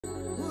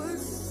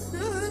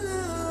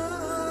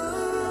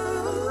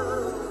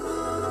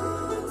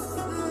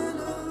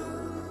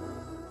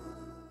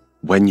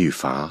when you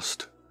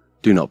fast,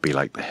 do not be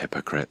like the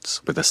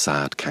hypocrites with a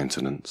sad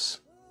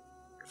countenance,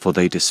 for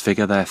they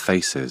disfigure their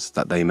faces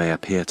that they may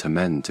appear to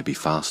men to be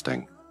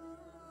fasting.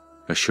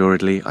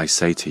 Assuredly, I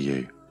say to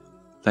you,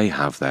 they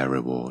have their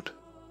reward.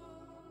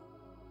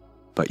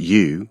 But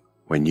you,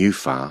 when you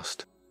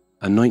fast,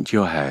 anoint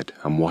your head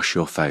and wash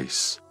your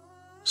face,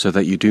 so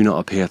that you do not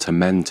appear to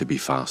men to be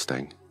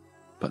fasting,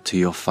 but to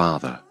your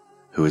Father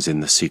who is in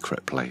the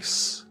secret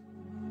place.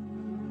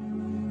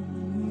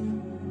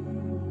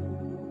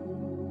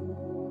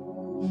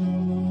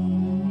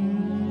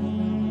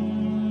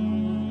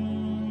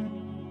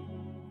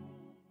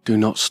 Do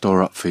not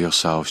store up for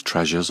yourselves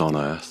treasures on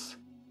earth,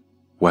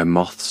 where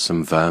moths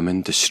and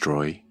vermin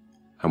destroy,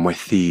 and where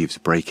thieves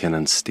break in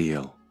and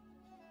steal.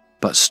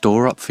 But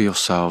store up for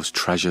yourselves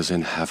treasures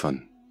in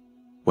heaven,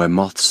 where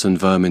moths and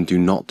vermin do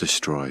not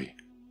destroy,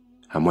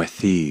 and where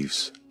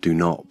thieves do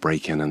not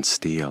break in and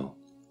steal.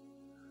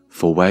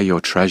 For where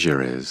your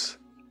treasure is,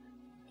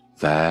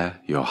 there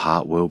your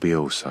heart will be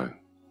also.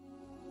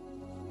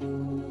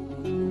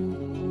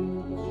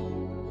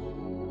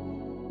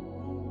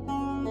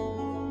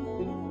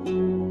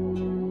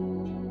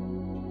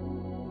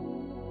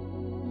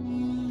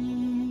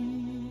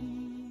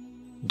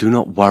 Do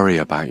not worry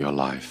about your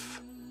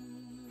life,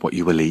 what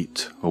you will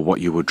eat or what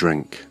you will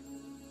drink,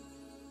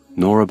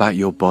 nor about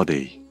your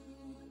body,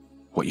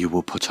 what you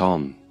will put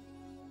on.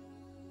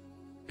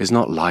 Is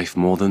not life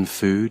more than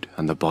food,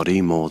 and the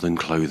body more than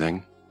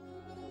clothing?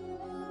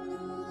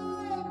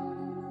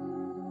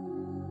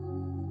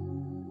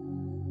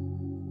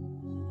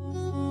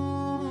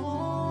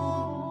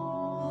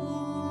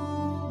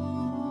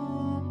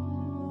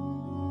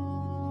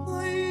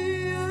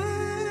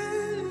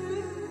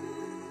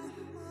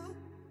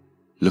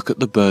 Look at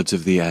the birds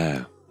of the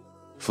air,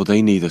 for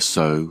they neither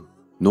sow,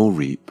 nor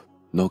reap,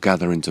 nor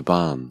gather into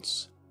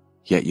barns,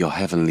 yet your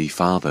heavenly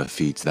Father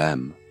feeds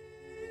them.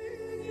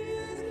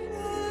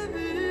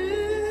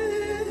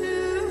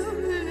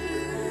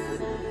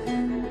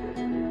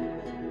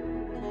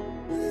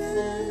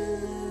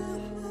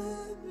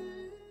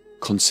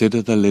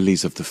 Consider the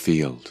lilies of the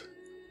field,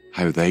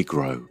 how they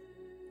grow.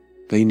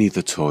 They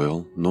neither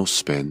toil nor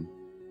spin.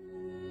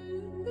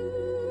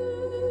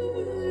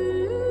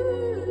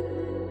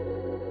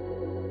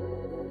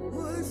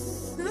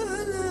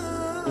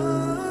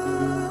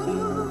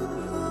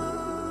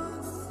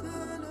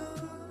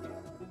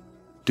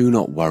 Do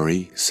not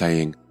worry,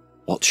 saying,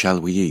 "What shall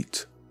we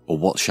eat? Or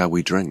what shall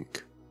we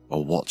drink?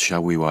 Or what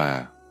shall we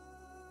wear?"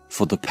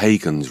 For the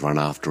pagans run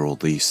after all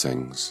these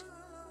things,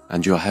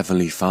 and your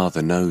heavenly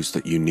Father knows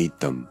that you need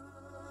them.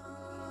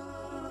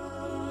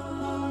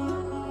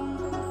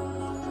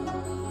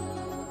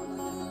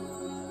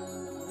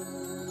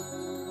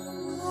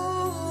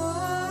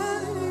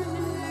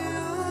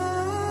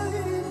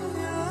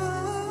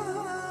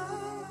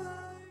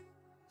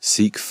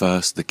 Seek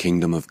first the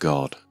kingdom of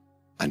God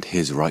and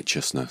his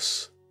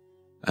righteousness,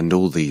 and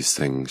all these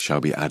things shall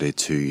be added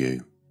to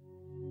you.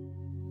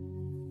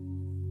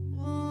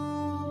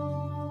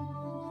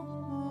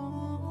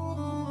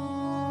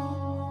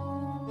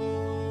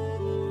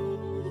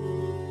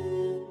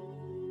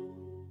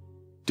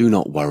 Do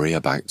not worry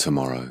about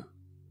tomorrow,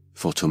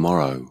 for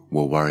tomorrow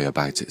will worry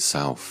about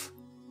itself.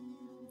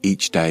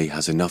 Each day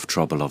has enough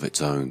trouble of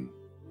its own.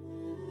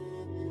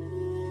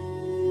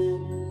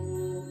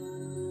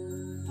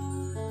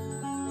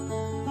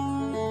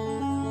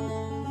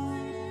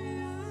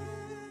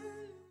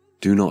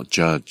 Do not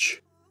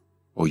judge,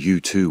 or you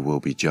too will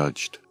be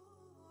judged.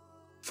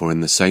 For in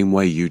the same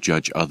way you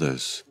judge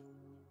others,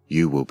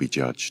 you will be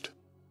judged.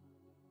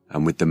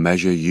 And with the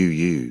measure you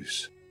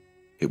use,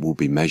 it will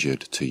be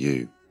measured to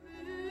you.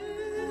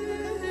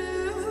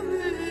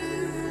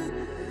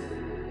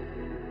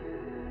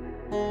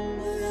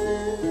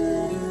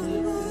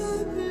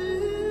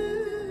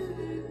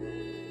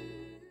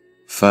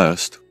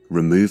 First,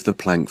 remove the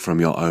plank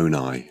from your own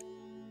eye,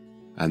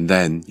 and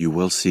then you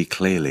will see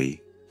clearly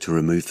to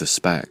remove the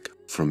speck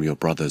from your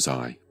brother's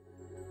eye.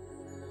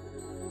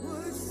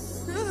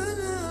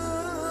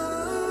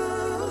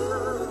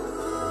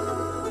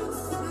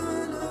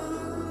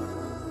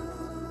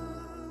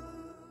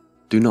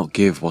 Do not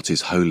give what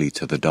is holy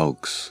to the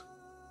dogs,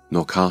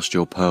 nor cast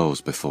your pearls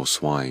before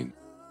swine,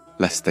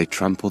 lest they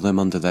trample them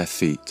under their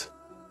feet,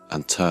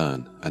 and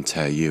turn and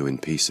tear you in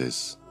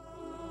pieces.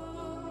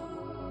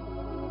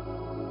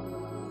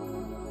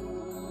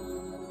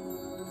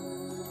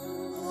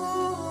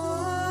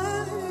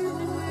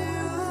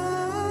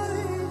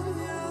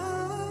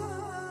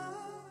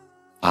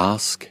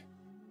 Ask,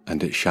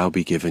 and it shall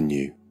be given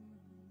you.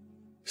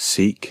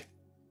 Seek,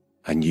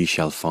 and ye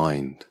shall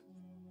find.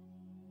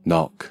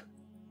 Knock,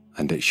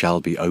 and it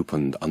shall be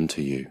opened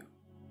unto you.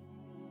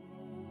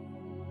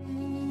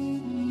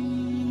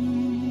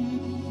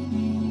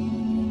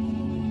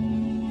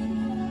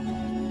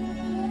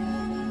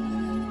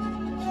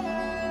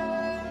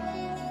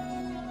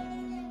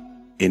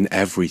 In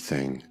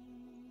everything,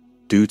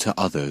 do to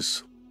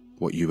others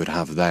what you would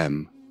have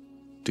them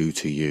do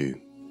to you.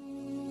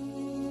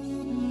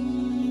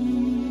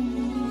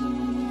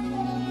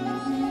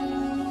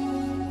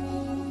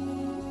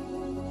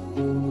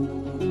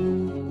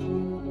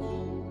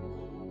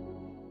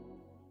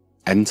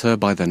 Enter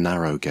by the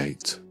narrow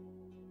gate,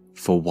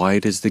 for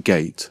wide is the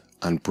gate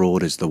and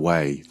broad is the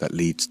way that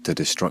leads to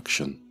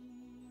destruction,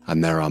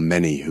 and there are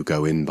many who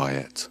go in by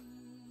it.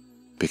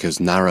 Because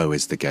narrow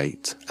is the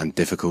gate and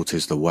difficult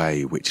is the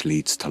way which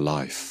leads to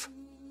life,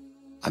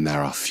 and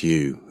there are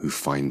few who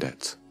find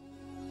it.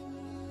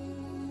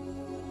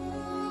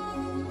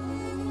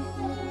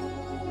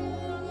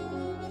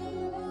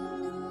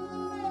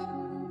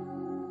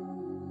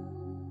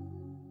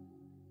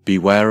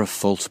 Beware of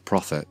false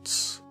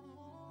prophets,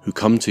 who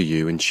come to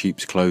you in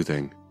sheep's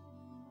clothing,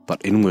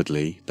 but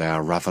inwardly they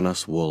are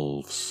ravenous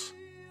wolves.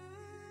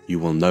 You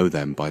will know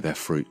them by their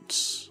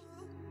fruits.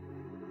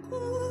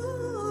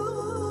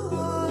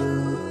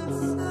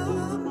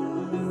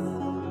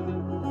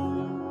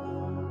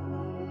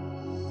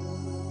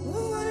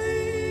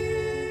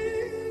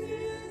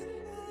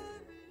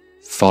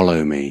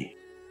 Follow me,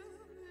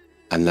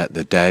 and let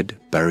the dead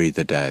bury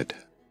the dead.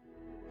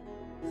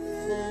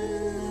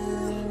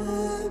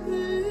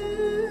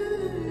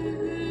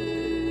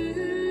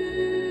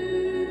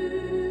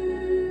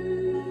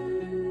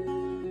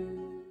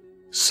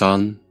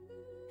 Son,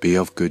 be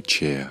of good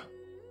cheer.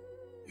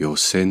 Your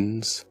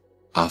sins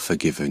are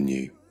forgiven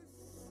you.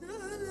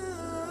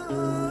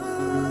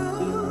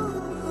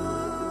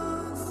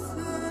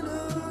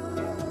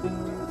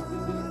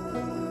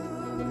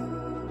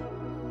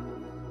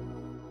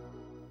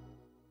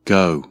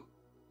 Go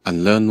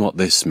and learn what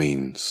this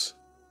means.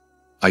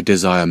 I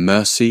desire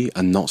mercy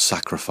and not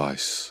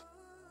sacrifice,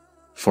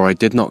 for I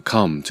did not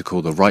come to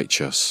call the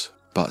righteous,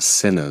 but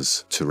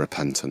sinners to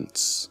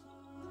repentance.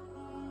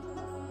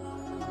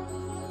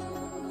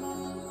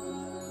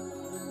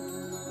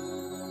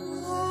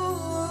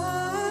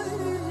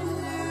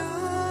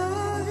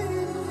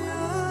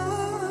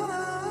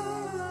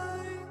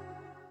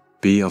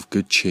 Be of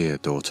good cheer,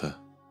 daughter.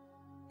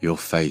 Your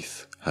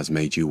faith has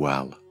made you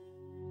well.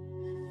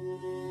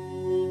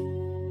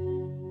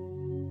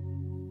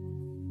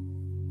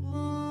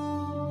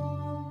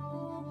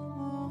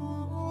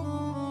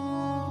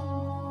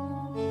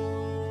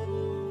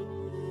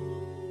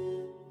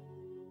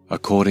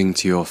 According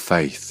to your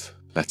faith,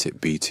 let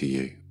it be to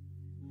you.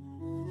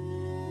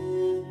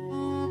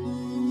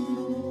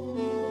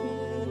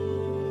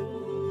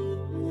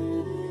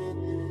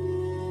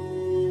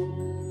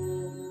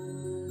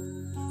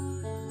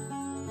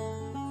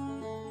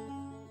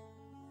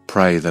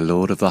 Pray the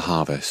Lord of the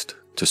harvest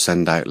to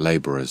send out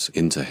labourers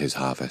into his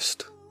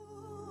harvest.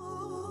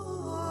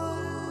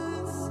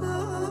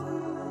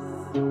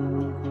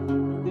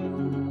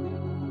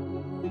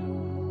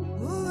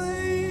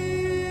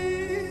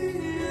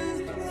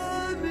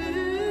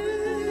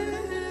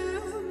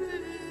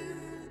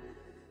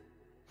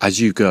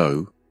 As you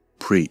go,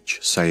 preach,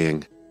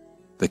 saying,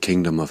 "The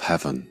kingdom of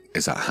heaven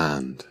is at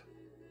hand."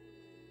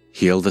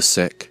 Heal the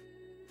sick,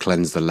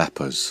 cleanse the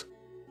lepers,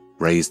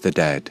 raise the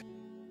dead,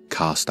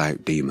 cast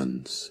out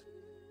demons.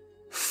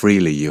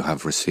 Freely you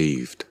have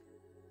received,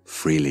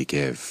 freely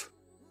give.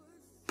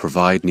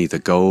 Provide neither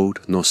gold,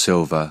 nor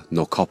silver,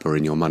 nor copper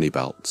in your money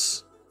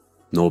belts,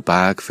 nor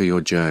bag for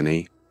your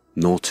journey,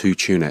 nor 2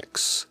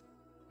 tunics,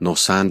 nor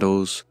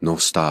sandals, nor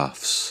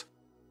staffs,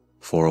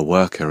 for a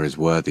worker is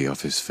worthy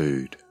of his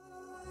food.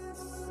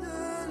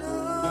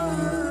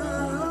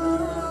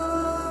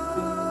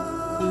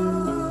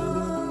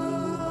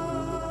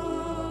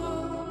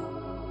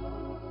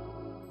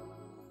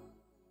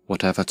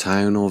 Whatever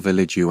town or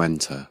village you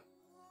enter,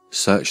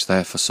 search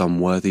there for some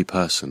worthy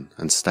person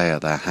and stay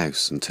at their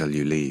house until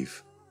you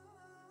leave.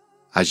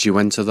 As you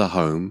enter the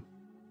home,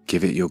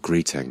 give it your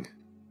greeting.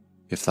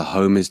 If the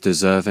home is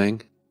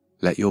deserving,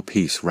 let your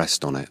peace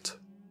rest on it.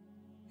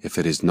 If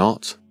it is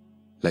not,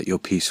 let your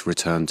peace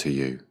return to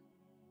you.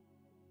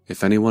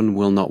 If anyone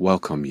will not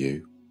welcome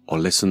you or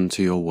listen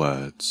to your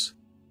words,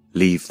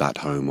 leave that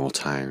home or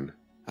town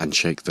and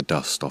shake the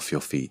dust off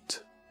your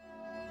feet.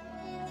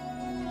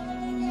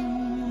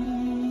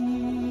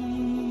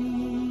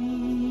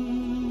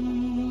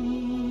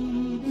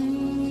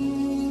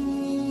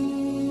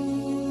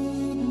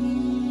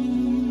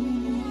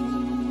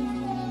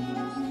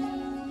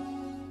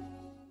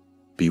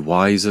 Be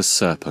wise as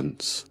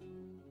serpents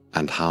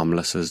and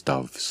harmless as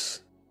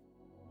doves.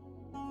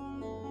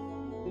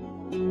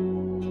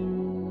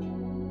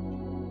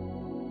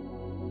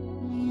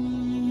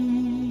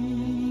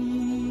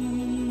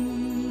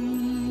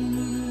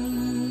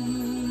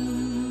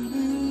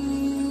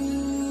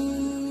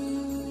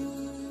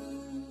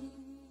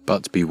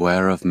 But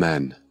beware of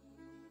men,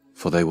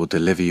 for they will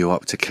deliver you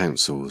up to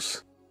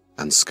councils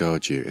and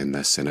scourge you in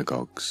their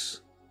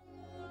synagogues.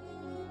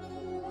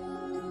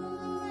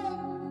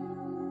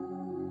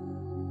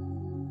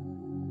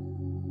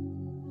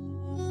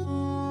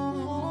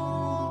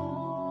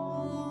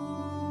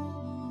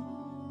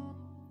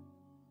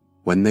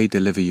 When they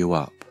deliver you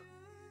up,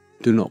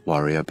 do not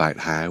worry about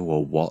how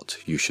or what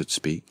you should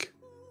speak,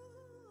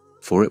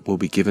 for it will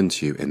be given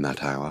to you in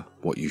that hour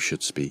what you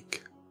should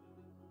speak.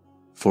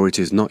 For it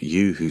is not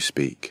you who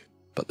speak,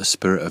 but the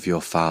Spirit of your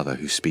Father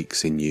who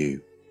speaks in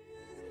you.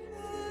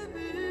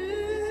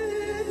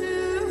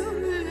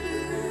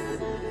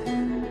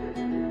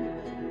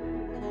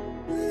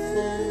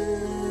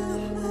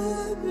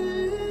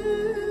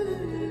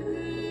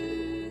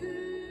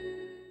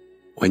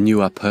 When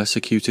you are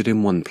persecuted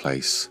in one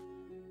place,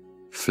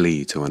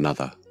 flee to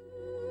another.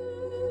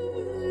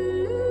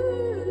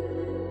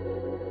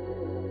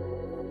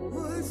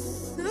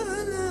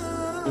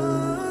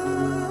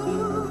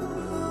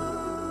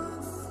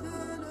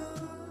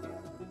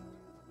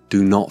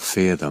 Do not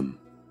fear them,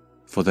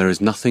 for there is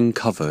nothing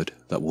covered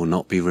that will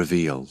not be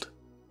revealed,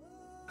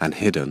 and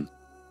hidden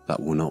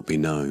that will not be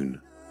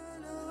known.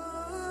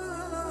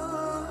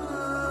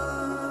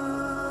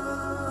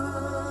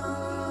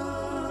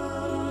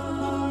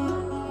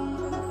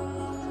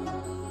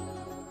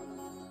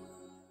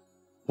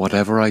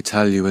 Whatever I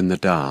tell you in the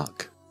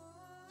dark,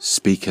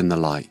 speak in the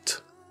light,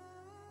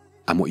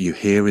 and what you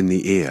hear in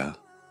the ear,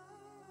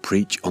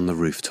 preach on the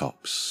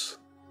rooftops.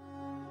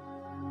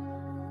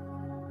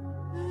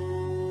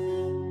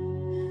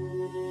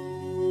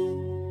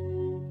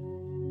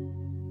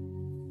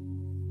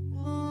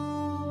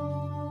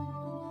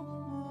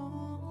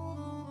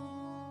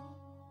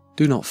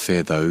 Do not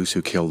fear those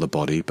who kill the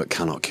body but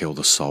cannot kill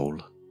the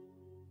soul,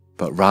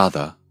 but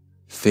rather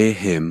fear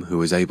him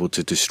who is able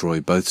to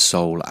destroy both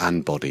soul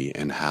and body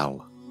in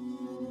hell.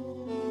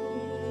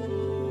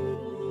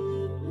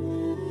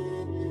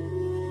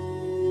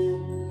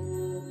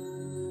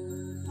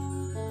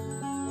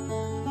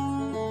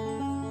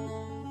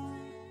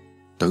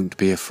 Don't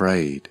be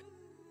afraid.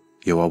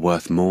 You are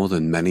worth more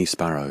than many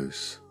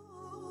sparrows.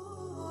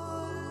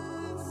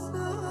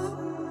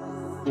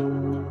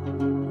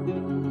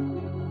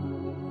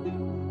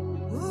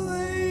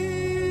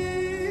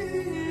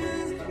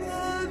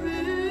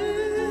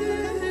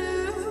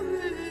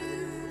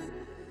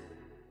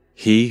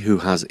 He who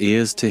has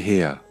ears to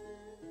hear,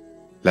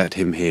 let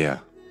him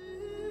hear.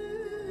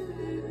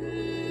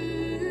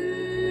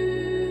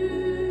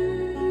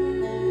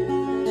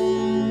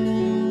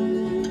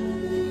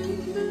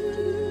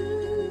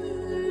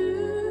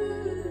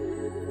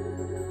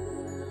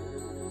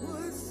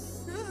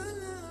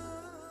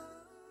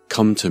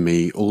 Come to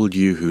me, all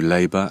you who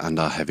labor and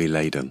are heavy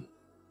laden,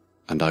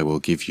 and I will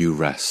give you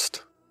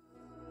rest.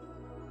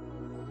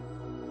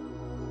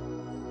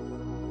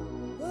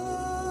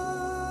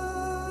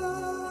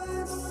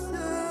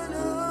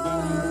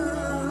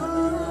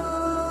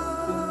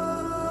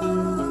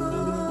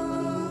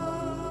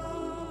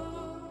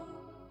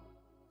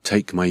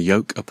 Take my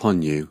yoke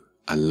upon you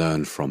and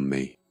learn from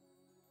me,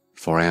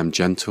 for I am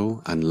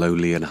gentle and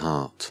lowly in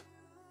heart,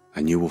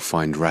 and you will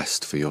find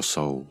rest for your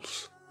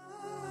souls.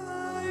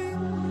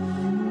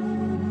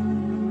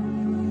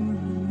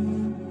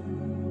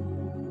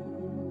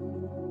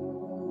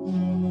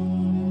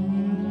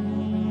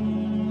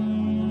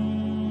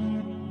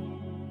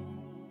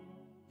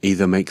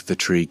 Either make the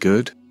tree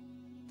good,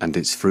 and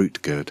its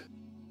fruit good,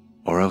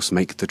 or else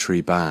make the tree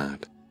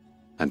bad,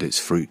 and its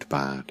fruit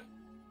bad.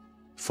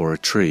 For a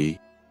tree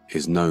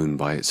is known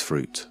by its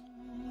fruit.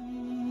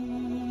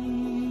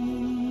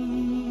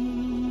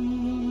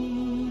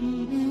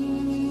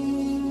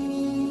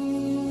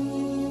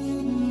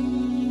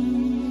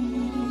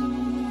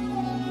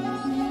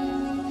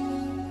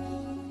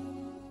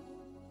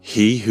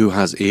 He who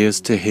has ears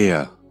to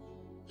hear,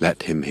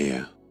 let him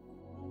hear.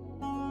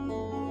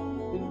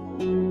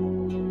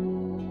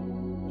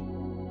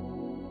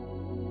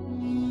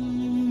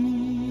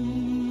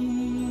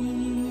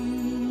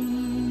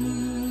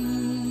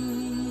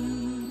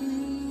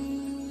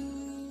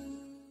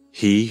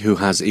 He who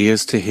has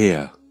ears to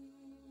hear,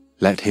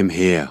 let him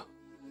hear.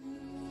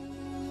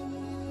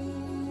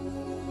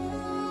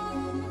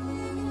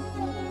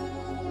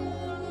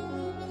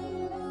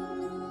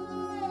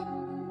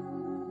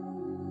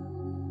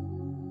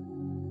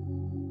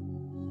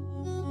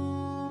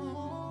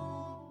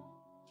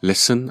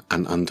 Listen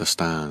and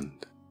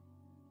understand.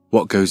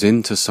 What goes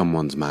into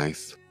someone's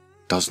mouth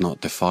does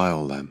not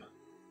defile them,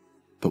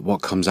 but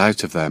what comes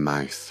out of their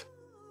mouth,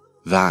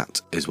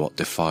 that is what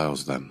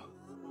defiles them.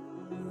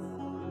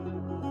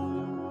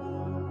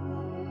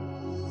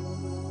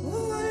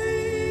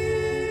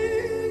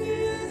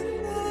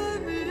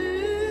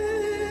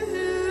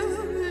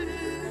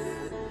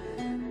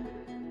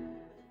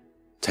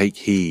 Take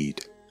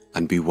heed,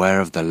 and beware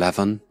of the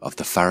leaven of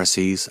the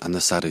Pharisees and the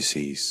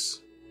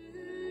Sadducees.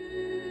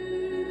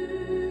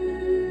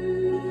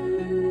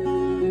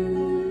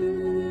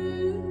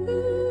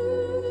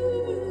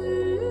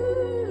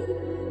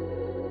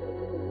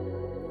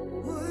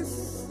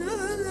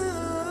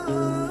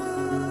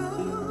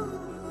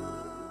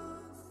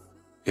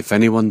 If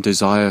anyone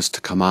desires to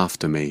come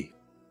after me,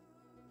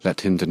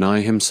 let him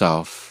deny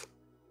himself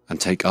and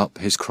take up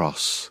his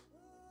cross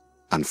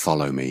and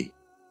follow me.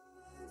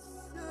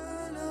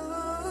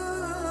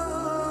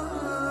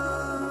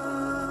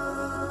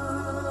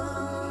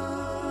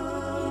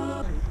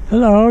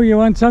 Hello, you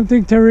want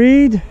something to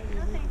read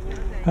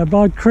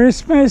about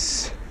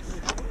Christmas?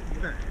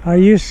 Are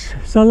you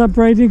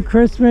celebrating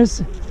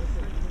Christmas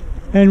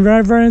in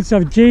reverence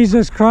of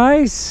Jesus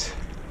Christ?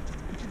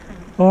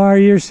 Or are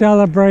you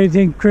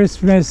celebrating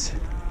Christmas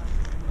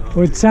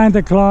with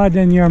Santa Claus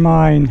in your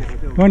mind?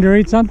 You want to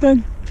read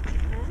something?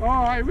 Oh,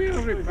 I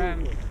will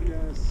repent.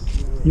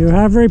 Yes. You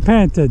have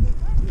repented.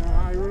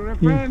 I will repent.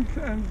 repent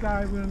and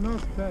I will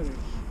not perish.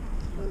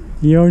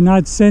 You're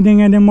not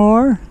sinning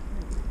anymore?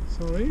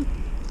 Sorry?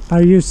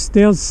 Are you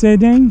still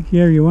sinning?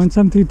 Here, you want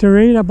something to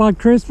read about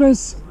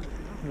Christmas?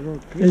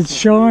 About Christmas. It's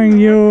showing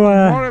you...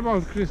 more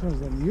about Christmas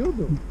than you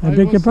do. I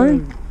beg your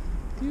pardon?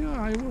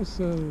 Yeah, I was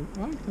altar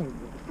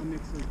boy.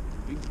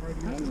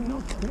 I will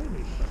not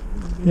perish.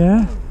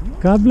 Yeah?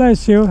 God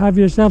bless you. Have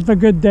yourself a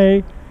good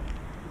day.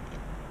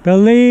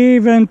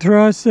 Believe and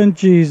trust in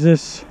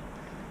Jesus.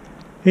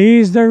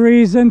 He's the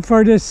reason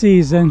for the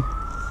season.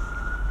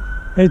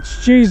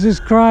 It's Jesus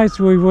Christ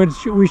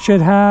we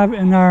should have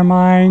in our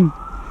mind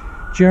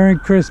during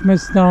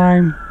Christmas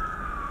time.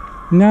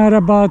 Not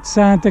about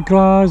Santa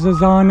Claus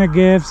on the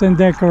gifts and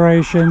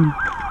decoration.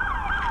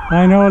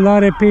 I know a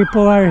lot of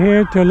people are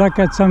here to look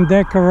at some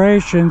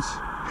decorations,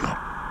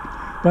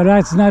 but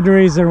that's not the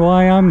reason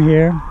why I'm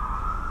here.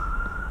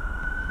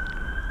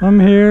 I'm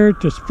here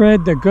to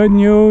spread the good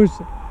news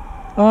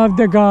of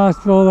the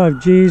gospel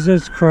of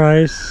Jesus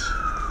Christ.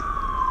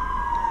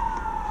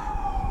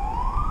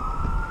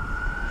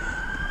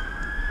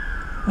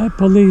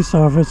 Police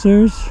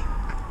officers,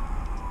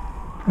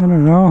 I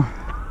don't know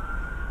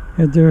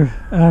if they're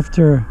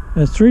after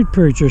a street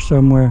preacher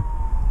somewhere.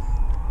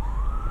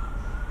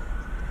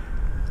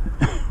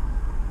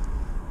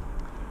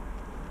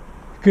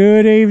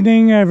 Good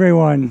evening,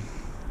 everyone.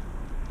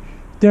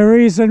 The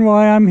reason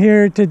why I'm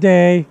here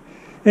today,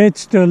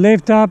 it's to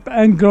lift up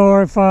and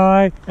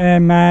glorify a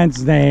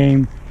man's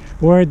name,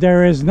 where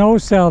there is no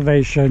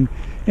salvation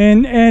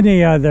in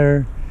any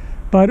other,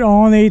 but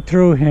only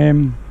through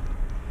him.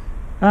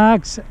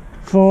 Acts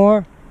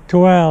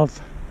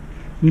 4:12.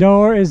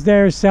 Nor is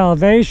there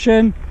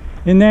salvation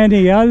in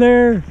any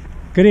other.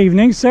 Good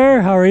evening,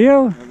 sir. How are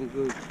you? I'm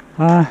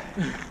good.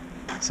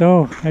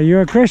 So, are you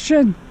a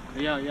Christian?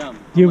 Yeah.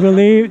 Do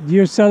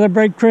you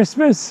celebrate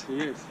Christmas?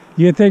 Yes.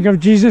 You think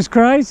of Jesus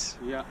Christ?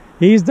 Yeah.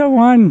 He's the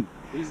one.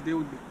 He's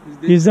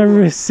the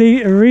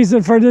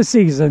reason for the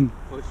season.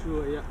 For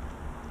sure, yeah.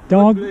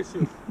 Don't. God bless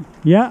you.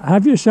 Yeah,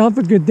 have yourself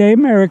a good day.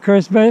 Merry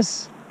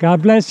Christmas.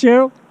 God bless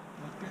you.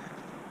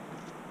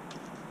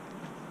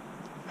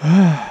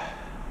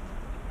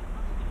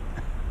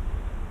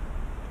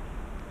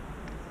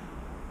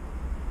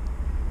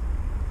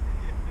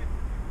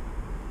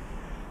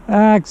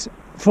 Acts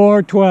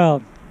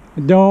 4:12.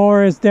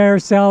 Nor is there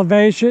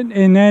salvation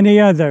in any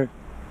other,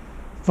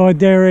 for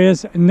there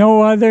is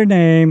no other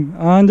name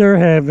under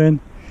heaven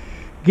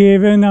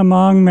given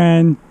among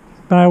men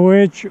by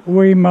which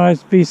we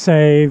must be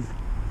saved,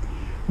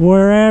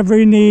 where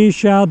every knee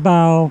shall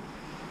bow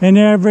and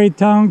every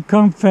tongue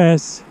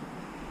confess,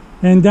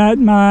 and that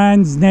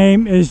man's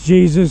name is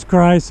Jesus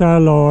Christ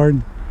our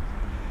Lord.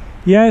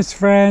 Yes,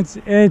 friends,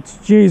 it's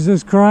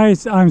Jesus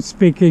Christ I'm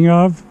speaking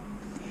of,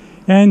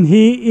 and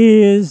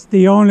he is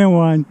the only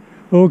one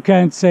who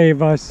can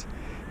save us,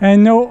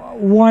 and no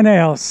one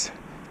else.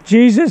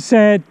 Jesus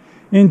said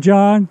in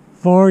John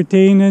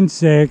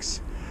 14:6,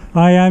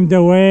 I am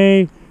the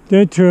way,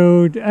 the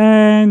truth,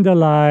 and the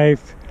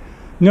life.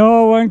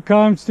 No one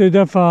comes to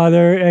the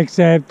Father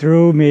except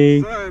through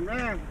me.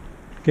 Amen.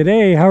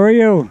 G'day, how are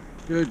you?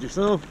 Good,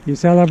 yourself? You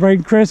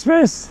celebrate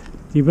Christmas?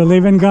 Do you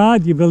believe in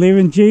God? You believe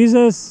in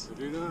Jesus? I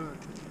do not.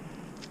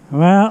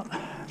 Well,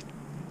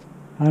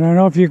 I don't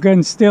know if you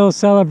can still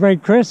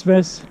celebrate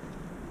Christmas.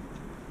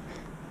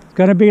 It's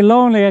going to be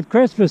lonely at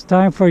Christmas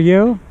time for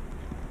you.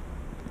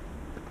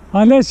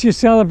 Unless you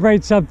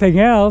celebrate something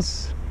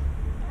else.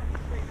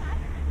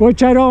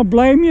 Which I don't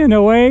blame you in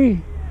a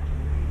way.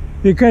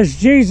 Because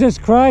Jesus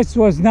Christ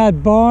was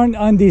not born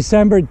on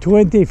December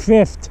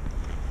 25th.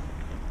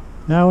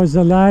 That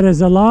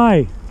is a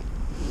lie.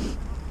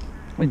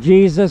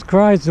 Jesus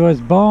Christ was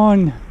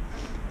born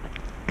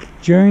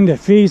during the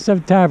Feast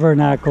of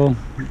Tabernacle.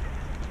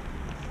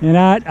 And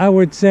that, I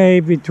would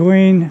say,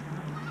 between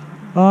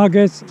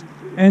August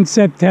and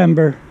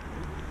September.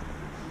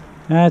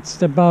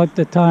 That's about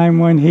the time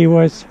when he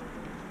was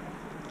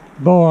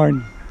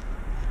born.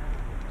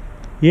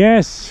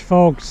 Yes,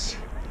 folks.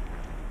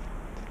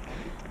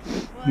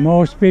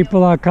 Most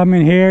people are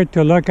coming here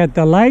to look at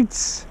the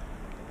lights.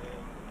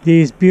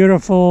 These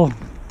beautiful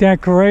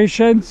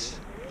decorations.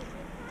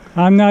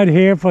 I'm not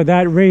here for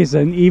that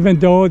reason, even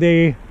though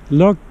they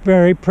look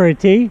very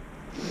pretty.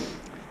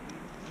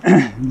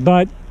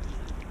 But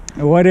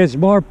what is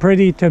more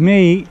pretty to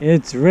me,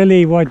 it's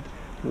really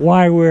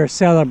why we're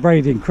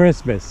celebrating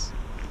Christmas.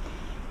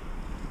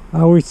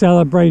 Are we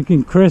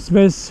celebrating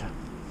Christmas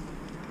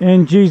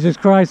in Jesus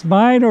Christ's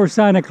mind or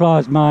Santa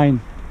Claus' mind?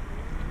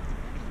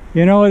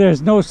 You know,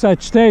 there's no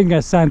such thing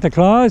as Santa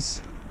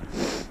Claus.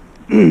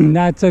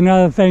 That's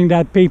another thing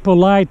that people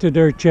lie to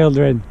their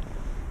children.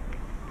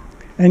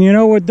 And you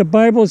know what the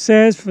Bible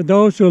says for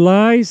those who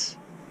lies?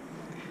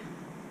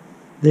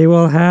 They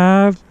will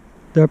have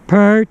their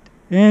part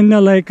in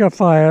the lake of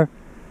fire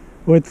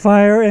with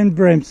fire and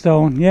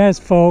brimstone. Yes,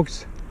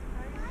 folks.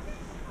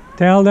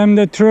 Tell them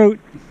the truth.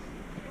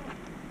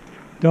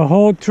 The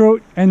whole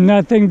truth and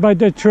nothing but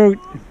the truth.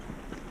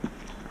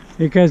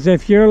 Because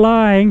if you're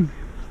lying,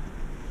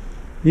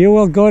 you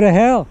will go to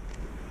hell.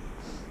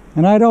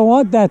 And I don't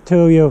want that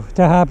to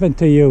happen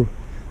to you.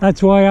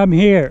 That's why I'm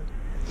here.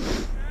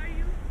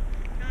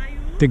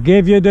 To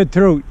give you the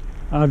truth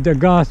of the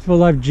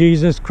gospel of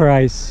Jesus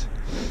Christ.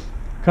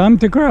 Come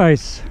to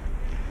Christ.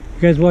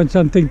 You guys want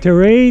something to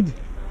read?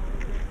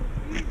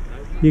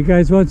 You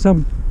guys want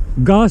some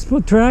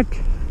gospel track?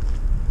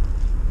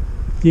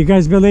 Do you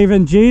guys believe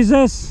in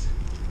Jesus?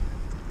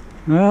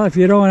 Well, if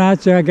you don't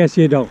answer, I guess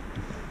you don't.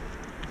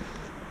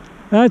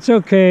 That's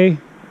okay.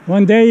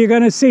 One day you're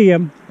going to see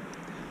him.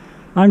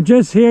 I'm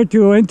just here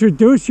to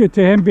introduce you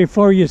to him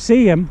before you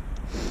see him.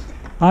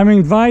 I'm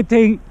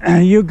inviting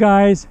you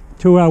guys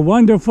to a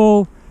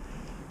wonderful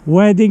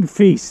wedding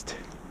feast.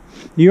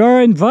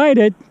 You're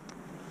invited.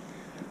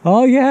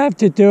 All you have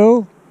to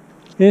do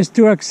is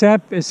to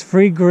accept his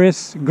free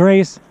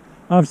grace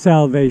of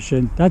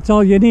salvation. That's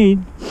all you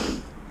need.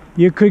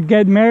 You could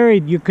get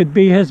married. You could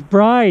be his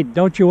bride.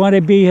 Don't you want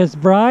to be his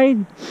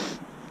bride?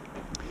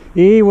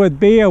 He would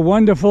be a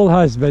wonderful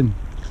husband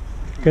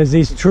because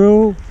he's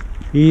true.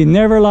 He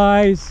never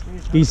lies.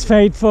 He's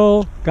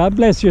faithful. God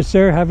bless you,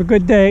 sir. Have a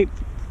good day.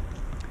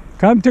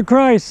 Come to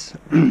Christ.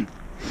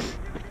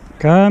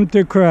 Come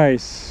to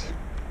Christ.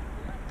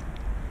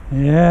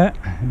 Yeah,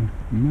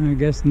 I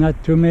guess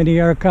not too many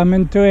are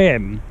coming to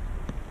him.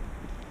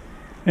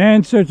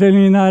 And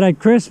certainly not at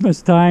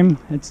Christmas time.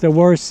 It's the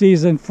worst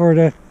season for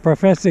the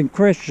professing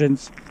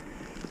Christians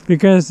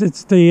because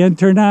it's the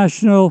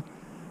International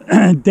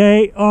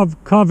Day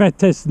of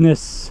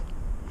Covetousness.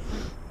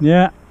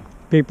 Yeah,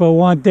 people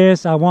want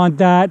this, I want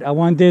that, I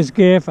want this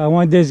gift, I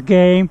want this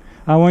game,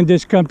 I want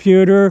this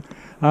computer,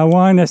 I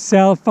want a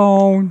cell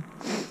phone,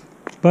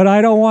 but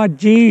I don't want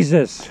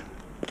Jesus.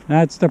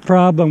 That's the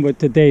problem with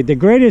today. The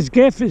greatest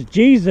gift is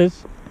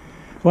Jesus.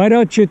 Why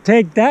don't you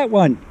take that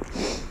one?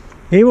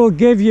 He will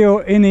give you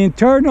an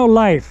eternal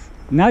life,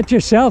 not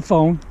your cell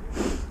phone.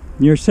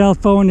 Your cell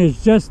phone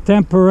is just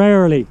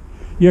temporarily.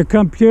 Your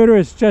computer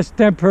is just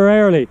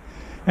temporarily.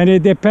 And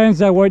it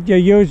depends on what you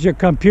use your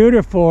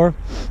computer for.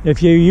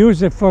 If you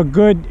use it for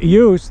good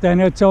use, then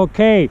it's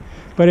okay.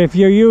 But if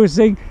you're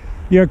using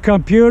your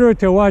computer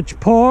to watch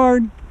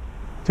porn,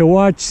 to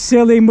watch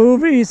silly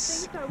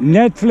movies,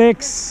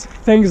 Netflix,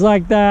 things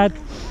like that,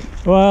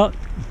 well,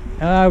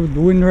 I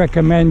wouldn't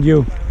recommend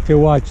you to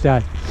watch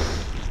that.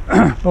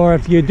 Or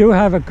if you do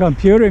have a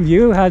computer, if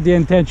you have the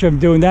intention of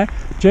doing that,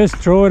 just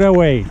throw it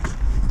away.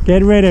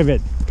 Get rid of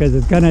it, because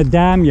it's going to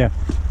damn you.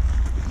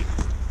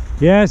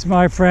 Yes,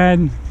 my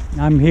friend,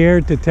 I'm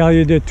here to tell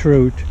you the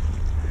truth.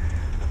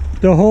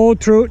 The whole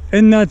truth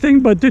and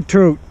nothing but the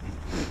truth.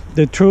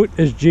 The truth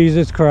is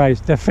Jesus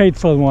Christ, the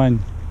faithful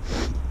one.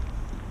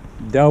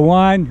 The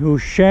one who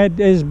shed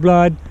his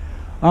blood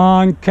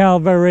on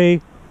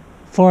Calvary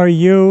for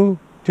you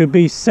to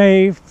be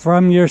saved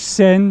from your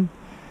sin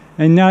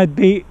and not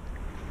be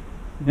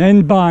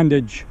in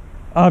bondage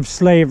of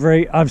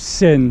slavery of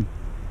sin.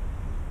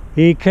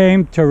 He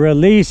came to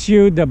release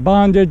you the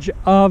bondage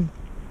of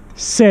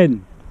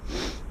sin.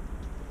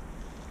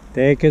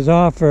 Take his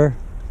offer.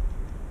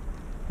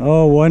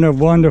 Oh, what a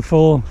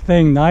wonderful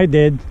thing I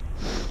did.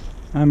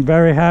 I'm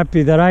very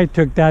happy that I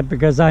took that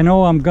because I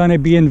know I'm going to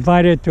be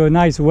invited to a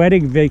nice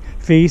wedding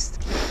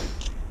feast.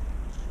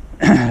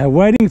 A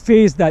wedding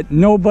feast that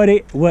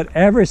nobody will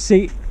ever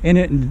see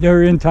in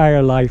their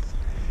entire life.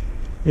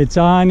 It's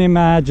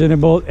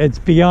unimaginable. It's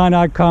beyond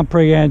our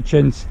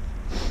comprehensions.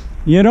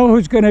 You know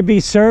who's going to be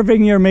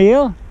serving your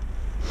meal?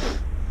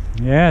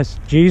 Yes,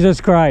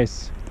 Jesus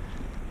Christ.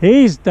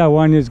 He's the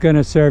one who's going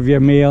to serve your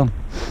meal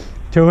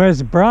to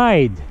his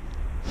bride.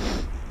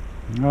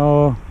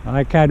 Oh,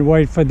 I can't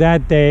wait for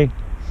that day.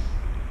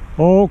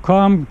 Oh,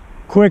 come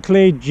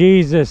quickly,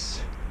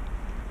 Jesus.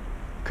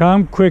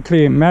 Come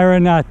quickly,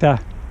 Maranatha.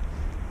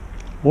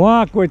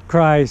 Walk with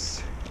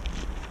Christ.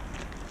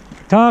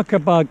 Talk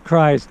about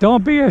Christ.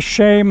 Don't be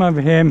ashamed of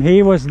him.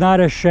 He was not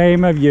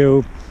ashamed of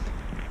you.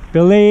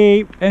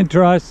 Believe and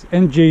trust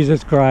in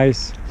Jesus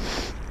Christ.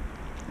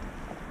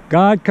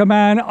 God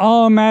command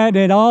all men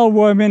and all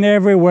women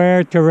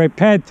everywhere to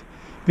repent,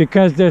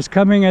 because there's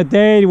coming a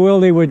day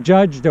will he would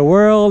judge the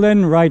world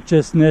in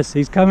righteousness.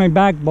 He's coming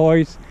back,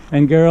 boys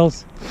and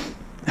girls.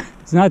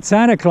 It's not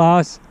Santa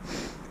Claus.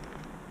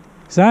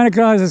 Santa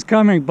Claus is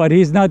coming, but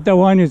he's not the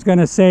one who's going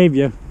to save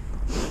you.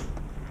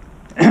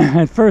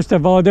 And first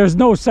of all, there's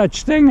no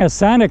such thing as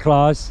Santa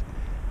Claus.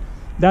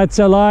 That's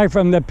a lie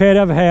from the pit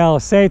of hell.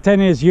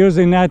 Satan is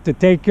using that to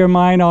take your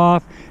mind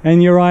off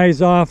and your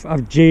eyes off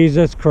of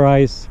Jesus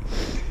Christ.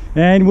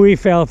 And we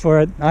fell for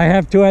it. I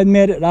have to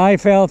admit it. I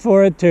fell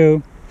for it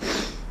too.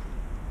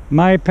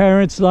 My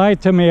parents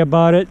lied to me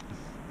about it.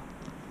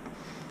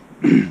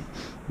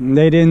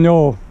 They didn't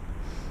know.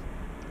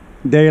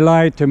 They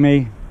lied to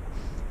me.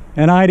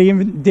 And I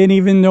didn't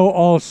even know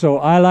also.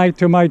 I lied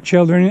to my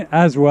children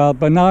as well.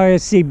 But now I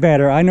see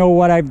better. I know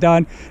what I've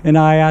done, and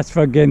I ask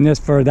forgiveness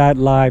for that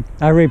lie.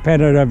 I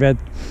repented of it.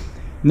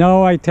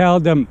 No, I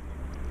tell them.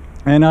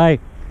 And I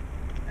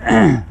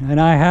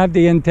have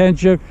the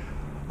intention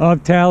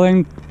of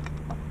telling.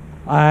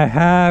 I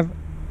have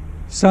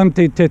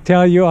something to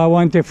tell you. I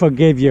want to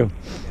forgive you.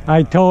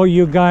 I told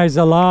you guys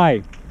a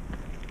lie.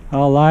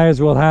 All liars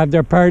will have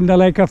their part in the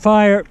lake of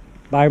fire.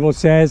 Bible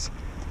says,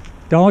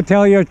 don't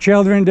tell your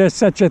children there's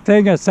such a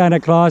thing as Santa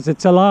Claus.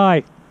 It's a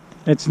lie.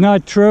 It's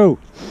not true.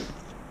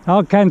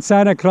 How can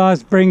Santa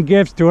Claus bring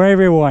gifts to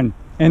everyone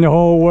in the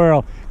whole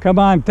world? Come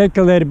on, think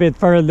a little bit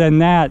further than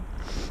that.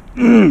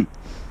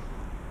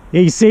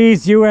 He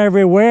sees you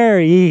everywhere.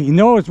 He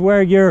knows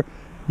where you're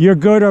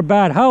good or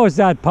bad. How is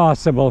that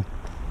possible?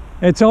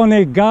 It's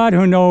only God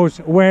who knows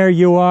where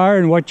you are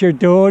and what you're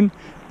doing.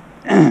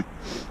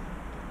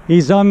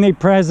 He's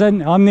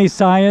omnipresent,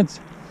 omniscience,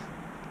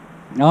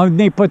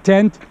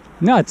 omnipotent.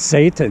 Not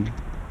Satan.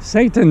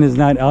 Satan is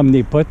not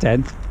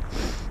omnipotent.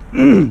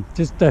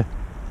 Just a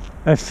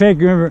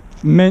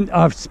figment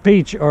of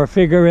speech or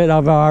figment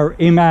of our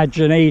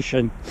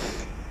imagination.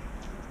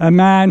 A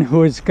man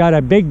who's got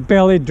a big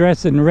belly,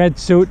 dressed in red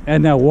suit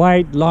and a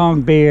white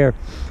long beard.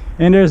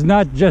 And there's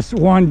not just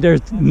one,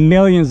 there's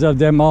millions of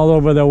them all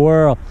over the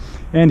world.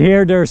 And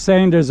here they're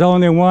saying there's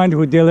only one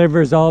who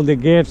delivers all the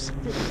gifts.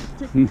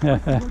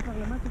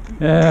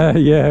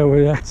 Yeah,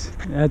 well,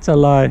 that's a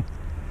lie.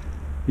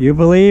 You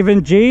believe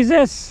in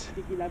Jesus?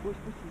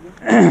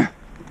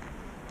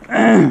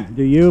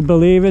 Do you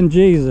believe in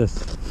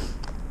Jesus?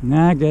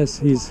 Nah, I guess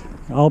he's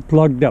all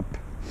plugged up.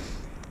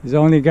 He's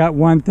only got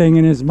one thing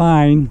in his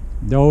mind,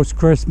 those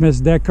Christmas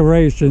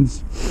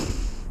decorations.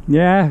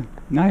 Yeah,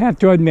 I have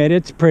to admit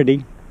it's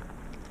pretty.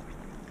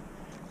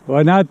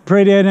 Well, not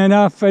pretty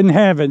enough in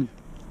heaven.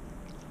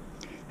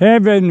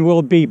 Heaven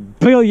will be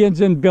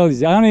billions and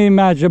billions,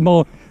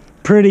 unimaginable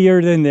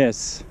prettier than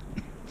this.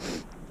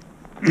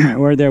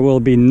 Where there will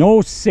be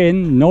no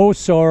sin, no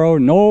sorrow,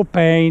 no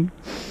pain,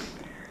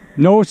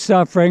 no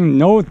suffering,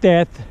 no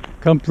death,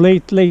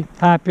 completely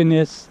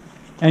happiness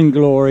and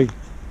glory.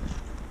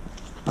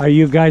 Are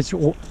you guys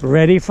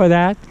ready for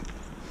that?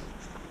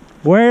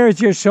 Where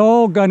is your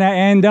soul gonna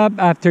end up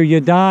after you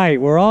die?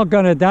 We're all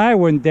gonna die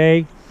one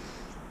day.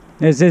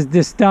 Is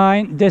this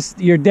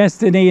your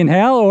destiny in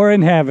hell or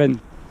in heaven?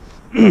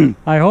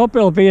 I hope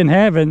it'll be in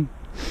heaven.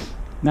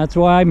 That's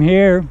why I'm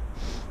here.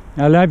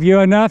 I love you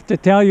enough to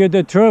tell you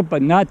the truth,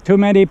 but not too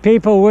many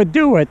people would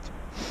do it.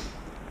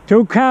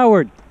 Too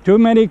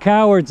many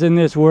cowards in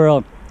this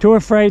world. Too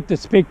afraid to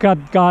speak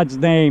up God's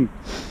name.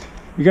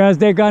 Because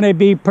they're going to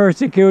be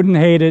persecuted and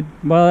hated.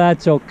 Well,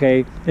 that's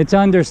okay. It's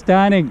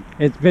understanding.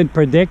 It's been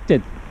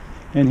predicted.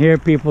 And here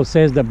people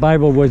says the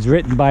Bible was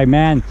written by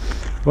man.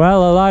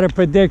 Well, a lot of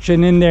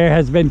prediction in there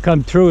has been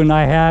come true, and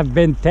I have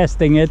been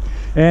testing it,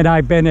 and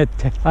I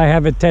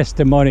have a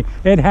testimony.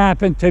 It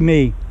happened to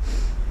me.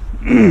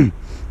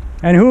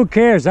 And who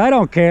cares? I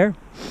don't care.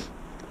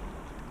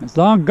 As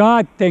long as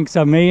God thinks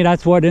of me,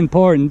 that's what's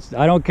important.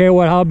 I don't care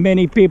how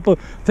many people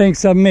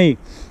thinks of me.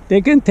 They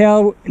can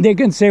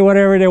say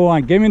whatever they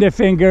want. Give me the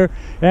finger,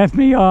 F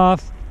me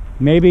off,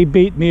 maybe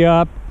beat me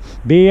up,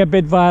 be a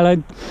bit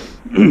violent.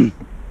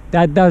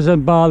 That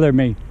doesn't bother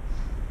me.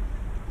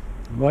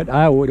 What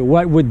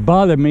would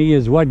bother me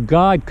is what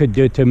God could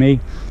do to me.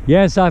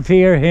 Yes, I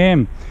fear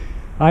Him.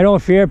 I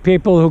don't fear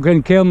people who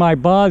can kill my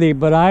body,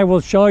 but I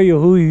will show you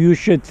who you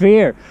should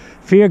fear.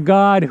 Fear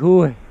God,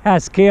 who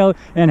has killed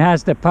and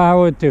has the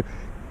power to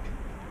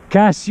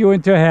cast you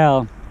into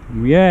hell.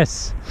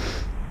 Yes,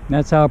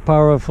 that's how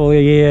powerful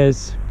He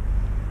is.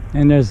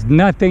 And there's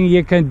nothing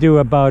you can do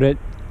about it.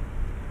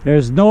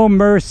 There's no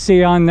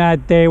mercy on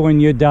that day when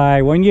you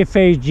die. When you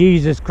face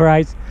Jesus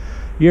Christ,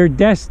 your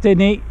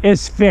destiny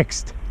is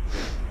fixed.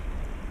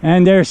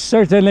 And there's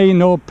certainly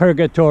no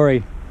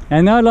purgatory.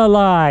 Another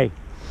lie.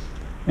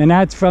 And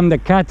that's from the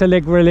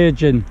Catholic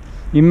religion.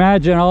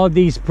 Imagine all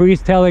these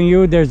priests telling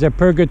you there's a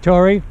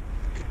purgatory.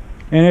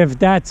 And if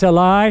that's a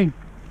lie,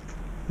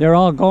 they're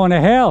all going to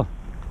hell.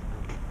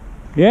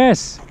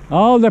 Yes,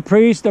 all the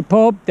priests, the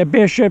Pope, the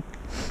Bishop,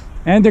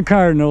 and the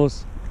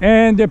Cardinals,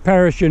 and the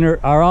parishioner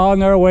are all on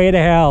their way to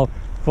hell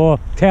for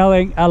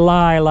telling a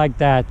lie like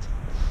that.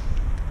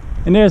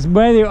 And there's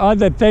many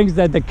other things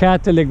that the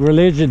Catholic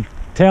religion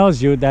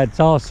tells you that's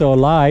also a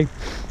lie.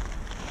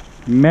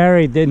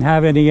 Mary didn't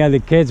have any other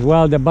kids.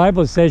 Well, the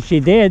Bible says she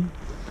did.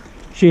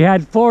 She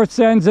had 4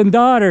 sons and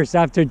daughters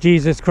after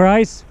Jesus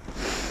Christ.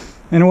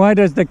 And why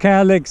does the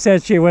Catholic say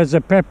she was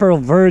a perpetual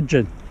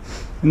virgin?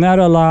 Not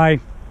a lie.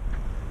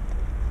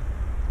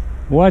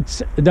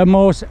 What's the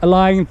most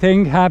lying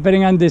thing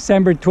happening on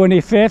December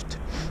 25th?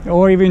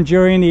 Or even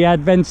during the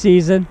Advent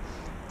season?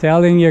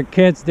 Telling your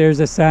kids there's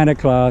a Santa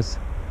Claus.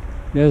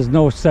 There's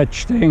no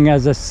such thing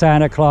as a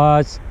Santa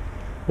Claus.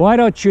 Why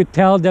don't you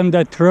tell them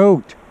the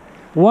truth?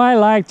 Why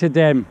lie to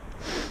them?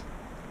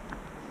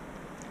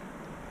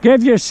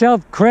 Give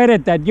yourself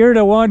credit that you're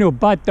the one who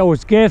bought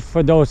those gifts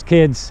for those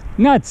kids,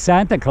 not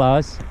Santa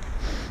Claus.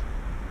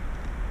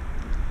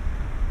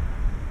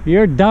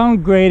 You're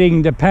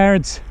downgrading the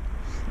parents'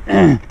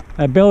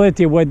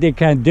 ability, what they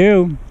can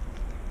do.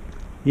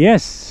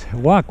 Yes,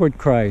 walk with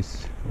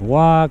Christ.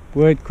 Walk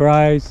with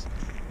Christ.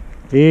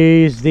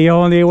 He's the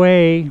only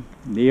way,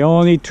 the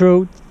only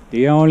truth,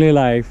 the only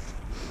life.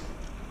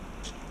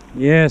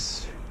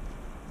 Yes.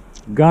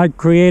 God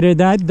created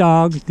that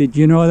dog. Did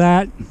you know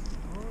that?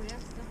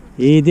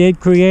 He did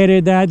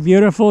created that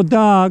beautiful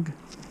dog.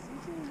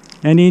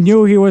 And he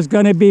knew he was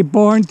going to be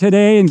born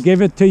today and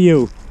give it to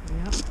you.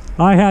 Yep.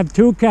 I have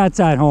 2 cats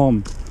at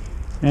home,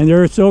 and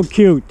they're so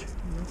cute.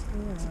 Yes,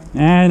 they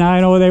And I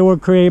know they were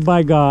created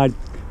by God.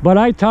 But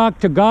I talk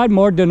to God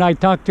more than I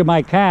talk to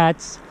my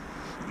cats.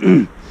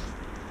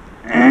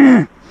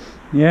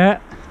 Yeah.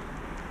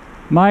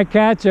 My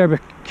cats are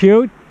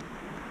cute.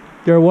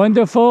 They're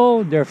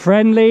wonderful. They're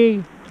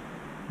friendly.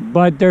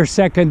 But they're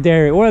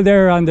secondary. Well,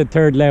 they're on the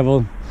 3rd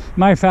level.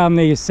 My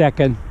family is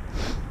 2nd.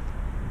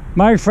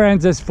 My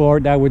friends is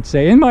 4th, I would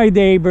say. And my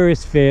neighbor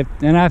is 5th.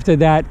 And after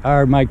that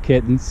are my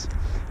kittens.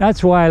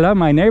 That's why I love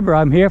my neighbor.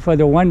 I'm here for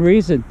the one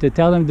reason, to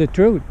tell him the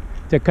truth.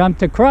 To come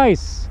to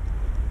Christ.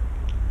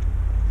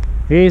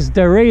 He's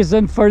the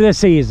reason for the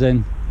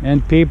season.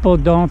 And people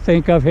don't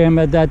think of him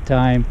at that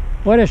time.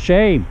 What a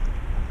shame.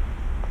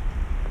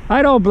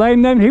 I don't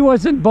blame them. He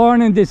wasn't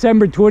born on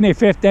December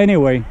 25th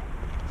anyway.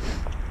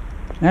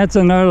 That's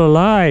another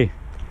lie.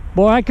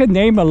 Boy, I could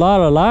name a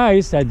lot of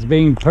lies that's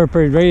being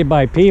perpetrated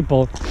by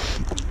people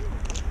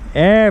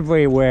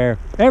everywhere.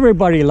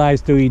 Everybody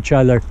lies to each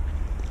other.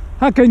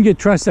 How can you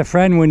trust a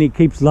friend when he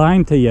keeps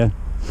lying to you?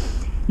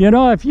 You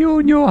know, if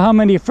you knew how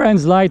many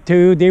friends lie to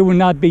you, they would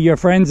not be your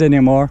friends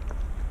anymore.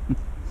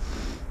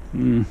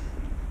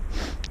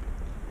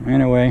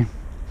 Anyway,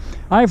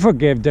 I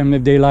forgive them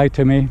if they lie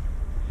to me.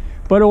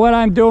 But what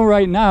I'm doing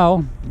right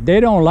now, they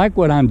don't like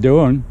what I'm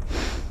doing.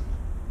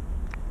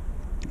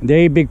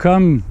 They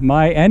become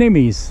my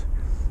enemies.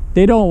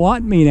 They don't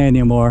want me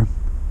anymore.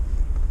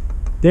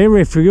 They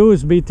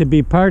refuse me to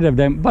be part of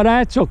them. But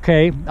that's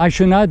okay. I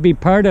should not be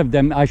part of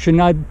them. I should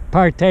not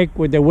partake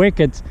with the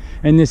wicked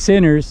and the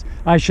sinners.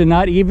 I should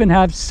not even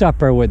have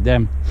supper with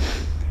them.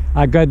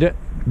 I got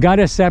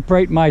to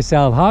separate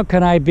myself. How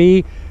can I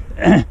be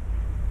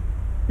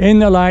in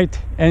the light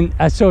and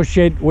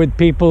associate with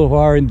people who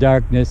are in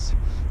darkness?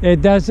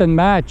 It doesn't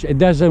match. It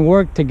doesn't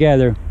work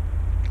together.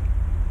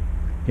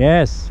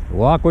 Yes,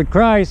 walk with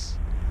Christ.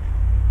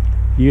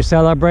 You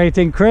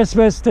celebrating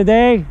Christmas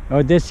today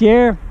or this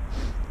year?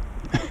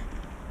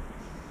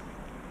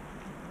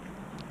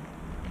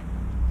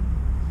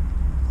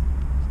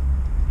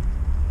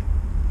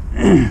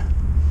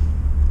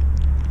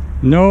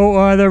 No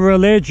other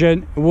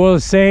religion will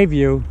save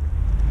you.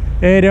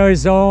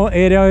 It's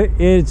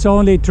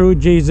only through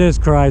Jesus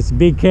Christ,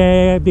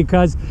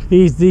 because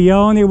he's the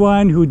only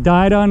one who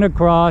died on the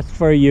cross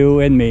for you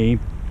and me.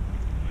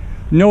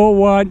 No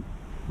one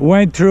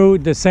went through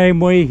the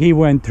same way he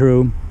went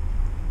through.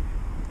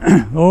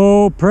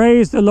 Oh,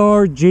 praise the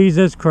Lord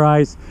Jesus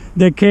Christ,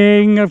 the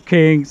King of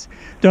Kings,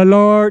 the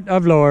Lord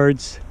of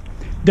Lords,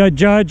 the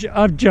Judge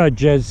of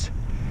Judges,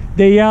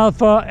 the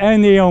Alpha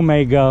and the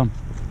Omega,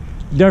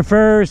 the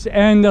first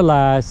and the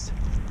last,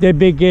 the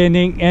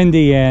beginning and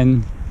the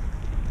end.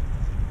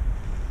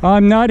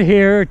 I'm not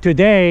here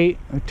today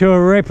to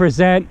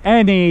represent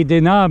any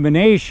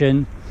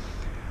denomination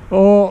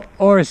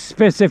or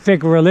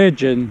specific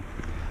religion.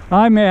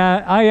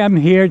 I am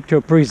here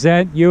to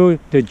present you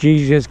to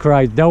Jesus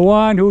Christ, the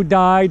one who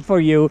died for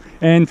you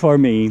and for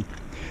me,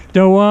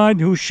 the one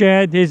who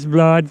shed his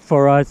blood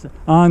for us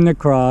on the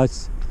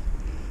cross,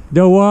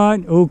 the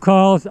one who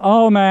calls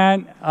all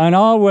men and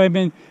all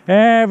women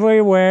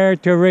everywhere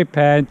to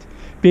repent,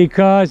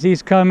 because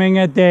he's coming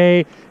a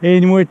day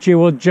in which he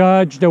will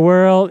judge the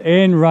world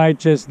in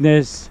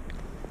righteousness.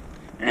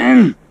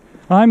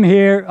 I'm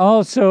here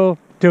also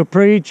to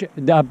preach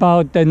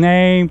about the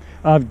name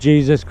of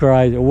Jesus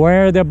Christ,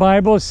 where the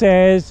Bible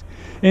says,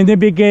 in the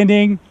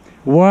beginning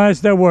was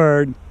the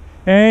Word,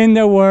 and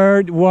the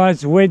Word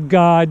was with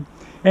God,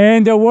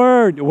 and the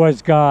Word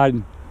was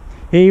God.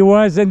 He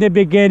was in the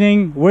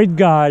beginning with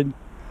God.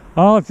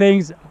 All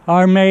things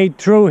are made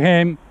through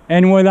him,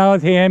 and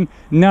without him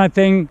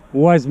nothing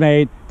was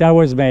made that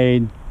was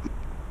made.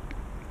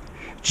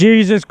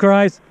 Jesus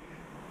Christ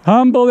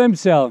humbled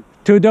himself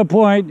to the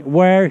point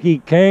where he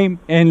came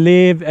and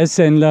lived a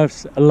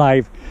sinless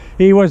life.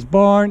 He was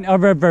born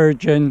of a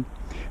virgin,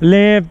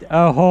 lived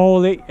a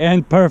holy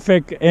and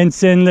perfect and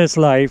sinless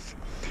life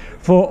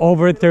for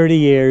over 30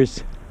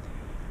 years,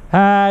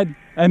 had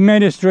a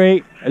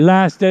ministry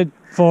lasted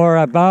for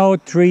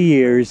about 3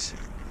 years.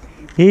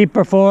 He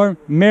performed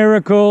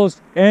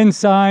miracles and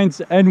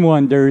signs and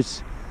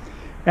wonders,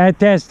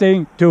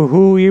 attesting to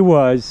who he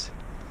was.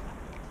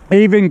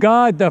 Even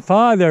God the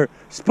Father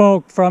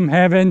spoke from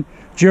heaven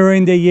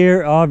during the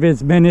year of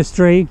his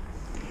ministry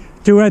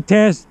to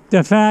attest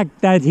the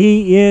fact that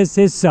he is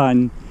his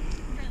Son,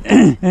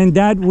 and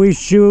that we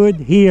should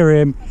hear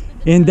him,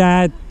 in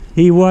that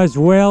he was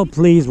well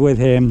pleased with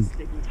him.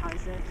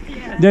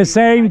 The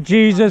same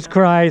Jesus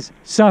Christ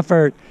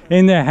suffered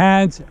in the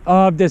hands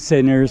of the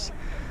sinners.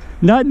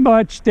 Not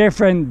much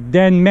different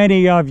than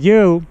many of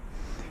you.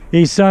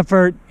 He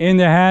suffered in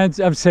the hands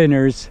of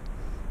sinners.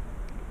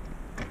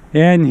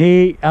 And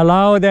he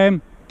allowed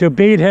them to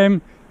beat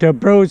him, to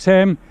bruise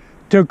him,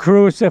 to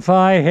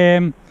crucify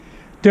him,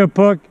 to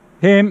put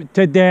him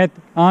to death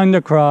on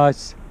the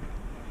cross.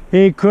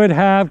 He could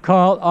have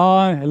called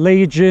on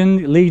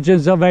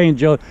legions of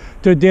angels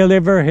to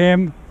deliver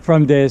him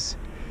from this.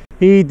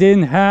 He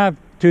didn't have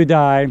to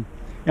die.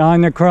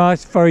 on the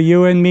cross for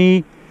you and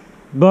me,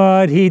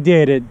 but he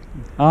did it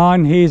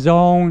on his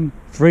own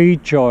free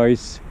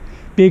choice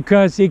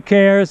because he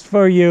cares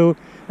for you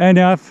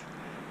enough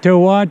to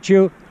want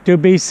you to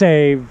be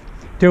saved,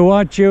 to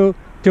want you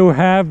to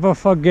have a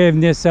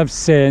forgiveness of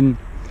sin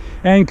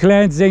and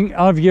cleansing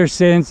of your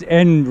sins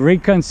and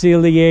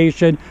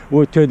reconciliation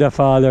to the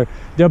Father.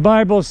 The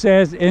Bible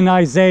says in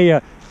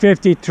Isaiah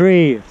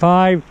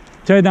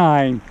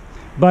 53:5-9,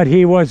 but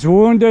he was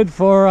wounded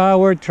for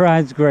our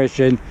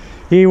transgression,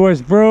 he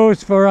was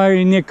bruised for our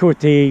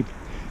iniquity,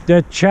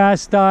 the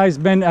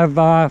chastisement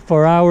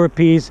for our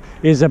peace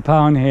is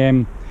upon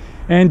him,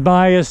 and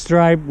by a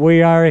stripe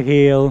we are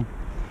healed.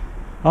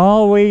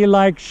 All we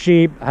like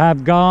sheep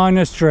have gone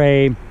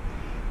astray,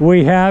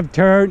 we have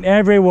turned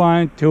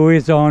everyone to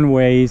his own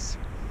ways,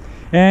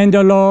 and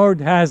the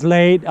Lord has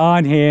laid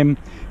on him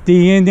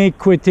the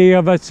iniquity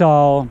of us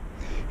all.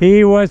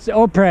 He was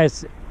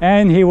oppressed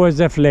and he was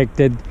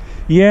afflicted,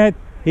 yet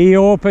he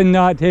opened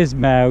not his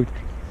mouth.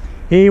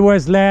 He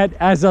was led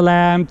as a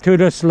lamb to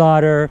the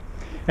slaughter,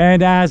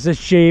 and as a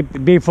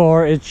sheep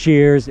before its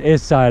shears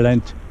is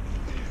silent,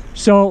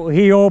 so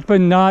he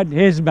opened not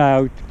his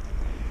mouth.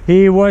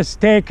 He was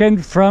taken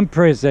from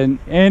prison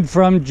and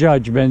from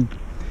judgment,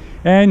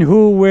 and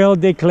who will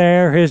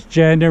declare his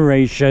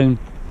generation?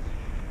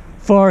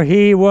 For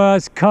he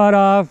was cut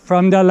off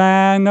from the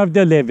land of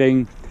the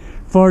living,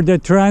 for the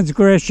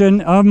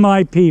transgression of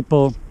my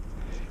people.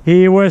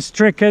 He was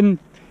stricken,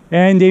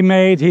 and he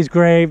made his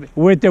grave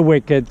with the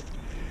wicked,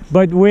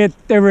 but with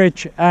the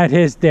rich at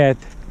his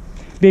death,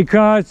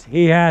 because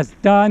he has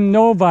done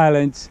no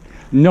violence,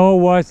 nor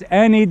was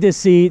any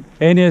deceit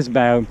in his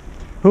mouth.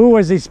 Who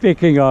was he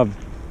speaking of?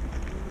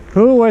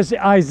 Who was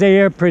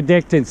Isaiah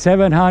predicting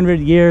 700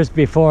 years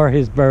before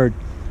his birth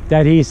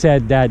that he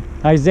said that?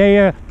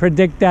 Isaiah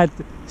predicted that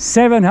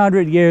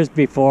 700 years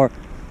before.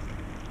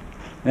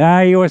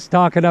 Now he was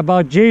talking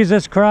about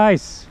Jesus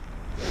Christ.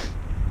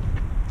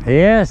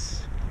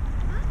 Yes.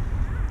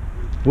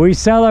 We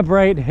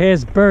celebrate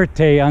his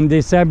birthday on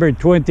December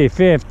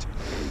 25th.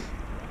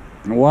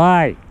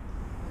 Why?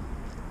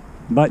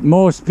 But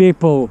most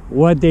people,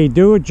 what they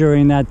do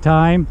during that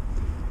time,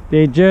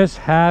 they just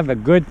have a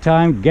good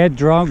time, get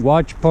drunk,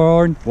 watch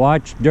porn,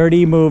 watch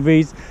dirty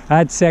movies,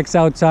 had sex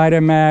outside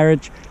of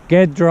marriage,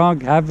 get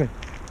drunk,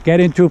 get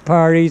into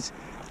parties,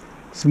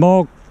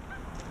 smoke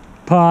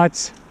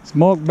pots,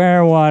 smoke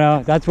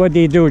marijuana. That's what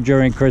they do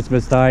during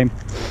Christmas time.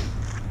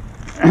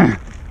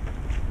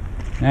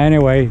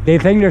 Anyway, they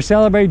think they're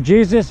celebrating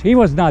Jesus. He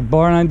was not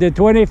born on the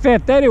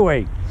 25th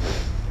anyway.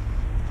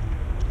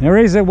 The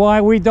reason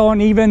why we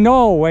don't even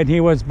know when he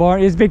was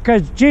born is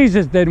because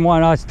Jesus didn't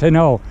want us to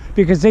know,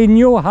 because he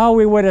knew how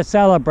we would have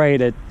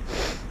celebrated.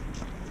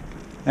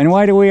 And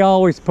why do we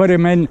always put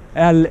him in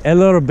a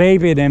little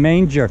baby in a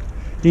manger?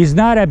 He's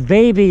not a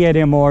baby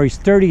anymore. He's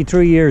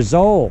 33 years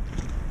old.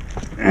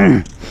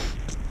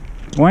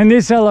 When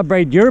they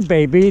celebrate your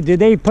baby, do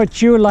they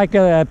put you like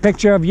a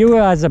picture of you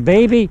as a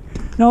baby?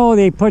 No,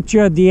 they put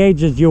you at the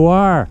age that you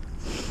are.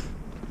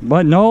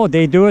 But no,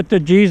 they do it to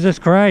Jesus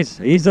Christ.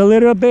 He's a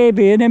little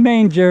baby in a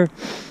manger.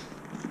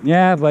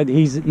 Yeah, but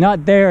he's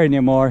not there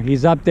anymore.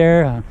 He's up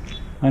there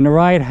on the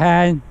right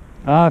hand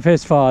of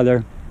his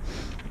Father.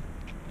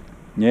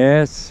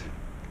 Yes.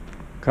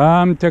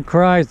 Come to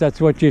Christ.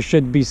 That's what you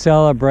should be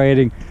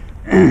celebrating.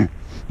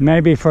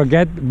 Maybe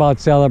forget about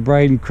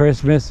celebrating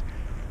Christmas.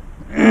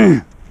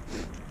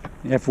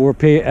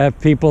 If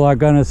people are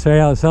going to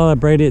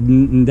celebrate it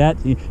in that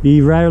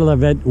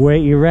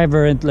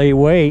irreverently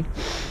way,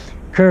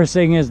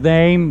 cursing his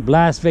name,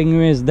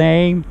 blaspheming his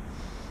name.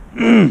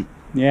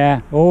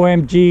 Yeah,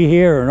 OMG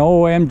here and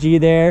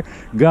OMG there,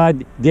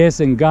 God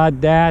this and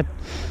God that.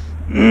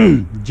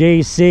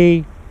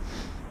 JC,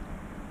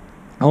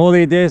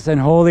 holy this and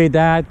holy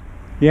that.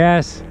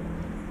 Yes.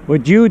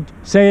 Would you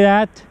say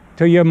that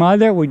to your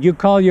mother? Would you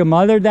call your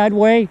mother that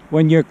way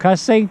when you're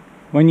cussing,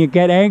 when you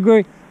get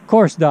angry? Of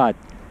course not.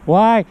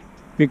 Why?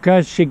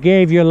 Because she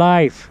gave you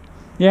life.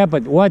 Yeah,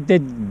 but what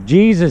did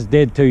Jesus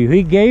did to you?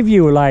 He gave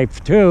you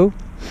life too.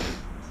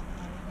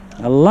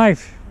 A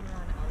life.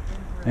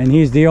 And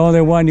he's the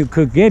only one who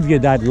could give you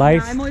that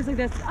life. I'm always like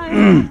this.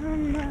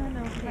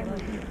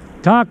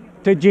 Talk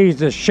to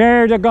Jesus.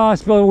 Share the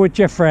gospel with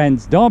your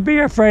friends. Don't be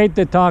afraid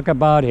to talk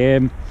about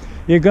him.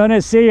 You're going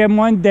to see him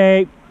one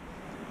day.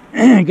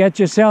 Get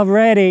yourself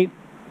ready.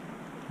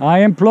 I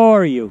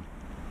implore you.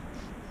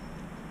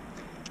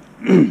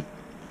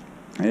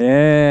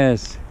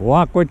 Yes.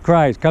 Walk with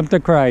Christ. Come to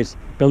Christ.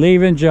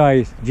 Believe in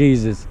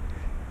Jesus.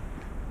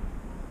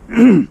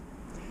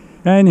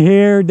 And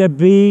here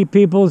the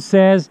people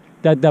says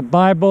that the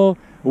Bible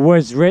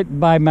was written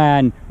by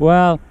man.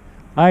 Well,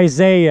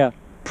 Isaiah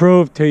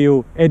proved to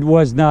you it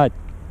was not,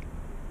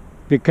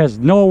 because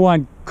no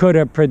one could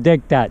have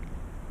predicted that.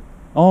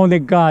 Only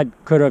God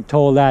could have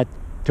told that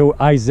to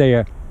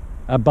Isaiah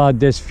about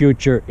this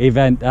future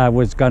event that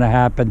was going to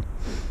happen.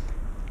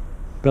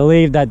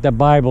 Believe that the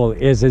Bible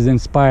is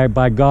inspired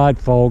by God,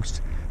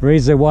 folks.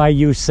 Reason why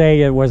you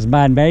say it was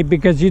man-made,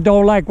 because you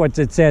don't like what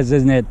it says,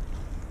 isn't it?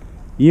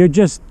 You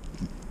just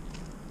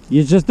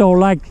You just don't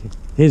like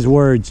his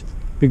words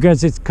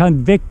because it's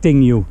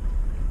convicting you,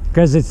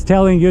 because it's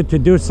telling you to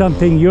do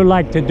something you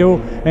like to do,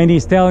 and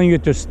he's telling you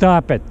to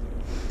stop it.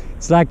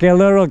 It's like a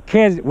little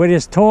kid with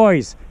his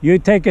toys. You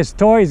take his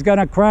toy, he's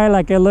gonna cry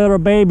like a little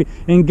baby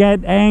and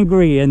get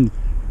angry and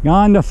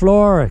on the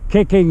floor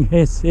kicking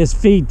his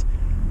feet.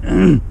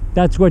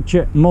 That's what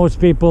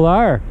most people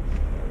are.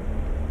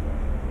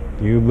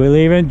 Do you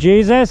believe in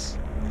Jesus?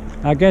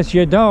 I guess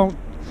you don't.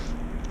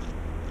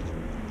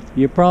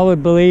 You probably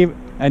believe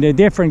in a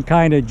different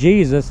kind of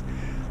Jesus.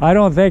 I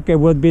don't think it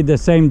would be the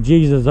same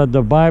Jesus of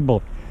the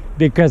Bible,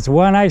 because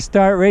when I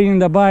start reading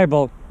the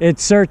Bible, it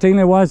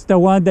certainly was the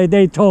one that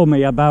they told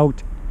me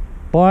about.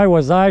 Boy,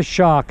 was I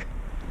shocked.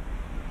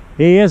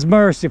 He is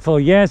merciful,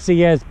 yes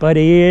he is, but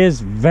he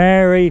is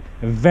very,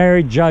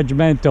 very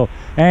judgmental,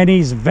 and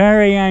he's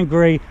very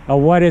angry at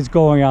what is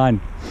going on,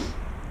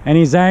 and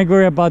he's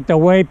angry about the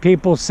way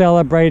people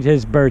celebrate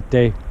his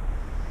birthday.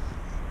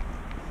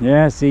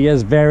 Yes, he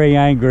is very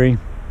angry.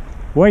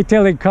 Wait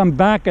till he comes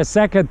back a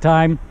second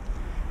time.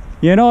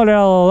 You know,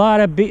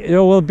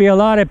 there will be a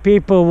lot of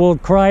people who will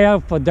cry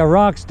out for the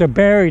rocks to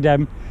bury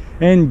them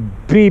and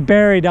be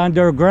buried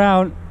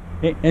underground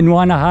and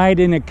want to hide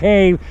in a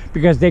cave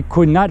because they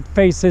could not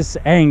face his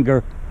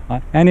anger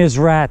and his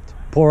wrath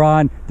pour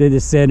on to the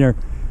sinner.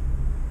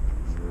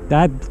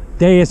 That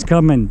day is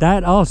coming.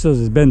 That also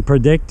has been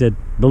predicted.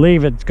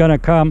 Believe it's going to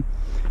come.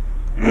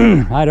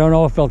 I don't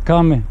know if it'll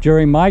come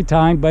during my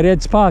time, but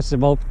it's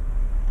possible.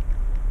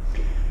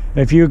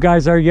 If you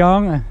guys are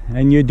young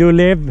and you do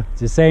live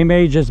the same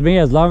age as me,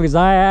 as long as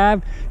I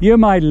have, you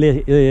might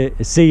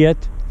see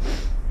it.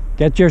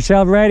 Get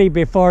yourself ready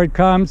before it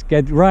comes.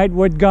 Get right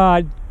with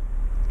God.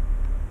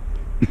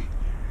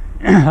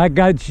 I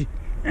got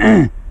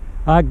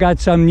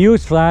some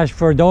news flash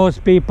for those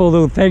people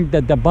who think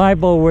that the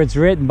Bible was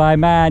written by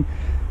man.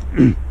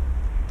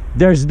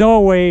 There's no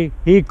way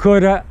he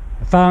could have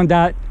found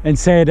that and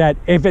say that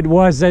if it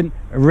wasn't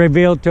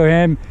revealed to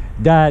him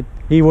that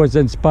he was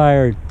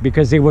inspired,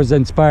 because he was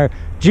inspired.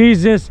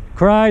 Jesus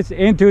Christ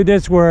into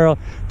this world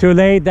to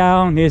lay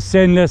down his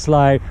sinless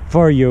life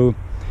for you,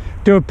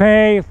 to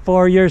pay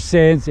for your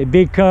sins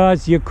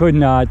because you could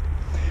not.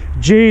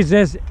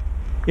 Jesus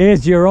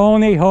is your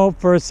only hope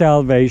for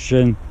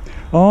salvation.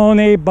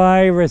 Only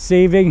by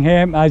receiving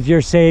him as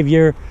your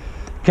Savior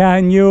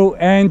can you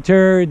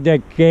enter the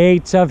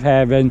gates of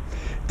heaven.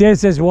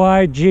 This is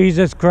why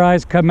Jesus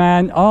Christ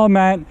commands all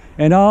men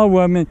and all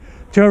women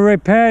to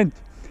repent,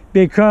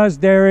 because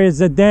there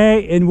is a day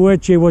in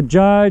which he will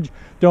judge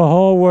the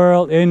whole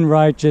world in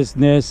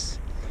righteousness.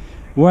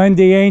 When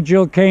the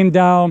angel came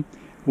down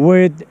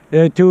with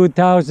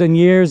 2,000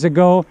 years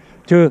ago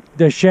to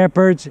the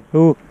shepherds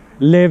who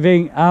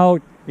living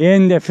out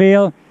in the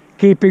field,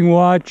 keeping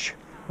watch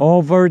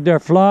over their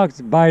flocks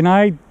by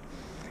night,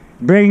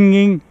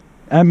 bringing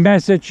a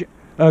message,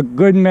 a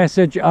good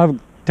message of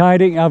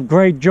tidings of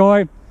great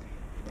joy,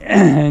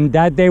 and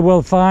that they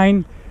will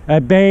find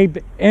a babe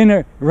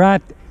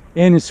wrapped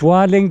in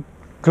swaddling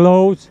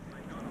clothes.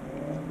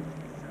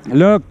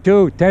 Luke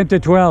 2, 10 to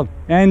 12.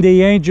 And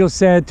the angel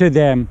said to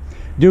them,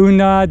 do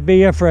not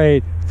be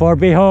afraid, for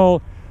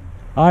behold,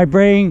 I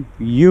bring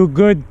you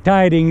good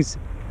tidings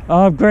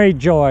of great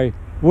joy,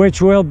 which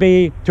will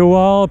be to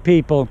all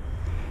people.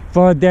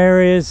 For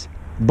there is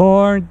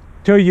born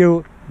to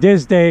you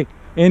this day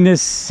in the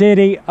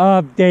city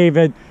of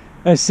David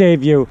a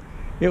Savior,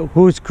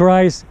 whose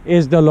Christ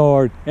is the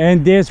Lord.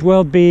 And this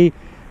will be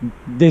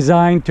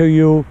assigned to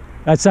you,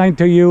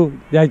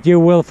 that you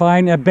will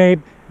find a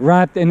babe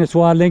wrapped in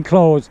swaddling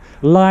clothes,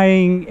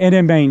 lying in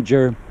a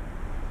manger.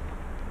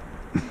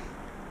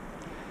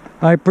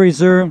 I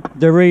presume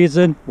the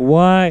reason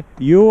why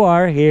you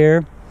are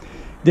here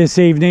this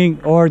evening,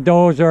 or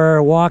those who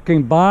are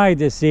walking by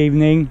this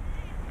evening,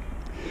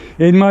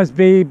 it must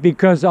be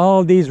because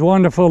all these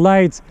wonderful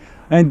lights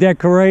and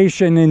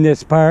decoration in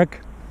this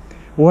park.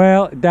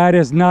 Well, that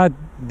is not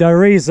the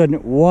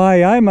reason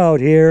why I'm out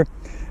here,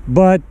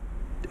 but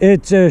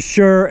it's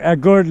sure a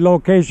good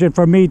location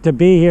for me to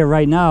be here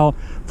right now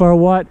for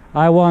what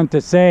I want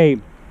to say.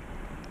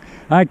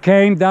 I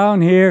came down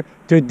here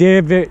to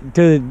give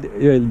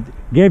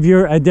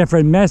you a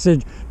different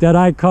message that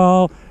I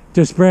call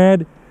to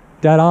spread,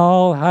 that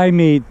all I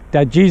meet,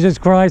 that Jesus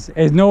Christ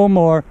is no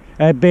more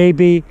a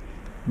baby,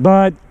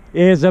 but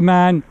is a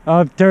man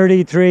of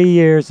 33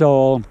 years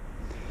old.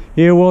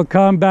 He will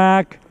come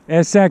back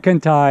a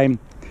second time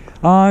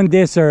on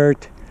this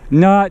earth,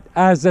 not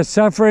as a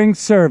suffering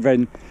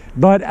servant,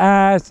 but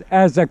as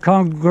a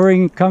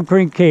conquering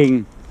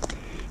king.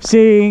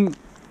 Seeing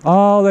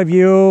all of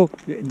you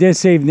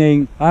this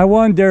evening, I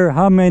wonder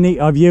how many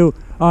of you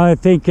are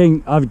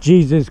thinking of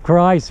Jesus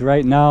Christ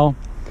right now,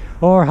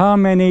 or how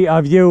many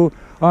of you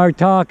are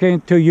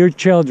talking to your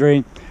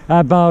children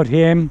about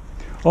him,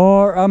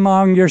 or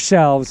among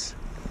yourselves.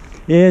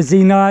 Is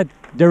he not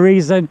the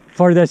reason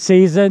for the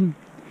season,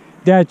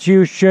 that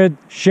you should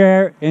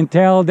share and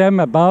tell them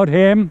about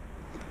him?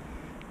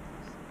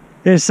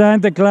 Is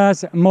Santa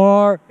Claus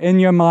more in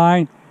your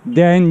mind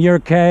than your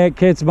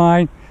kids'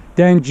 mind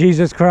than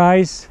Jesus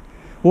Christ?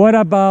 What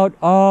about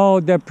all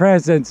the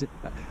presents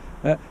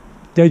that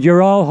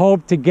you all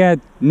hope to get?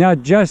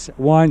 Not just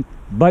one,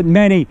 but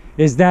many.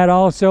 Is that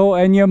also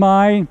in your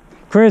mind?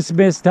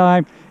 Christmas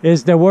time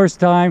is the worst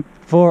time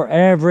for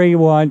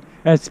everyone,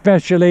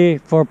 especially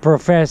for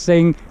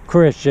professing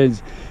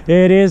Christians.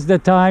 It is the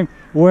time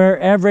where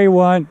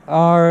everyone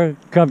are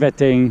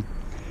coveting.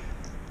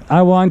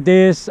 I want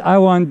this, I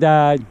want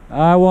that,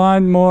 I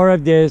want more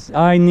of this,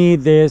 I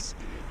need this,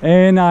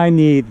 and I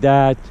need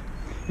that.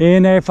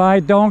 And if I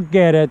don't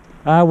get it,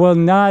 I will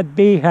not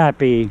be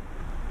happy.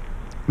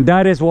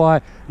 That is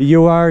why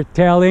you are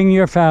telling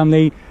your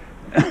family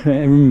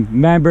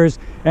members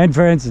and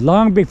friends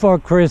long before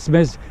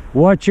Christmas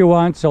what you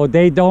want, so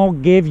they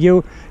don't give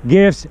you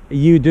gifts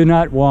you do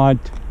not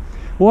want.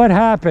 What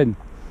happened?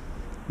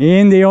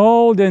 In the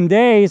olden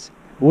days,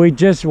 we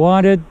just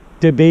wanted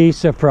to be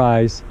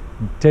surprised.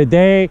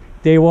 Today,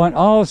 they want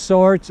all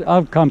sorts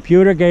of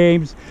computer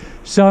games,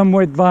 some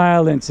with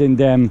violence in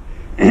them,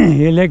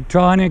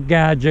 electronic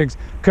gadgets,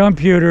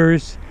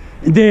 computers,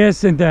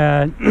 this and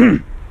that,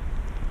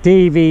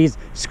 TVs,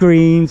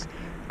 screens.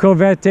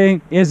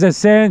 Coveting is a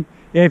sin.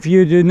 If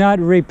you do not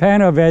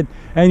repent of it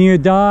and you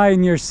die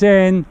in your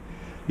sin,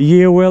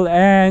 you will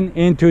end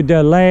into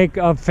the lake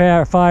of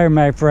fire,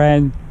 my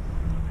friend.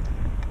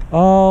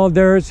 All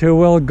those who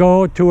will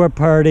go to a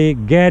party,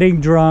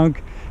 getting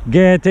drunk,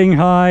 getting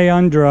high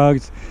on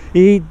drugs,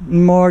 eat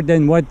more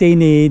than what they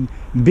need,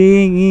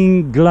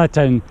 being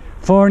glutton,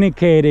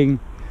 fornicating,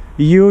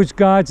 use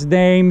God's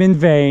name in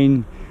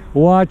vain,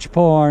 watch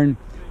porn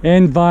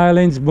and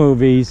violence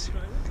movies.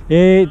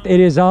 It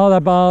is all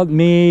about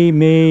me,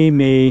 me,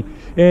 me.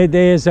 It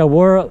is a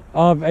world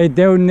of a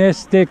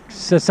hedonistic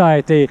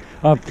society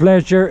of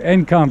pleasure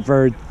and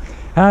comfort,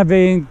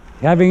 having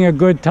a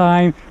good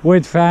time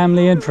with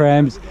family and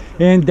friends,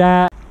 and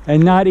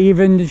not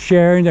even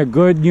sharing the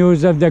good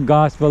news of the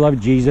gospel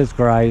of Jesus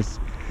Christ.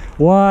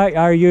 Why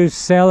are you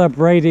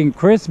celebrating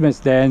Christmas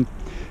then?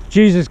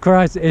 Jesus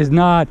Christ is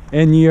not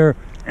in your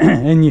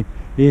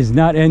is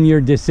not in your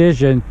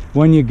decision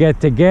when you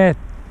get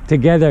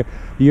together.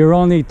 You're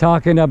only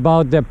talking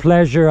about the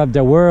pleasure of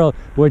the world,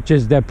 which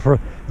is the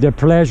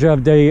pleasure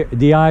of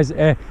the eyes,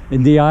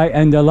 the eye,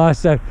 and the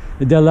lust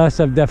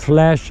of the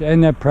flesh,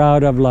 and the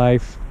pride of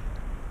life,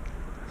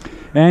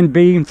 and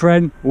being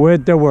friend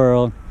with the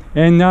world,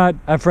 and not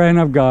a friend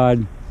of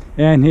God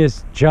and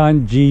His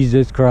Son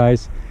Jesus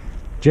Christ.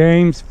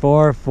 James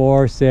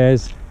 4:4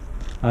 says,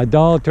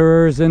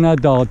 adulterers and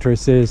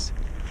adulteresses,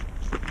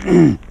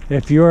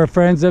 if you are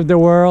friends of the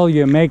world,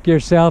 you make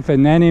yourself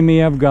an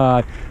enemy of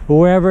God.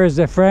 Whoever is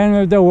a friend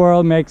of the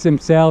world makes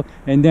himself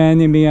an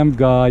enemy of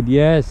God.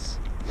 Yes.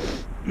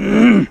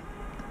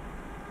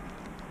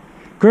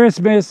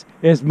 Christmas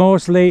is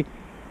mostly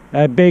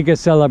a big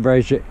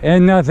celebration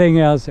and nothing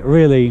else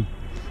really.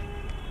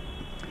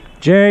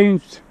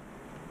 James,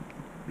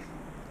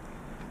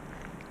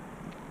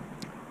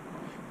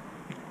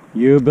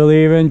 you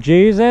believe in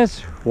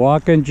Jesus,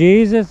 walk in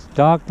Jesus,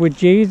 talk with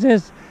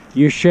Jesus,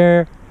 you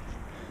share.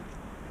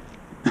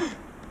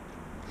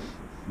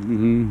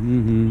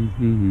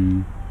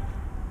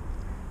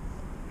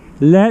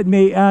 Let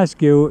me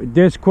ask you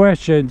this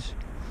question.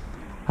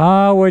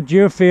 How would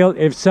you feel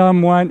if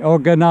someone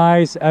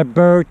organized a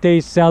birthday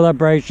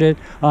celebration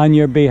on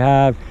your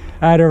behalf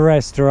at a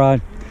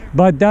restaurant,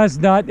 but does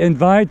not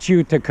invite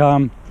you to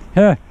come?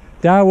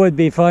 That would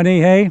be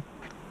funny, hey?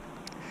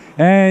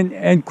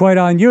 And quite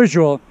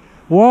unusual.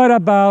 What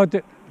about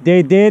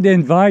they did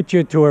invite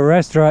you to a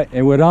restaurant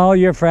and with all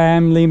your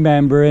family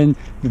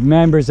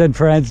members and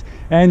friends,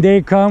 and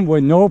they come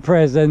with no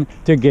present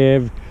to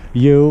give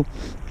you,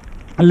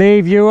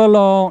 leave you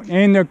alone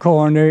in the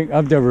corner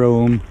of the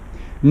room,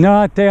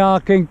 not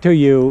talking to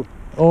you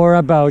or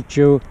about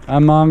you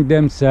among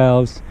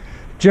themselves,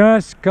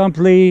 just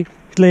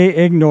completely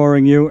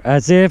ignoring you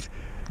as if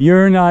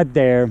you're not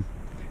there,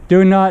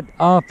 do not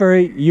offer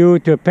you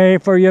to pay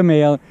for your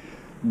meal,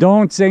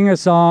 don't sing a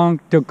song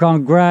to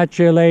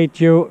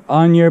congratulate you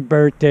on your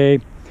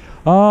birthday.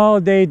 All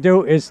they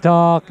do is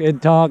talk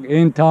and talk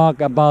and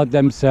talk about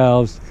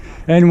themselves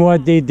and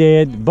what they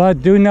did,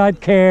 but do not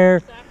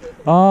care.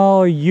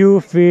 All you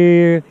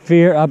fear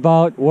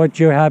about what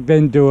you have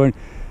been doing.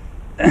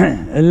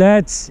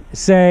 Let's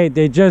say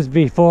they just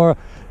before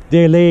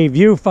they leave,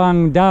 you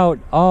found out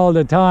all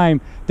the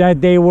time that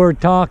they were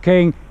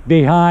talking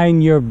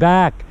behind your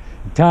back,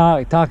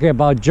 talking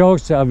about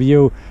jokes of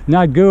you,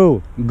 not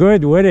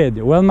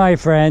good-witted. Well, my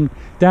friend,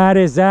 that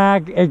is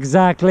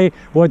exactly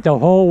what the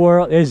whole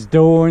world is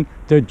doing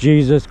to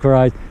Jesus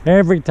Christ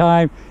every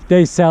time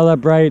they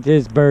celebrate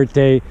His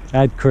birthday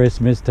at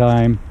Christmas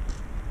time.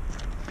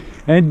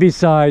 And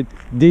besides,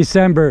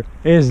 December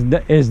is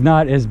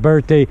not His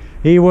birthday.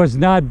 He was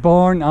not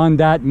born on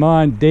that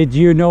month. Did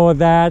you know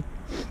that?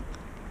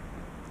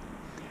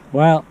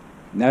 Well,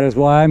 that is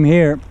why I'm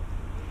here,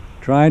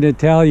 trying to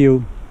tell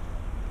you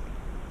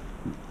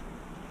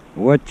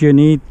what you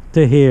need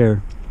to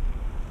hear.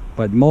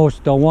 But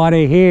most don't want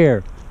to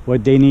hear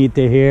what they need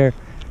to hear.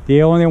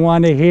 They only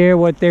want to hear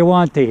what they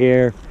want to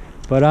hear.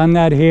 But I'm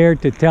not here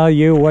to tell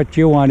you what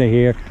you want to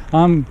hear.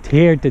 I'm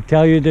here to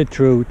tell you the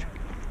truth.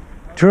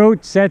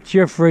 Truth sets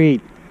you free.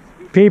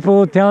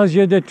 People who tells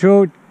you the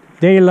truth,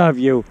 they love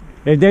you.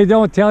 If they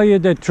don't tell you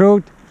the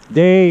truth,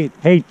 they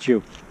hate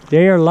you.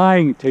 They are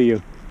lying to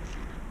you.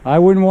 I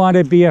wouldn't want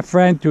to be a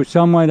friend to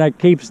someone that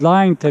keeps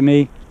lying to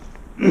me.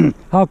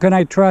 How can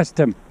I trust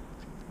him?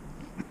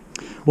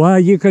 Well,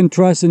 you can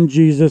trust in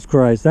Jesus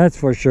Christ, that's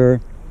for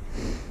sure.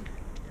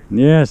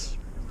 Yes.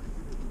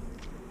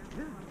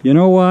 You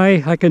know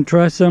why I can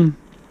trust him?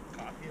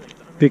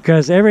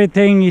 Because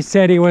everything he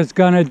said he was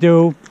going to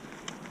do,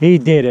 he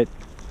did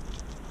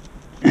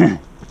it.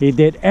 He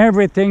did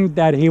everything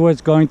that he was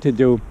going to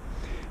do.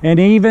 And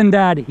even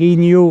that he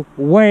knew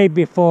way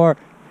before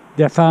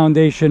the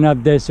foundation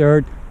of this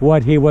earth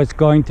what he was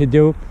going to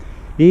do.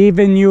 He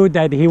even knew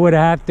that he would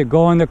have to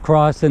go on the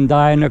cross and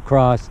die on the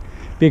cross,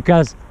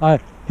 because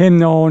him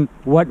knowing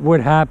what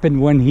would happen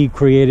when he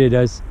created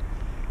us.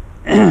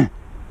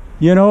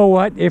 You know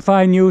what? If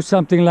I knew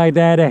something like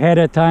that ahead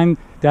of time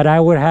that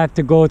I would have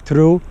to go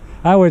through,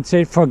 I would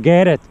say,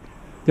 forget it.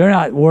 They're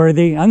not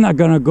worthy. I'm not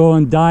going to go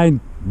and die and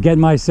get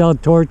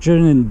myself tortured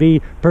and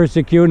be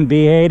persecuted and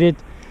be hated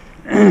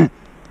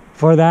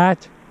for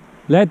that.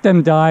 Let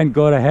them die and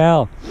go to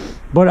hell.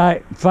 But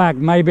in fact,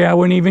 maybe I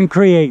wouldn't even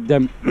create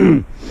them.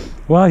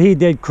 Well, he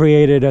did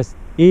create us,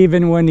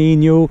 even when he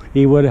knew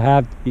he would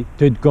have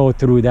to go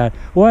through that.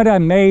 What an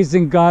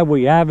amazing God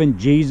we have in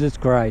Jesus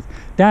Christ.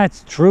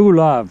 That's true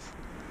love.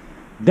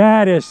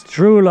 That is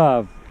true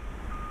love.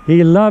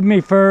 He loved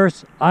me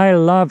first. I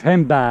love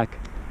him back.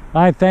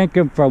 I thank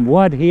him for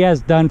what he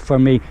has done for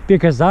me,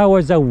 because I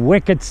was a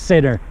wicked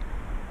sinner,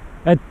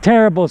 a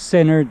terrible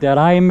sinner, that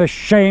I am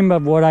ashamed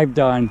of what I've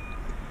done.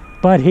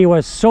 But he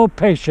was so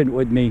patient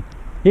with me.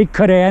 He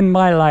could have ended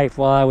my life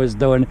while I was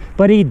doing it,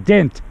 but he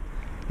didn't.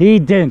 He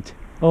didn't.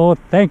 Oh,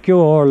 thank you,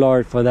 oh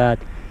Lord, for that.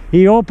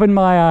 He opened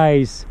my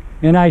eyes,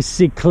 and I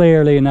see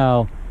clearly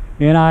now,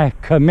 and I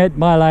commit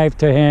my life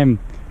to him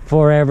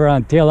forever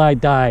until I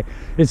die.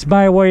 It's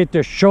my way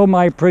to show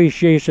my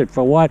appreciation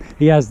for what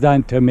he has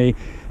done to me,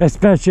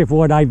 especially for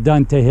what I've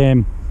done to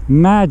him.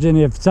 Imagine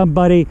if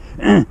somebody,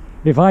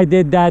 if I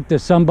did that to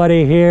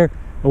somebody here,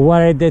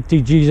 what I did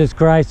to Jesus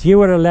Christ, you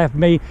would have left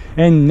me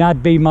and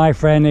not be my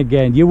friend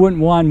again. You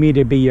wouldn't want me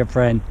to be your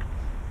friend.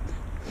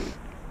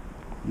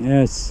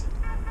 Yes.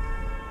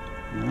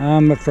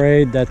 I'm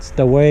afraid that's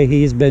the way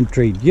he's been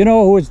treated. You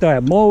know who's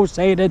the most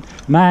hated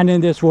man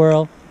in this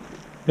world?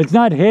 It's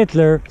not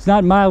Hitler, it's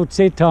not Mao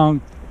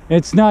Zedong,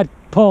 it's not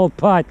Pol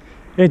Pot,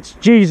 it's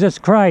Jesus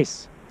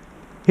Christ.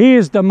 He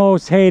is the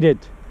most hated.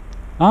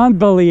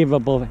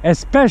 Unbelievable,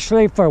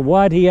 especially for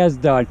what he has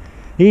done.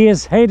 He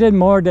is hated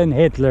more than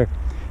Hitler.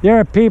 There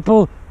are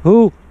people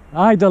who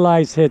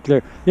idolize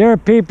Hitler. There are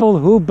people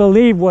who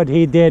believe what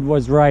he did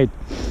was right.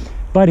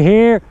 But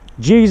here,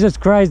 Jesus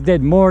Christ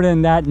did more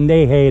than that, and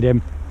they hate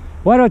him.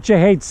 Why don't you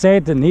hate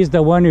Satan? He's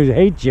the one who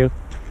hates you.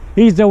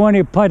 He's the one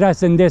who put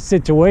us in this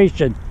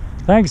situation.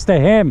 Thanks to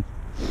him.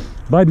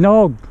 But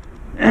no,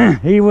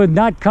 he would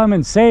not come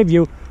and save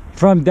you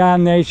from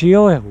damnation.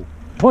 He'll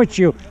put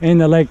you in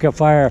the lake of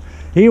fire.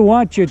 He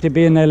wants you to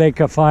be in the lake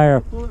of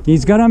fire.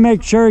 He's going to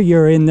make sure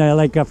you're in the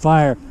lake of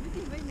fire.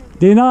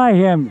 Deny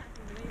him.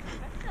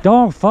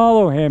 Don't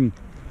follow him.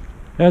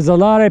 There's a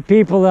lot of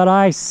people that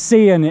I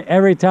see, and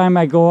every time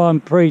I go on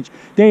and preach,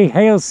 they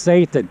hail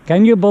Satan.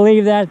 Can you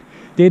believe that?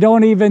 They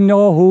don't even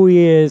know who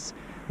he is.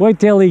 Wait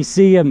till they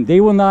see him.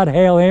 They will not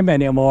hail him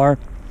anymore.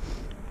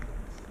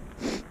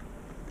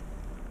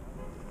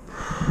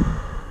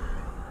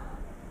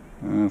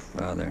 Oh,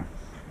 Father.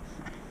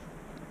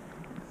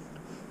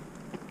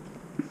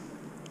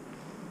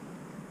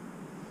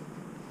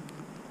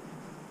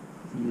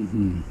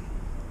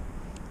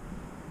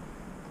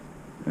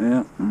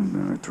 Yeah, I'm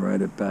going to try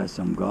to pass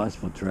some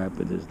gospel track,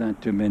 but there's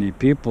not too many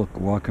people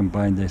walking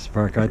by this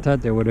park. I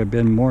thought there would have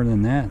been more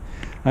than that.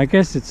 I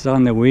guess it's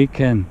on the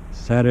weekend,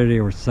 Saturday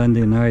or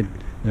Sunday night,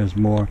 there's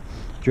more.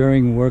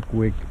 During work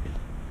week,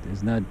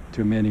 there's not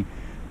too many.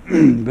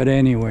 But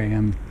anyway,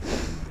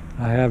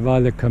 I have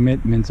other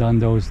commitments on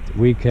those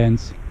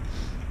weekends.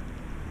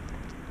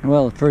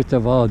 Well, first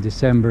of all,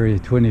 December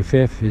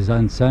 25th is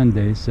on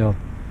Sunday, so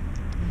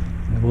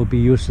it will be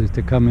useless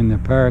to come in the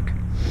park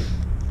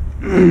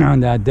on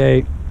that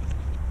day.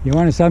 You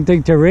want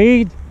something to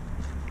read?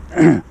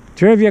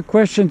 Trivia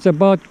questions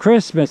about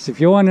Christmas. If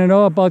you want to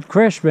know about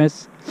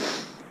Christmas,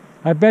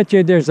 I bet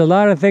you there's a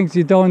lot of things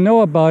you don't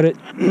know about it.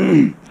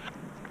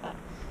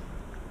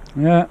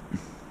 Yeah.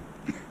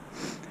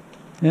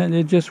 Yeah,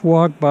 they just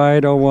walk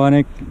by, don't want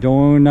it,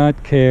 do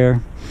not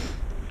care.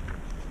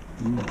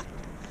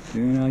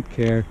 Do not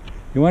care.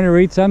 You want to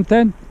read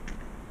something?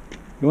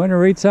 You want to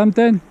read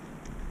something?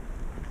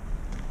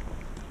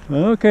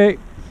 Okay.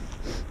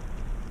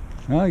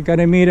 Well, you got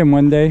to meet him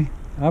one day.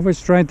 I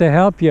was trying to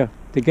help you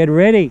to get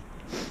ready.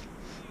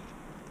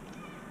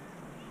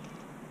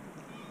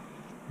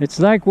 It's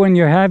like when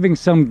you're having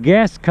some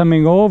guests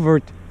coming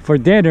over for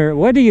dinner.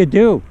 What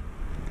do?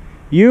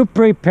 You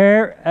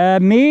prepare a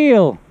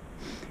meal.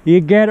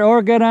 You get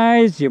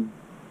organized, you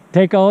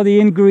take all the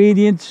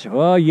ingredients.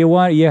 Well,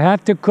 you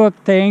have to cook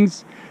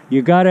things.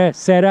 You got to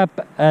set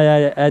up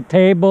a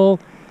table.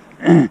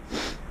 And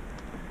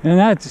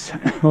that's,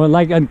 well,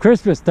 like on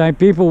Christmas time,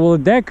 people will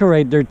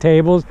decorate their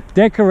tables,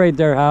 decorate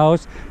their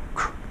house,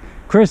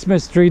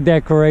 Christmas tree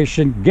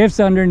decoration, gifts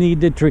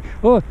underneath the tree.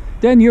 Oh,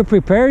 then you're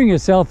preparing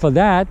yourself for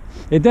that.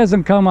 It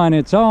doesn't come on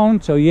its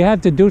own, so you have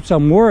to do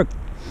some work.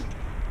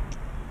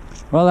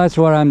 Well, that's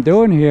what I'm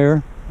doing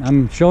here.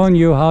 I'm showing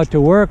you how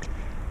to work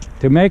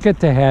to make it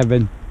to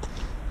heaven,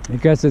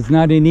 because it's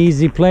not an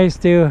easy place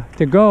to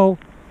go.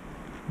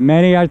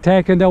 Many are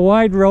taking the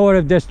wide road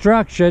of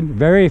destruction.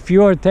 Very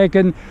few are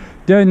taking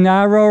the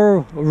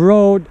narrow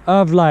road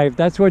of life.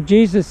 That's what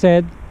Jesus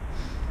said.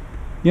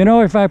 You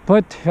know, if I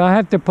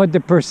have to put the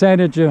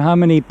percentage of how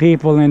many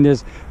people in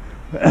this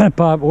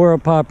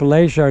world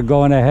population are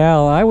going to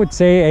hell, I would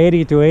say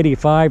 80 to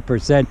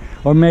 85%,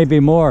 or maybe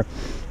more,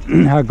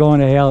 are going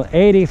to hell.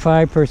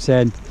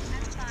 85%. I'm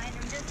fine.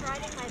 I'm just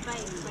riding my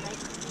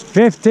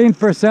bike.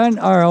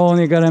 15% are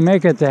only going to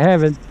make it to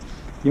heaven.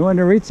 You want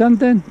to read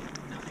something?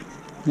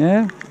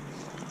 Yeah?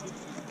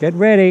 Get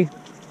ready.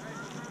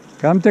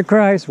 Come to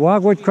Christ.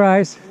 Walk with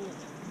Christ.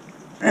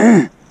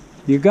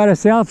 You got a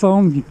cell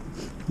phone.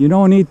 You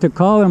don't need to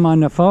call him on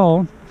the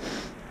phone.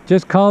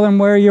 Just call him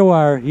where you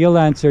are. He'll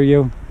answer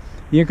you.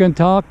 You can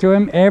talk to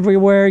him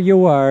everywhere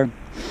you are.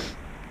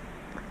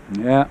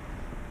 Yeah.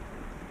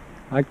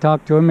 I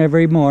talk to him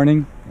every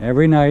morning,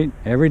 every night,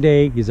 every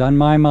day. He's on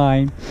my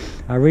mind.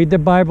 I read the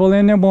Bible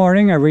in the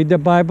morning. I read the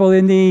Bible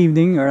in the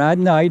evening or at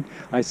night.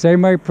 I say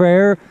my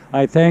prayer.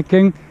 I thank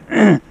him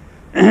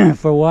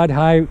for what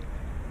I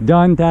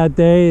done that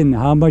day and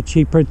how much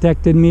he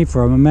protected me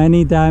from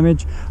any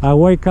damage. I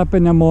wake up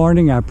in the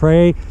morning. I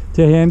pray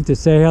to him to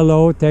say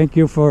hello. Thank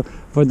you for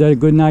the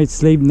good night's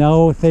sleep.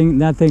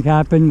 Nothing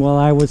happened while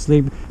I was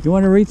sleeping. You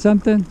want to read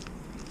something?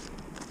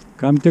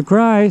 Come to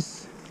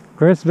Christ.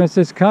 Christmas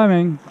is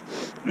coming.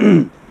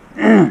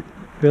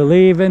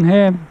 Believe in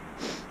him.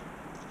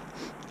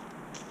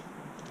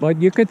 But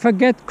you could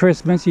forget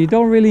Christmas. You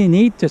don't really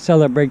need to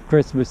celebrate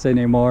Christmas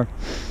anymore.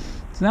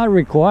 It's not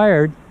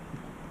required.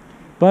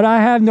 But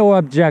I have no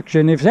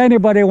objection. If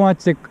anybody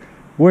wants to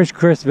wish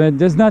Christmas,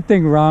 there's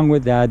nothing wrong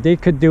with that. They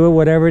could do it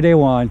whatever they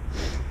want.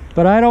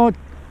 But I don't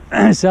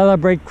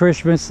celebrate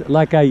Christmas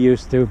like I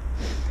used to.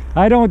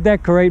 I don't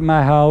decorate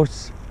my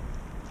house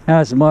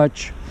as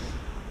much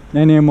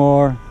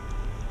anymore.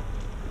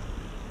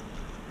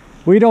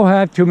 We don't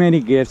have too many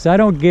gifts. I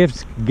don't give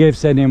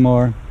gifts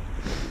anymore.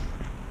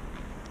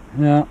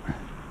 No.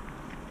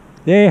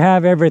 They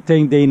have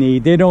everything they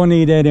need. They don't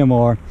need any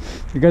more.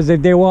 Because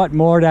if they want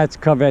more, that's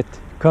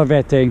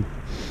coveting.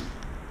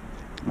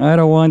 I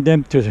don't want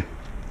them to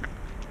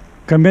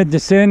commit the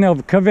sin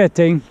of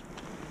coveting.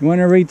 You want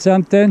to read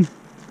something?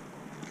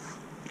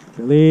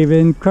 Believe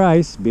in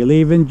Christ.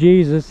 Believe in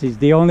Jesus. He's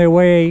the only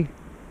way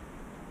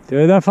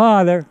to the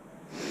Father.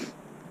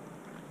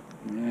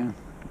 Yeah.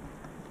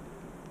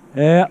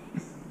 Yeah.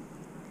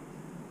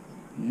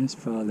 Yes,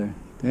 Father.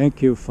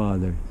 Thank you,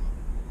 Father.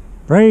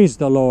 Praise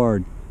the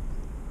Lord.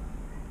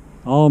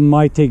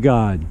 Almighty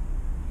God.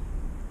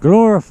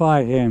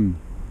 Glorify him.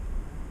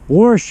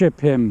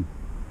 Worship him.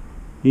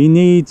 He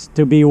needs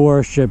to be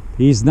worshipped.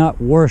 He's not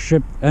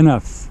worshipped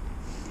enough.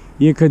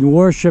 You can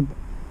worship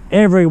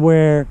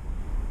everywhere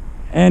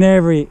and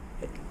every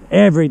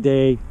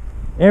day,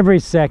 every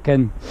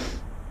second.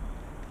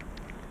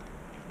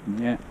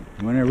 Yeah.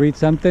 You want to read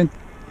something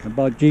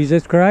about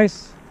Jesus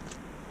Christ?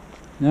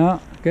 No, I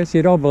guess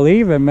you don't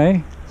believe him,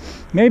 eh?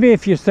 Maybe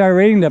if you start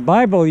reading the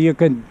Bible, you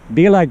could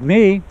be like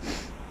me.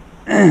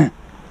 Yeah.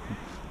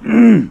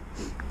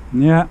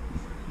 Yeah.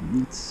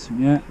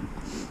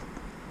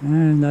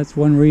 And that's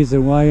one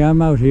reason why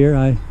I'm out here.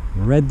 I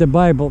read the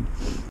Bible.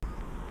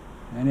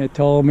 And it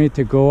told me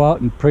to go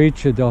out and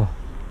preach to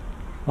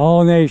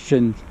all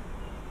nations.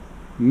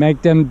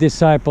 Make them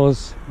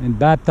disciples and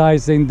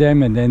baptizing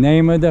them in the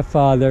name of the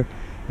Father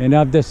and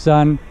of the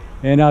Son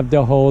and of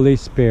the Holy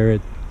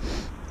Spirit.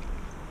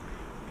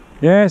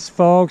 Yes,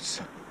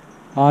 folks.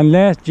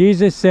 Unless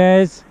Jesus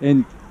says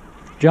in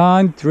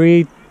John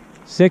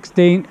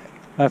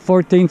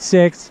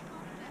 14:6.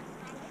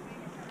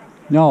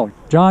 No,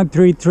 John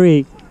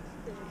 3:3.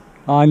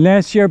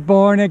 Unless you're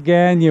born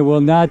again, you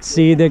will not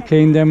see the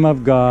kingdom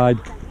of God.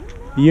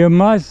 You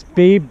must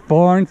be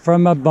born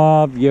from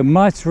above. You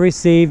must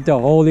receive the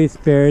Holy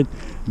Spirit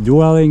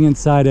dwelling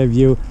inside of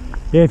you.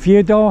 If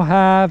you don't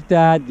have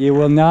that, you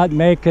will not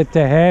make it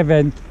to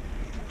heaven.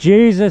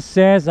 Jesus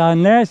says,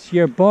 unless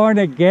you're born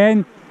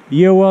again,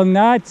 you will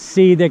not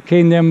see the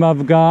kingdom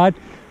of God.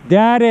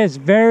 That is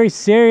very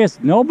serious.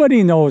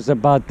 Nobody knows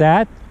about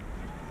that.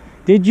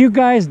 Did you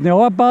guys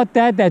know about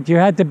that? That you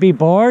had to be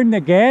born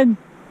again?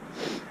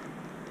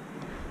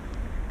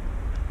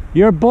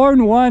 You're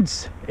born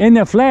once in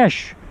the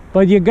flesh,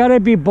 but you got to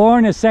be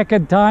born a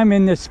second time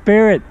in the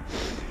spirit.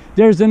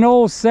 There's an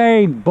old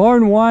saying,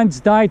 born once,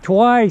 die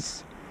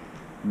twice.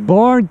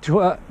 Born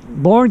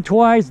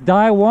twice,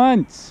 die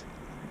once.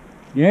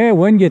 Yeah,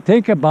 when you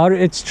think about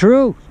it, it's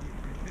true.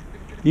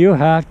 You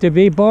have to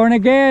be born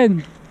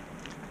again.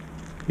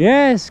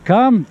 Yes,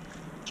 come.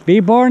 Be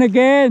born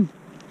again.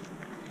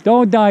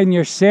 Don't die in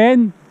your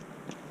sin.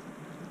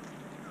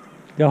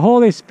 The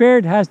Holy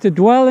Spirit has to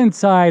dwell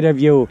inside of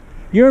you.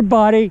 Your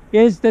body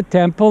is the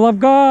temple of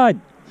God.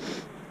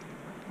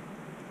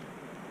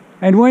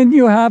 And when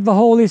you have the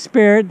Holy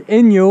Spirit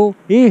in you,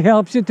 He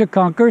helps you to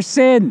conquer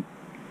sin.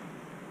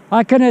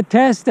 I can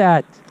attest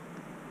that.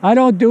 I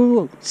don't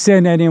do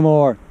sin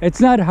anymore.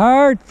 It's not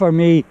hard for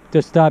me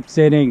to stop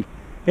sinning.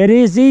 It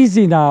is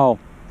easy now.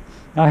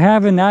 I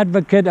have an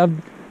advocate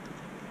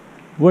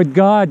with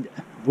God,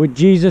 with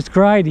Jesus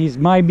Christ. He's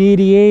my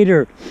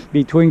mediator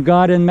between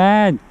God and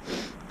man.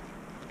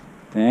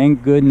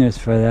 Thank goodness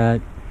for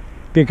that.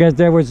 Because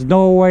there was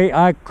no way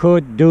I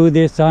could do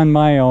this on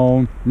my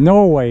own.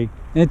 No way.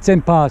 It's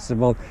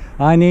impossible.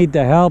 I need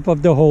the help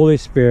of the Holy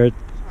Spirit.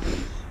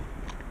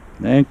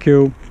 Thank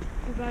you.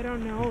 Because I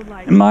don't know,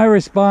 like... My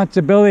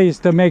responsibility is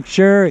to make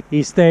sure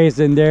He stays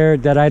in there,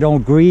 that I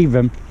don't grieve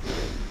Him.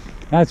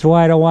 That's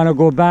why I don't want to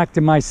go back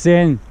to my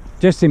sin.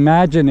 Just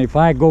imagine if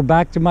I go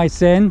back to my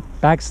sin,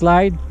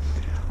 backslide,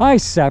 I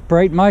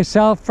separate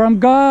myself from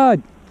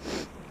God.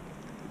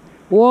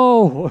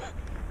 Whoa,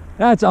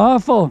 that's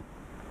awful.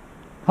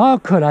 How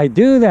could I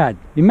do that?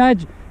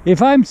 Imagine,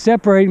 if I'm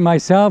separating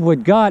myself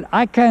with God,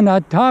 I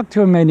cannot talk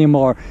to Him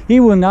anymore. He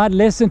will not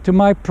listen to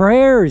my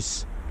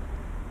prayers.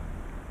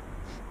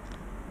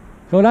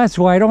 So that's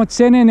why I don't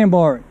sin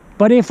anymore.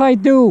 But if I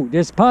do,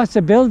 there's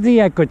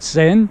possibility I could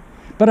sin,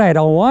 but I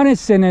don't want to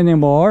sin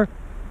anymore.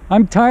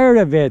 I'm tired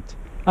of it.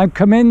 I'm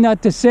committed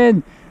not to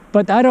sin,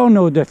 but I don't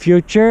know the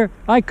future.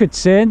 I could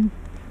sin,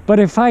 but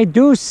if I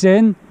do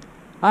sin,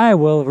 I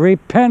will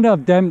repent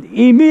of them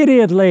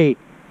immediately.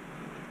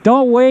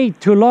 Don't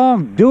wait too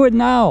long. Do it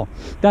now.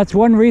 That's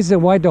one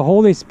reason why the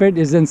Holy Spirit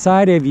is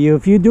inside of you.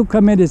 If you do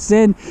commit a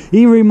sin,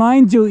 He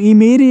reminds you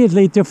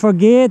immediately to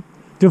forget,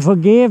 to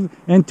forgive,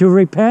 and to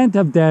repent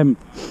of them.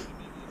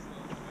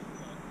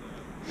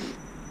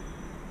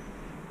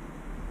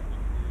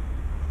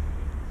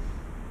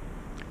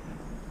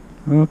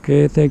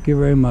 Okay, thank you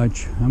very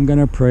much. I'm going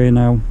to pray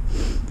now.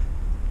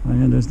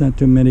 There's not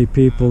too many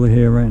people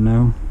here right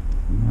now.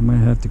 I might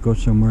have to go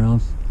somewhere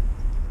else.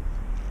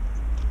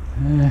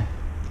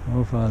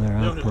 Oh, Father,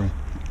 I'll pray.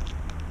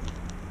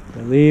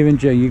 Believe in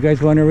Jesus. You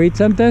guys want to read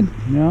something?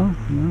 No?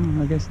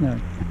 No, I guess not.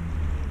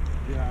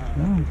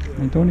 No,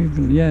 I don't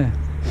even, yeah.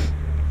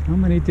 How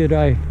many did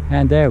I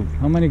hand out?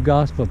 How many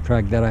gospel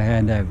tracts did I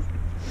hand out?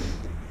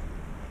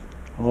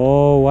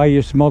 Oh, why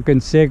you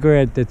smoking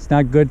cigarette? It's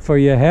not good for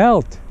your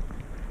health.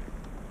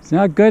 It's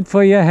not good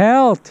for your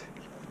health.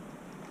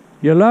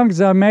 Your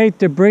lungs are made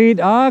to breathe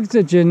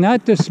oxygen,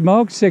 not to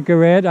smoke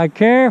cigarette. I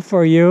care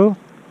for you.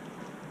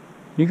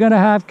 You're going to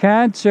have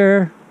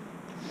cancer.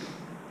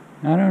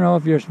 I don't know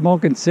if you're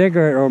smoking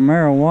cigarette or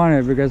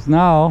marijuana, because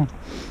now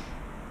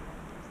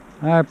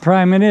our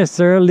Prime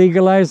Minister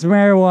legalized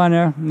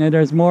marijuana, and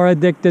there's more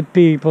addicted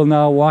people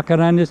now walking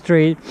on the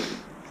street.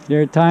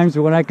 There are times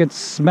when I could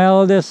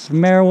smell this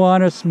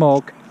marijuana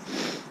smoke.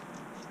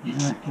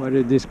 What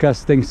a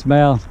disgusting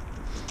smell.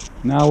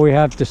 Now we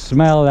have to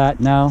smell that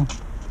now.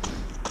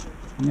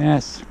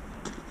 Yes.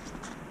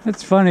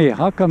 It's funny,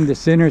 how come the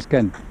sinners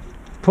can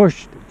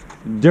push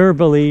their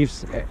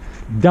beliefs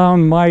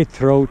down my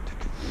throat,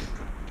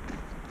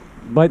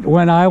 but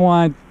when I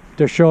want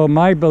to show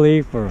my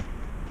belief or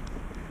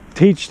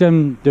teach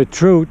them the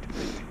truth,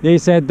 they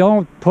said,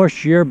 don't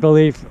push your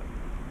belief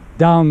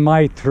down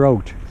my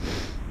throat.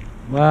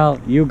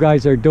 Well, you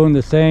guys are doing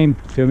the same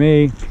to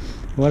me.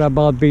 What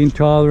about being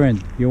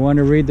tolerant? You want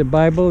to read the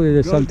Bible? Is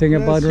there something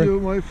about it? You,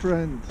 my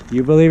friend.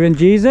 You believe in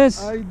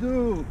Jesus? I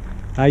do.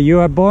 You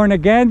are born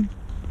again?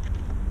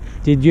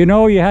 Did you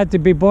know you had to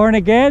be born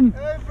again?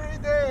 Every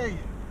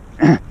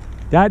day.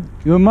 That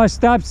you must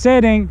stop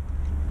sinning.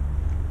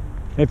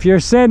 If you're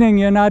sinning,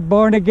 you're not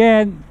born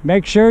again.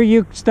 Make sure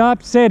you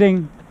stop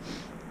sinning.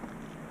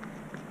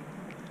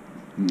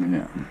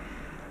 Yeah.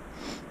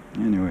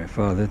 Anyway,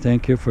 Father,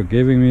 thank you for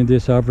giving me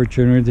this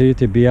opportunity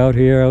to be out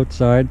here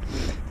outside.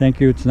 Thank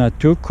you. It's not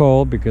too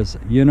cold, because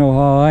you know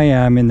how I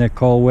am in the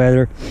cold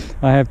weather.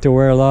 I have to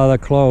wear a lot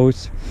of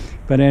clothes.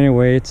 But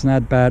anyway, it's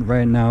not bad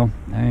right now.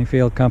 I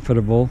feel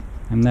comfortable.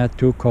 I'm not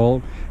too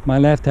cold. My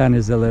left hand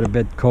is a little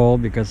bit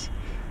cold because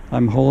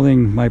I'm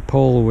holding my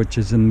pole, which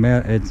is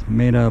it's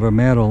made out of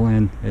metal,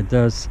 and it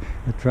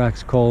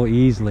attracts cold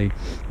easily.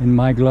 And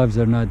my gloves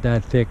are not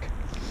that thick.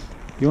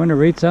 You want to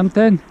read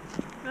something?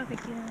 No,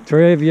 thank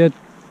Trivia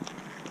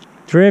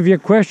you.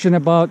 question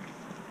about,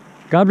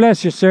 God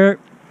bless you, sir.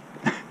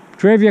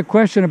 Trivia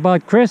question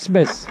about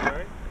Christmas.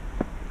 Sorry?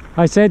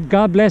 I said,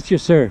 God bless you,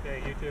 sir.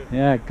 Okay, you too.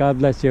 Yeah, God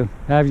bless you.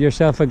 Have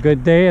yourself a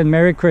good day and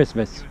Merry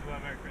Christmas. You as well,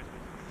 Merry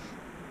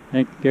Christmas.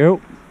 Thank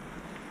you.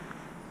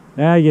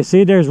 Yeah, you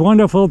see, there's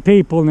wonderful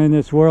people in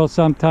this world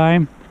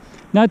sometime.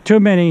 Not too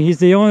many. He's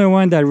the only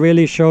one that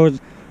really shows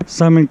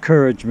some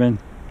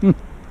encouragement.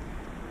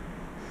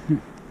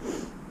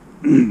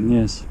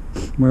 Yes.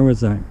 Where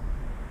was I?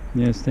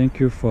 Yes, thank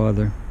you,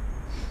 Father.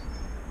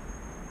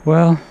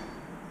 Well,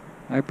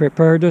 I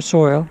prepared the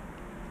soil.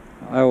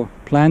 I'll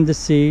plant the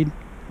seed.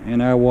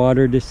 and I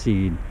water the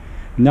seed.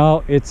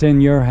 Now it's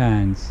in your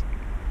hands.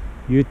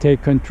 You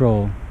take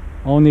control.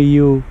 Only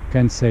you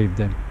can save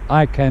them.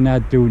 I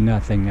cannot do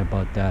nothing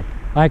about that.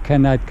 I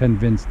cannot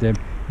convince them.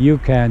 You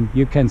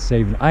can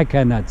save them. I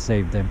cannot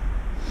save them.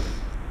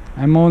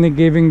 I'm only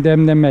giving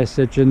them the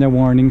message and the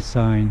warning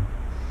sign.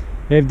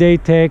 If they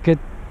take it,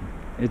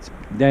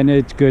 then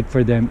it's good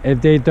for them.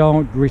 If they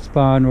don't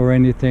respond or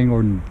anything,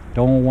 or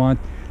don't want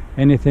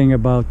anything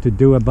to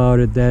do about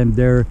it, then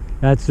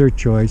that's their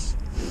choice.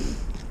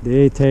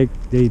 They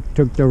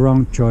took the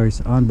wrong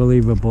choice.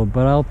 Unbelievable.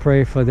 But I'll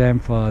pray for them,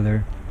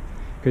 Father,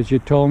 because you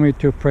told me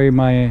to pray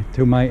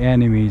to my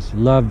enemies.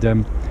 Love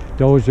them,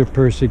 those who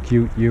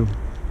persecute you.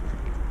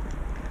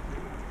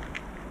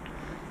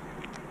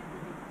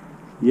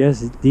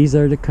 Yes, these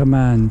are the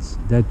commands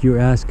that you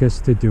ask us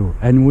to do,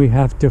 and we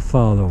have to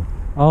follow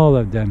all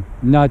of them,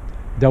 not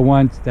the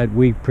ones that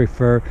we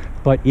prefer,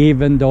 but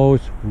even those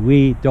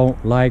we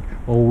don't like,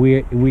 or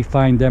we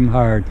find them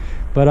hard.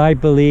 But I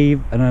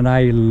believe and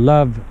I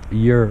love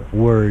your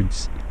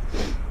words.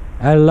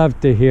 I love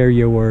to hear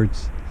your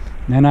words,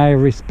 and I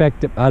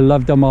respect them. I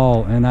love them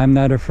all, and I'm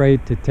not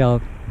afraid to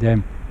tell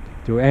them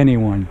to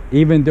anyone,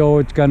 even though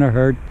it's gonna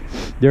hurt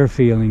their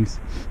feelings.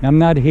 I'm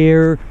not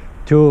here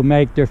to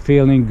make their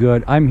feeling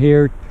good. I'm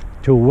here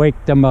to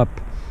wake them up.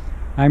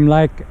 I'm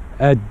like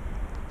a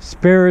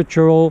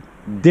spiritual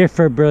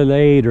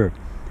defibrillator.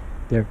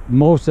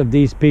 Most of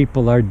these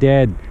people are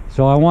dead,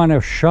 so I want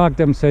to shock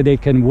them so they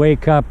can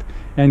wake up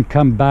and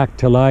come back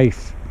to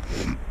life.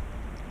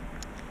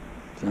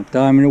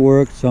 Sometimes it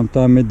works,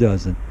 sometimes it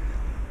doesn't.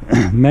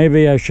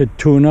 Maybe I should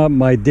tune up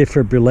my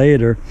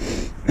defibrillator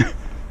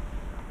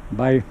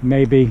by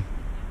maybe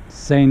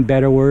saying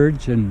better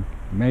words, and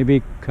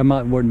maybe come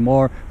up with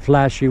more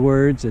flashy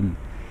words and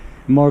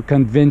more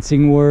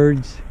convincing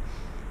words.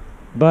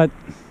 But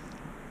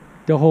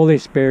the Holy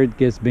Spirit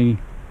gives me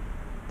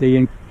the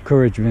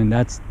encouragement.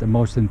 That's the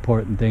most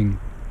important thing.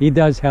 He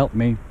does help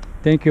me.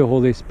 Thank you,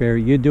 Holy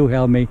Spirit. You do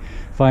help me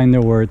find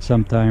the words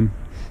sometime.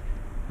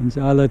 And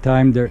other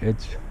time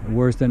it's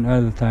worse than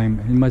other time.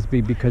 It must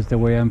be because the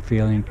way I'm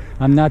feeling.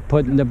 I'm not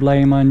putting the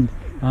blame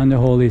on the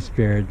Holy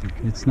Spirit.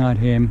 It's not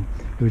him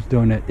who's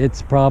doing it.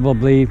 It's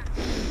probably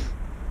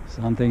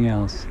something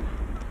else.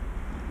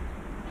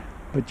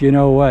 But you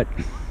know what?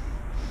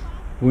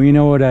 We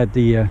know that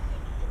the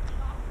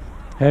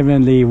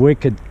heavenly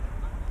wicked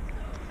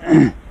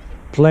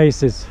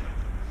places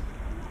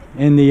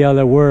in the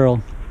other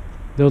world,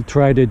 they'll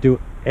try to do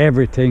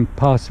everything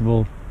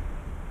possible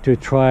to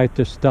try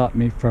to stop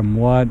me from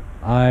what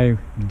I'm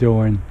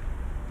doing.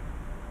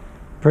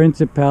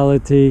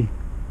 Principality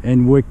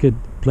and wicked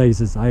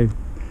places. I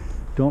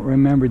don't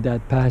remember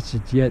that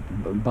passage yet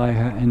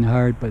in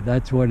heart, but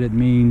that's what it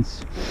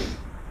means.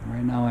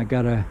 Right now I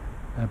got a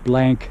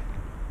blank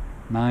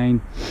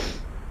mind.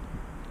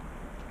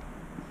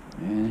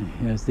 And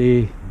yes,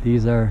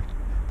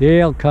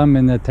 they'll come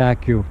and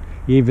attack you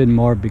even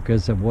more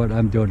because of what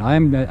I'm doing.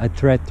 I'm a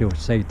threat to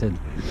Satan.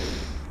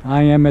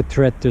 I am a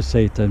threat to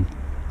Satan.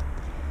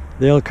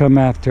 They'll come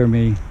after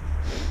me.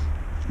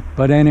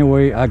 But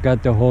anyway, I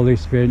got the Holy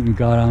Spirit and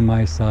God on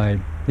my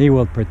side. He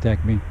will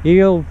protect me.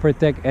 He'll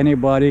protect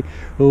anybody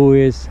who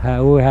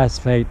has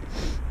faith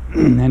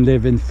and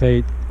live in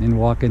faith and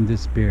walk in the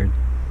Spirit.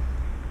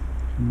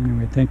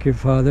 Anyway, thank you,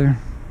 Father.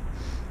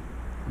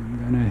 I'm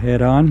gonna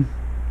head on.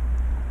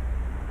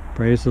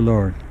 Praise the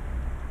Lord.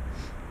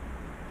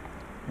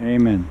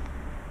 Amen.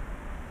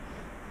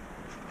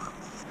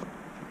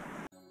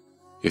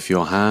 If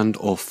your hand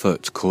or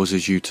foot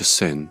causes you to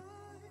sin,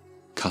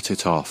 cut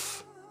it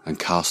off and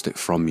cast it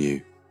from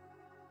you.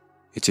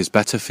 It is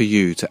better for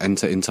you to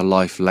enter into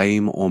life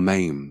lame or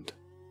maimed,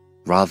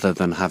 rather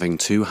than having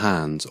 2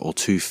 hands or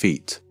 2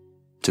 feet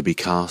to be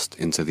cast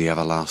into the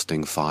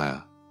everlasting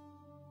fire.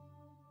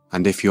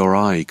 And if your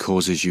eye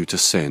causes you to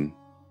sin,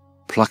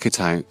 pluck it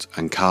out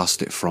and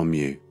cast it from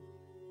you.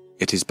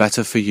 It is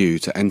better for you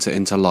to enter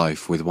into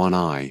life with 1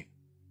 eye,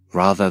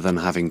 rather than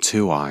having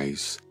 2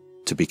 eyes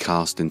to be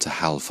cast into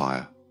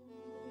hellfire.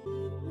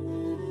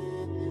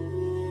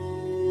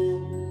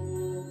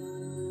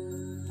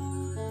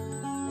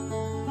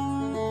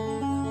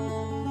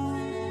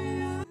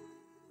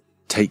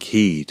 Take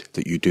heed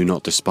that you do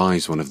not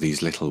despise one of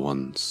these little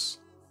ones,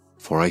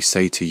 for I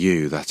say to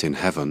you that in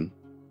heaven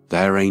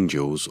their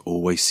angels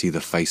always see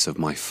the face of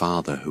my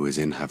Father who is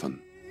in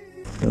heaven.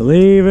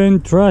 Believe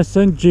and trust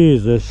in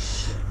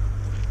Jesus.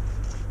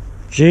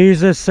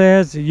 Jesus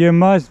says you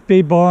must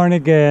be born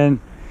again,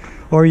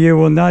 or you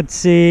will not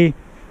see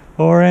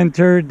or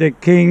enter the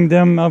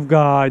kingdom of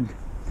God.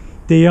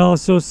 He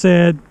also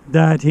said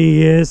that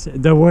He is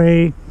the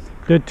way,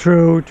 the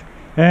truth,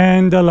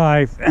 and the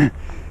life.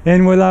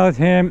 And without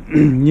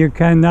Him, you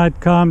cannot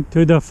come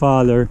to the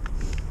Father.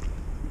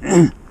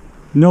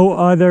 No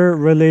other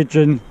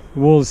religion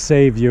will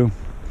save you.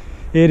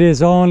 It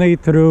is only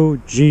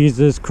through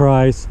Jesus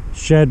Christ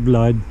shed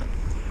blood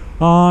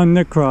on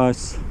the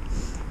cross.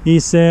 He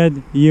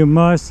said you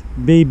must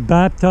be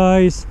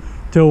baptized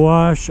to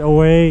wash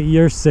away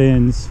your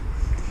sins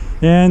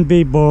and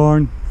be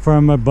born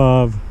from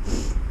above.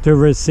 to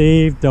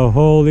receive the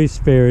Holy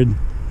Spirit.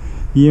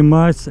 You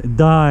must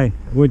die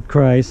with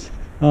Christ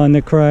on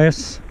the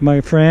cross,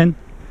 my friend.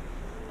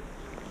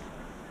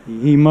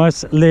 He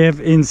must live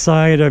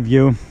inside of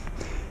you,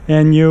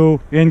 and you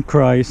in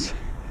Christ.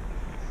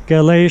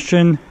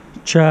 Galatians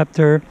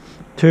chapter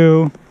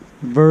 2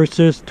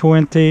 verses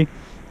 20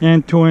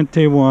 and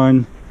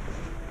 21.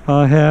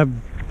 I have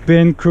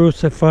been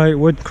crucified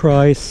with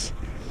Christ.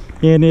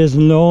 It is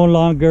no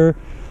longer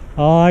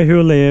I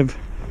who live,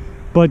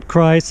 but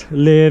Christ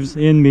lives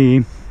in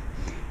me.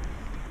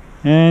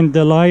 And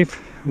the life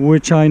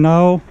which I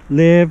now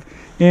live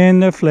in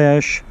the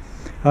flesh,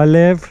 I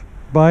live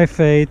by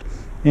faith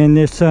in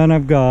the Son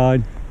of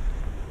God,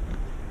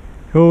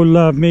 who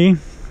loved me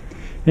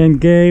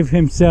and gave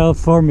himself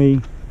for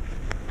me.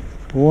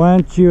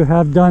 Once you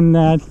have done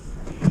that,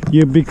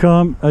 you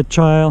become a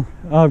child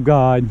of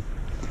God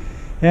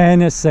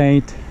and a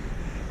saint,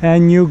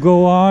 and you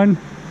go on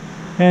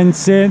and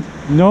sin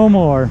no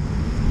more.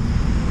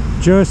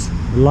 Just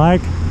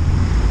like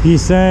he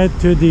said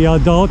to the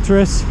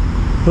adulteress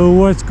who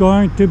was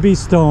going to be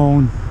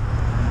stoned.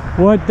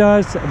 What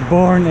does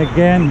born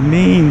again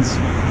means?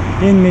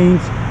 It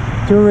means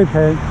to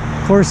repent,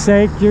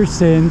 forsake your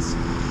sins,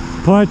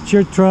 put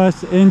your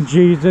trust in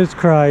Jesus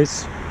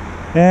Christ,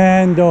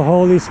 and the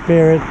Holy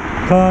Spirit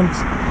comes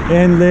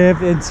and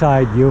lives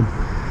inside you,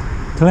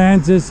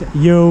 cleanses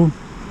you,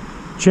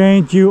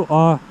 changes you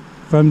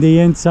from the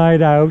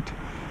inside out,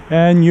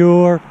 and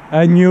you're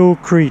a new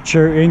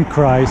creature in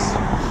Christ.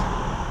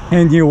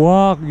 And you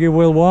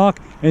will walk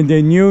in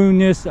the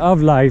newness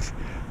of life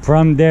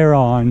from there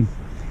on.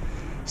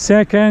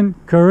 2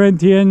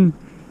 Corinthians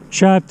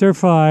chapter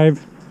 5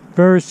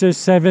 verses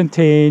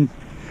 17.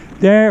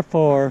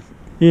 Therefore,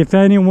 if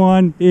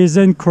anyone is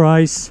in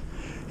Christ,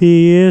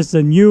 he is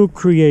a new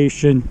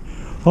creation.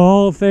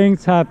 All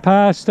things have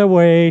passed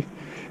away.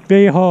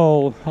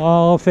 Behold,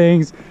 all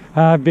things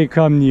have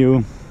become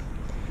new.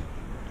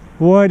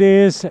 What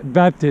is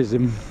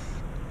baptism?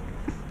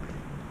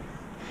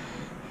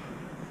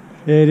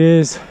 It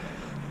is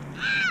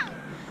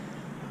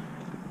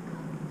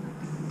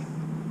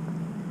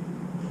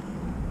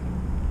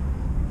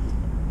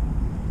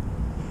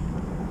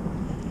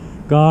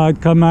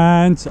God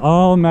commands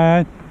all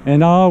men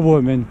and all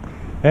women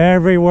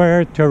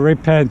everywhere to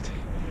repent,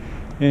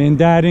 and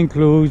that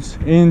includes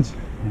it's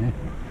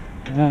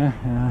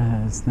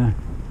not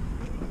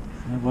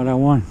what I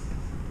want.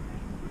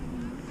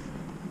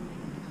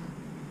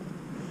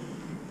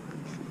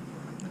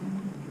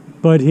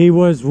 But he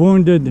was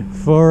wounded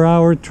for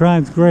our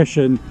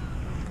transgression,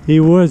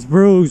 he was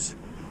bruised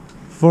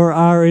for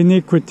our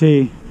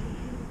iniquity.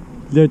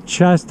 The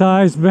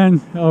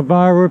chastisement of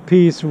our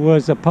peace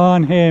was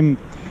upon him,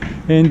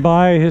 and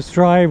by his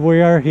stripe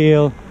we are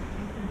healed.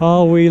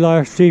 All we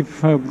like sheep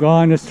have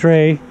gone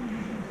astray.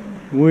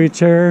 We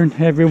turn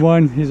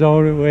everyone his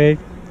own way.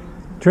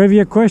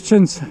 Trivia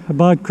questions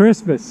about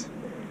Christmas.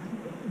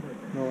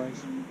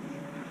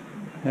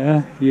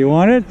 You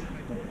want it?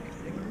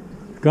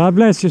 God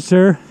bless you,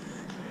 sir.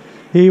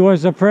 He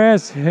was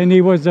oppressed and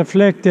he was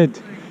afflicted,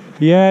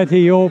 yet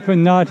he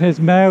opened not his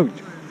mouth.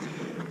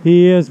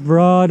 He is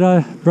brought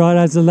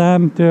as a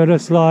lamb to the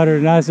slaughter,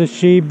 and as a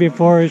sheep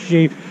before a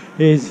sheep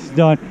is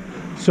done,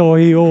 so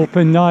he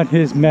opened not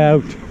his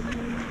mouth.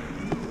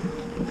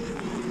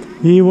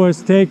 He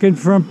was taken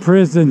from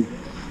prison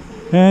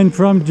and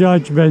from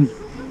judgment,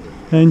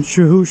 and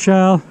who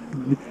shall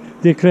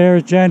declare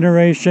his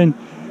generation?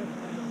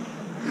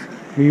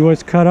 He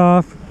was cut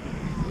off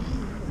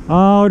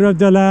out of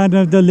the land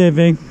of the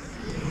living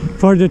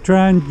for the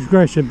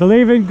transgression.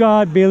 Believe in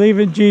God, believe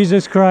in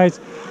Jesus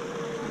Christ.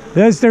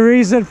 That's the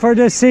reason for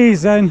the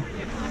season.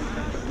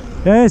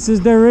 This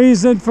is the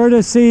reason for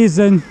the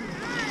season.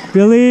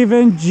 Believe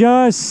in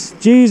just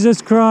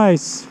Jesus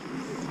Christ.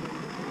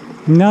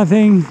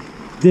 Nothing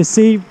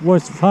deceit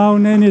was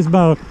found in his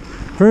mouth.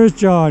 1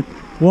 John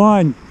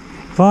 1,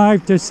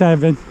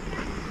 5-7.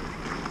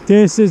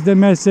 This is the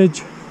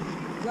message.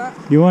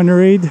 You want to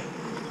read?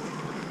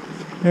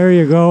 There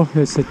you go.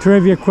 It's a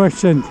trivia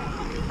question.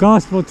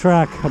 Gospel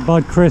track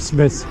about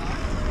Christmas.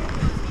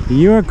 Are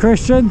you a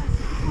Christian?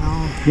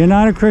 You're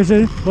not a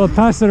Christian? Well,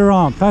 pass it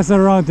around. Pass it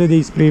around to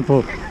these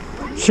people.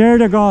 Share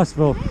the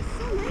gospel.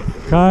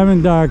 Come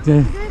in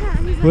darkness.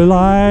 Will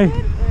I?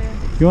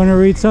 You want to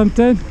read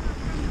something?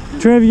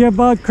 Trivia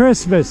about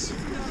Christmas.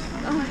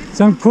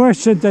 Some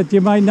questions that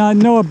you might not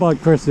know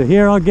about Christmas.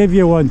 Here, I'll give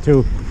you one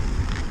too.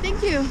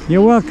 Thank you.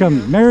 You're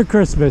welcome. Merry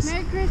Christmas.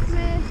 Merry Christmas.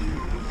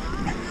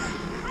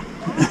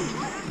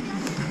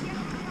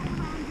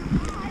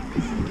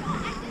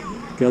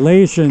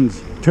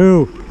 Galatians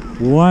 2,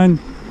 1,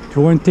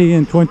 20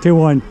 and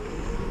 21.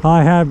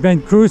 I have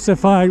been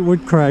crucified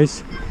with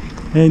Christ,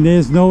 and it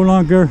is no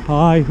longer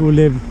I who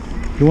live.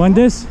 You want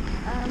this?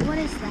 What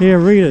is that? Here,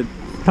 read it.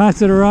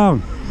 Pass it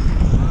around.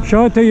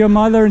 Show it to your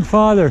mother and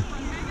father.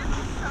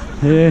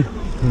 Yeah,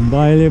 and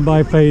I live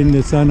by faith in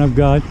the Son of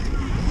God.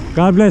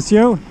 God bless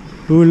you,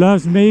 who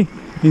loves me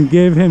and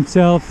gave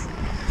himself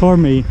for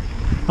me.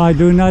 I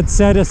do not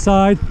set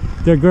aside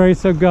the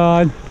grace of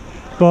God,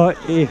 For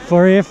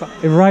if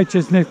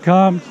righteousness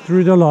comes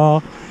through the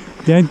law,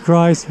 then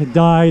Christ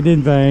died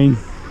in vain.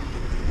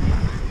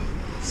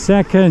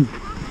 2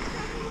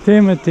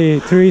 Timothy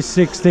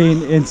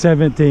 3:16 and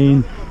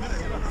 17.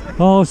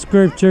 All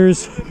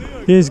scriptures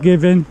is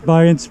given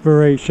by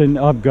inspiration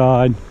of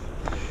God,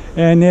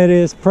 and it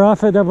is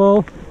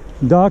profitable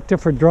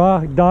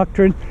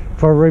doctrine,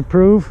 for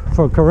reproof,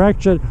 for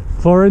correction,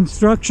 for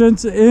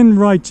instructions in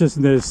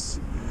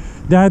righteousness,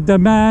 that the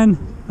man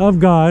of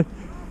God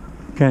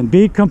can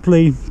be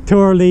complete,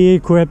 thoroughly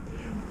equipped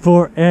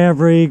for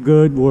every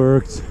good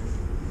works.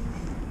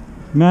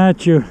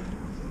 Matthew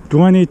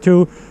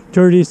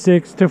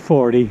 22:36 to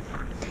 40.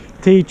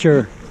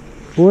 Teacher,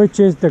 which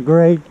is the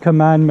great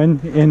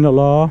commandment in the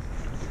law?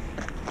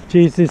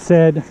 Jesus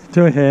said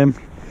to him,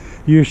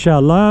 you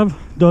shall love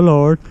the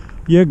Lord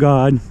your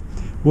God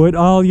with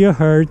all your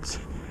heart,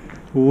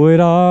 with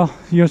all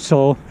your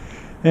soul,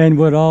 and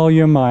with all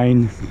your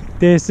mind.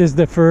 This is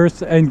the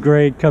first and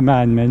great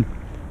commandment.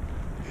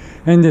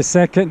 And the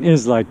second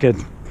is like it.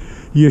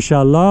 You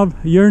shall love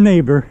your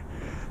neighbor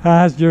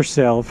as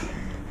yourself.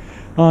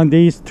 On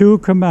these two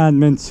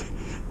commandments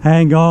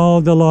hang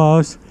all the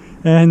laws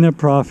and the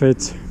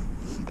prophets.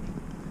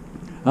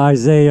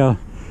 Isaiah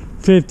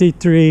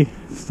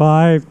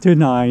 53:5 to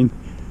 9.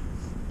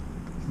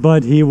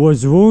 But he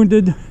was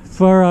wounded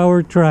for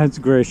our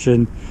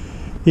transgression,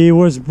 he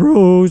was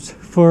bruised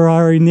for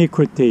our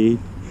iniquity.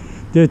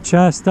 The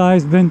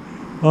chastisement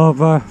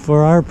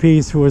for our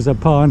peace was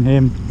upon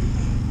him,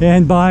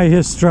 and by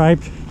his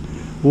stripes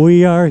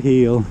we are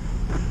healed.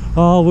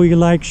 All we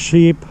like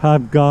sheep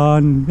have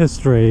gone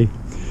astray.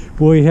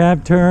 We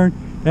have turned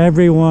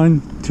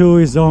everyone to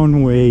his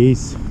own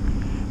ways,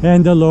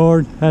 and the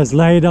Lord has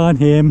laid on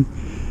him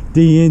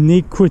the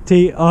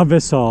iniquity of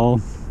us all.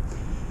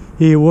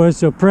 He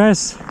was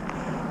oppressed,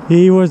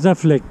 he was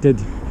afflicted,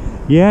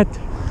 yet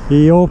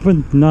he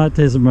opened not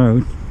his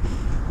mouth.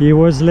 He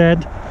was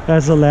led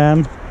as a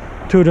lamb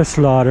to the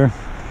slaughter,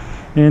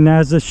 and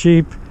as a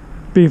sheep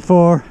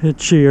before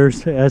its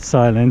shears is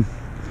silent.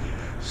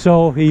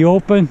 So he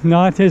opened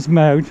not his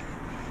mouth.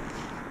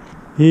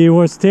 He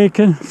was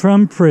taken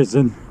from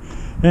prison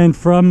and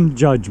from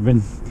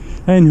judgment.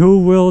 And who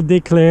will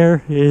declare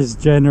his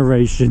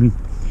generation?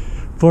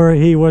 For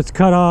he was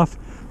cut off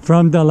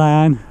from the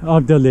land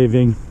of the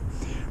living.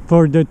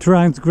 For the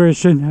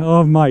transgression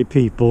of my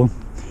people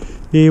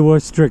he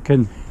was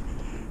stricken,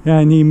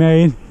 and he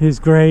made his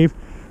grave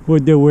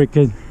with the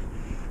wicked,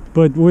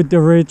 but with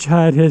the rich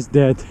had his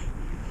death,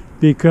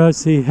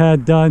 because he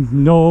had done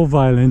no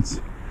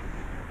violence,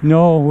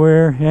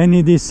 nowhere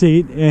any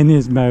deceit in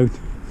his mouth.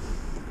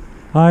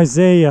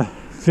 Isaiah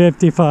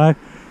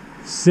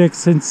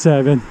 55:6 and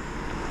 7.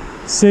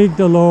 Seek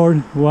the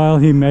Lord while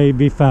he may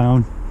be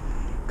found.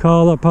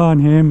 Call upon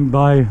him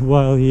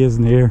while he is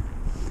near.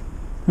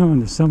 Oh,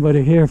 there's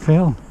somebody here,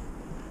 Phil.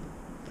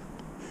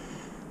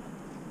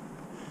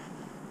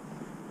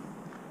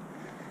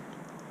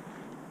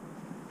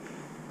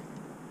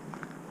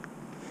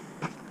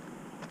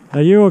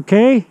 Are you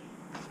okay?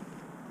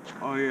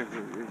 Oh yes,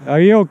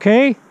 Are you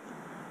okay?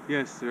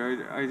 yes, sir.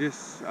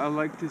 I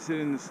like to sit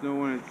in the snow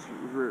when it's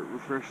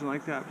refreshing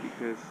like that,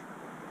 because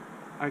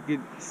I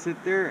could sit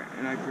there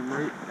and I can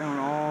write down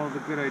all the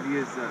good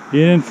ideas that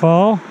You didn't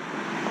fall?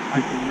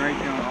 I can write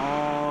down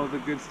all the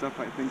good stuff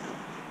I think of.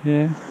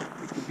 Yeah.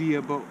 It could be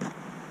about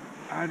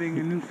adding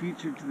a new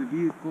feature to the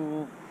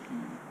vehicle.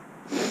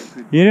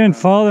 You didn't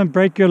fall and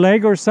break your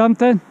leg or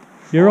something?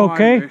 You're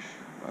okay?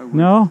 I wish.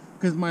 No?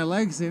 Because my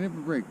legs, they never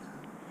break.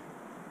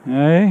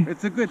 Hey?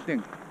 It's a good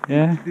thing.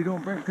 Yeah. They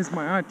don't break. Because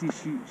my auntie,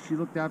 she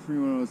looked after me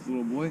when I was a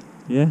little boy.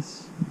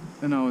 Yes.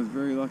 And I was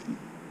very lucky.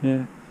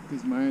 Yeah.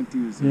 Because my auntie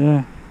was there.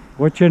 Yeah.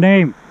 What's your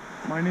name?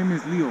 My name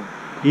is Leo.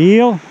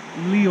 Eel?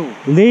 Leo.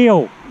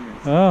 Leo.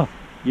 Yes. Oh.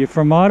 You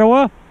from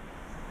Ottawa?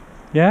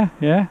 Yeah,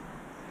 yeah.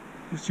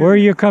 Where are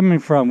you coming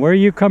from? Where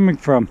are you coming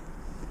from?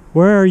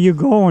 Where are you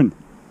going?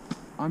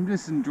 I'm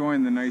just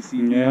enjoying the nice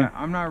evening. Yeah.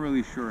 I'm not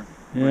really sure.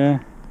 Yeah.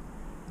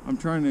 I'm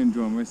trying to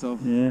enjoy myself.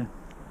 Yeah.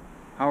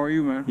 How are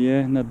you, man?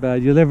 Yeah, not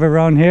bad. You live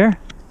around here?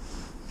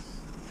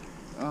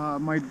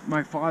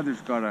 My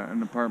father's got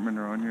an apartment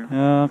around here.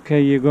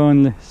 Okay, you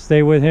going to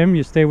stay with him?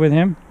 You stay with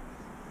him?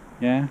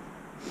 Yeah.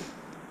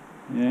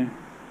 Yeah.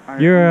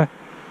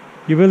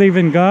 You believe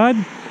in God?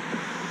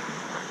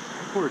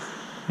 Of course.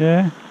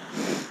 Yeah.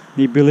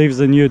 He believes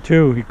in you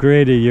too. He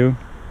created you.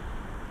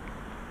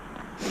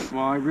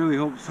 Well, I really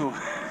hope so.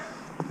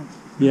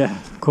 Yeah,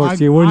 of course.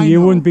 You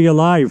wouldn't be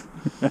alive.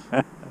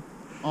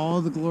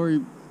 All the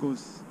glory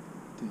goes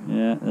to him.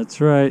 Yeah, that's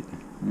right.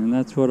 And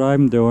that's what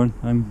I'm doing.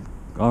 I'm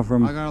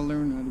offering. I gotta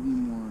learn how to be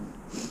more.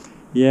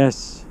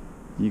 Yes.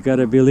 You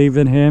gotta believe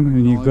in him,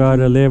 and you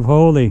gotta live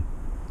holy.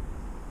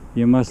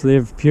 You must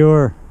live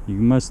pure. You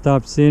must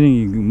stop sinning.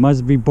 You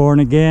must be born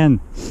again.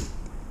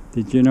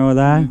 Did you know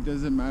that? It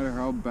doesn't matter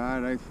how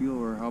bad I feel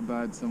or how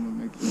bad someone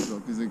makes me feel,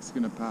 because it's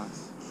gonna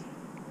pass.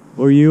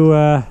 Were you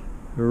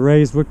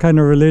raised? What kind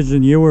of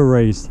religion you were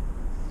raised?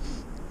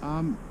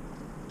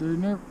 They're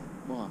never.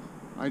 Well,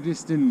 I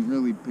just didn't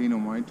really pay no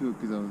mind to it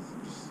because I was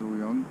just so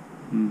young.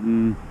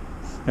 Mm-hmm.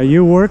 Are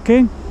you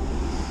working?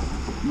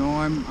 No,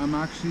 I'm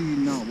actually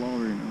not well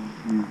right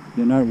now.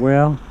 You're not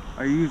well?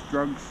 I used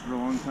drugs for a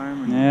long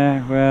time and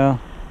Yeah, well,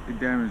 it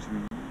damaged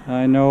me.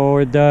 I know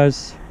it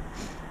does.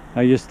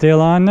 Are you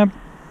still on them?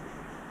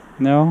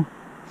 No?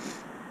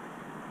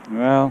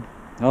 Well,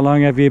 how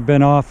long have you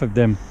been off of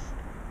them?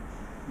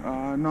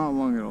 Not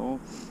long at all.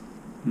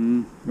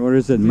 What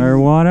is it,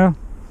 marijuana?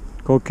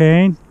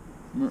 Cocaine?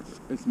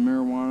 It's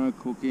marijuana,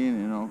 cocaine,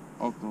 and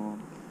alcohol.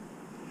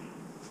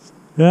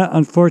 Yeah,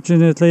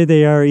 unfortunately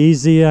they are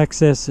easy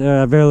access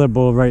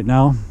available right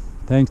now.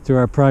 Thanks to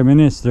our Prime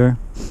Minister.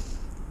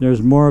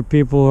 There's more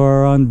people who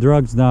are on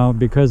drugs now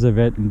because of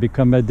it and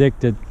become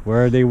addicted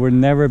where they would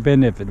never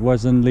been if it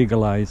wasn't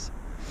legalized.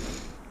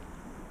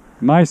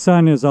 My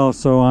son is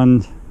also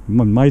on,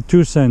 my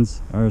 2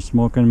 sons are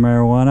smoking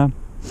marijuana.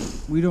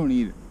 We don't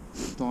need it.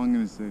 That's all I'm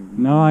gonna say.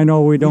 No, I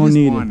know we don't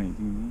need it. it.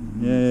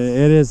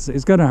 Yeah, it is.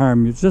 It's gonna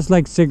harm you. It's just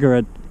like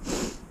cigarette.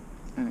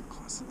 And it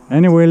costs a lot.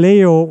 Anyway,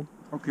 Leo,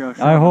 Okay, I'll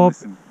shut I up and hope.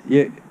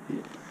 listen.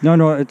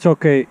 No, it's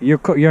okay.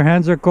 Your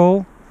hands are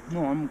cold.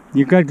 No,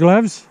 You got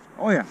gloves?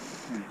 Oh yeah.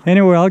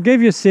 Anyway, I'll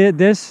give you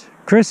this.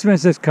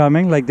 Christmas is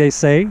coming, like they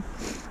say.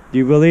 Do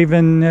you believe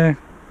in?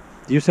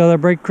 Do you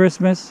celebrate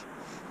Christmas?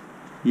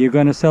 You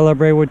gonna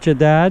celebrate with your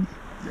dad?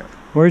 Yeah.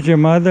 Where's your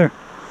mother?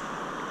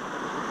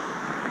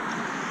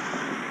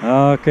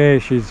 Okay,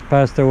 she's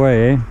passed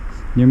away, eh?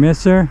 You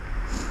miss her?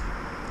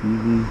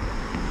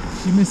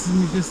 She misses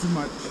me just as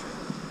much.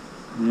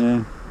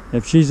 Yeah.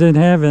 If she's in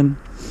heaven.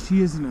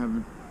 She is in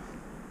heaven.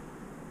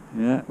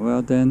 Yeah,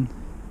 well then.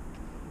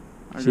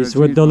 I She's gotta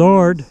with change the my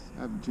Lord. ways.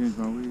 I have to change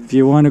my ways. If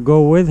you want to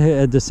go with her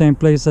at the same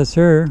place as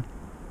her,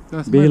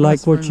 That's be my like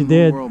best what friend you in the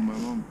did. World, my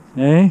mom.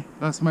 eh?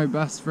 That's my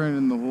best friend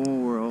in the whole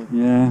world.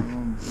 Yeah. My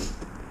mom.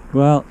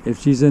 Well, if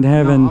she's in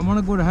heaven. No, I want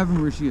to go to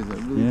heaven where she is. I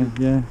really Yeah,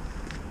 do. yeah.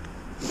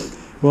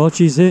 Well,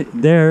 she's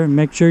there.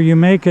 Make sure you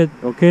make it.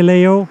 Okay,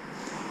 Leo?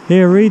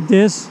 Here, read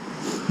this.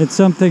 It's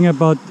something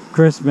about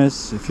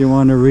Christmas, if you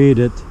want to read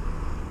it.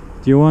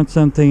 Do you want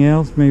something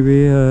else?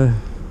 Maybe,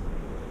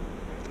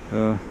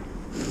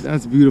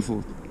 That's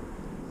beautiful.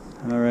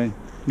 all right.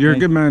 You're a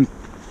Thank- good man.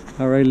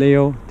 All right,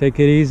 Leo. Take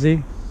it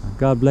easy.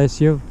 God bless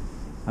you.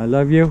 I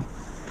love you.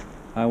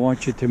 I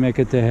want you to make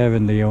it to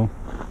heaven, Leo.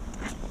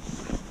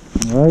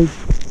 All right?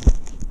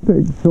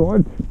 Thank you so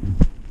much.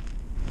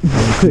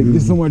 Thank you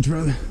so much,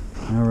 brother.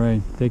 All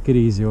right. Take it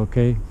easy,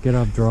 okay? Get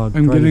off drugs.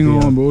 I'm Try to getting be all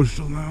off-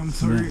 emotional now. I'm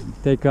sorry.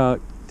 Yeah.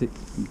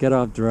 Get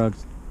off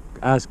drugs.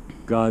 Ask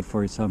God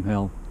for some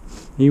help.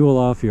 He will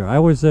offer you. I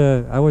was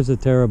a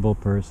terrible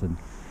person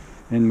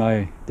in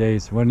my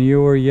days. When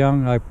you were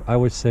young, I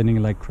was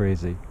sinning like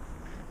crazy,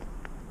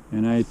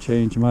 and I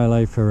changed my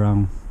life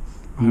around.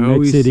 It I makes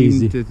always it seem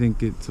easy. to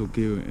think it's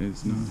okay when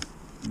it's not.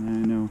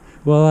 I know.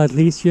 Well, at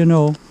least you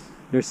know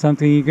there's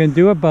something you can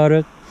do about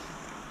it.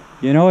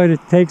 You know, it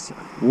takes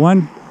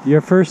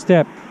your first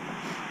step.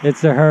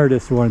 It's the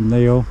hardest one,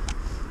 Leo,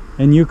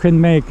 and you can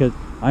make it.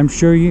 I'm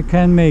sure you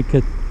can make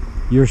it.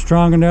 You're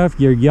strong enough,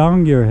 you're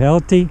young, you're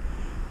healthy,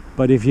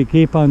 but if you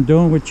keep on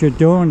doing what you're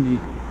doing,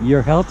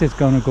 your health is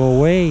going to go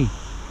away.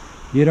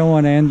 You don't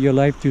want to end your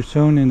life too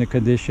soon in the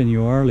condition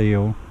you are,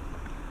 Leo.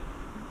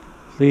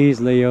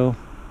 Please, Leo,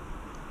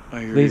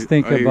 please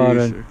think about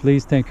it.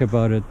 Please think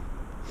about it.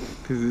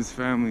 Because it's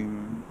family,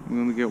 man. We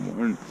only get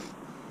one.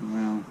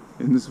 Well,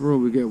 In this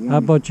world, we get one. how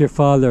about your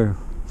father?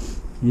 Is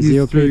He's he 3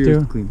 okay years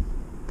too?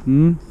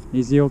 clean.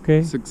 Is he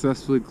okay?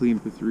 Successfully clean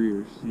for 3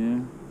 years. Yeah.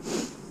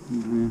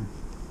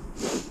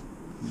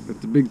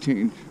 That's a big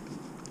change.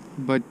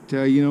 But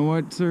you know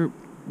what, sir?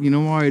 You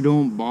know why I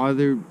don't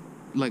bother?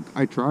 Like,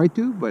 I try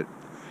to, but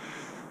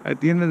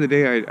at the end of the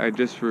day, I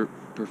just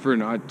prefer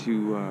not to,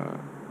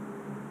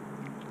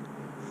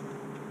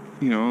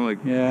 you know, like...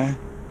 Yeah.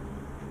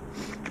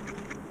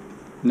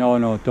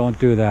 No, don't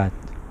do that.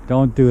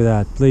 Don't do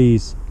that,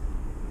 please.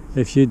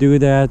 If you do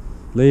that,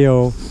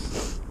 Leo,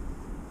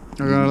 I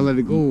gotta let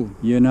it go.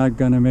 you're not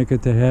gonna make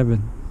it to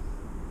heaven.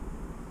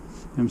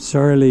 I'm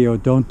sorry, Leo,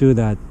 don't do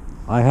that.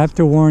 I have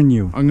to warn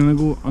you. I'm gonna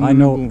go. I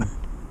know. Go.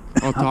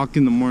 I'll talk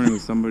in the morning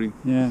with somebody.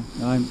 Yeah,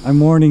 I'm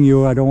warning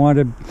you. I don't want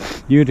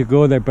you to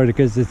go there, but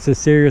because it's a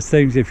serious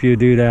thing if you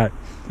do that.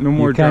 No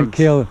more You can't drugs.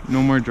 kill.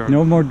 No more drugs.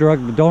 No more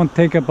drugs. But don't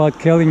think about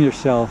killing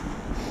yourself.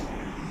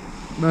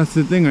 That's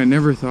the thing. I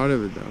never thought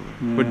of it that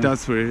way. Yeah. But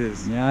that's what it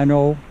is. Yeah, I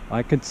know.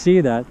 I could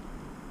see that.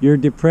 You're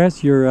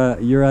depressed.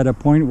 You're at a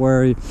point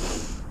where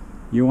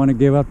you want to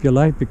give up your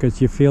life because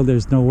you feel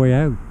there's no way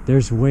out.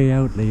 There's a way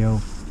out,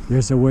 Leo.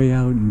 There's a way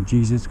out in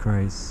Jesus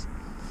Christ.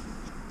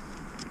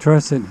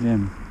 Trust in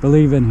Him.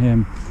 Believe in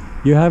Him.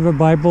 You have a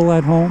Bible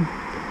at home?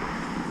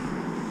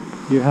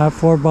 You have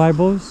 4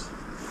 Bibles?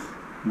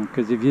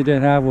 Because if you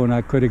didn't have one,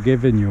 I could have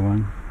given you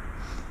one.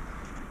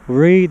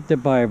 Read the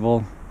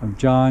Bible of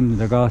John,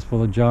 the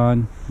Gospel of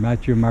John,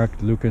 Matthew, Mark,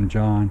 Luke, and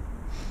John.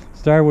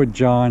 Start with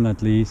John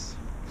at least.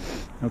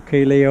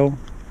 Okay, Leo?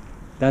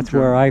 That's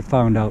where I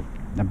found out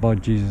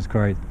about Jesus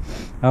Christ.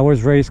 I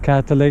was raised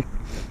Catholic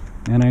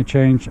and I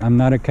changed. I'm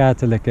not a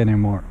Catholic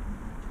anymore.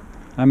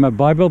 I'm a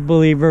Bible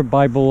believer,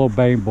 Bible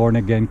obeying, born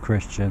again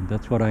Christian.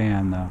 That's what I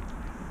am now.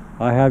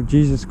 I have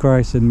Jesus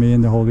Christ in me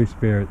and the Holy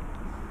Spirit.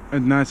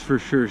 And that's for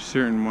sure,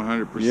 certain,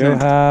 100%. You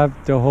have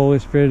the Holy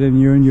Spirit in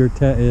you, and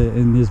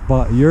in His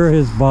body. You're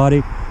His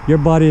body. Your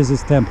body is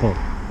His temple.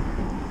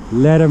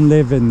 Let Him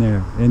live in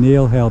there, and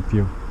He'll help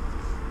you.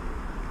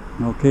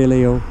 Okay,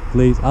 Leo,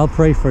 please. I'll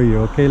pray for you.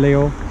 Okay,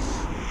 Leo?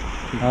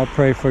 I'll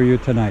pray for you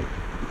tonight.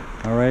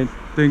 All right?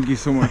 Thank you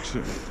so much,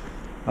 sir.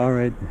 All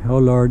right. Oh,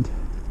 Lord,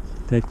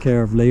 take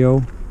care of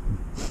Leo.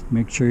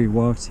 Make sure he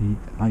walks.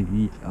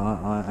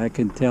 I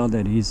can tell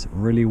that he's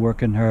really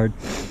working hard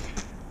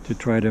to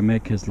try to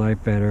make his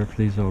life better.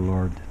 Please, oh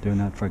Lord, do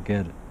not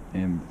forget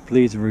him.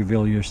 Please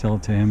reveal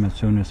yourself to him as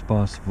soon as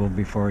possible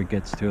before it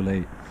gets too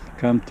late.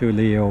 Come to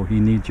Leo. He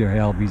needs your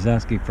help. He's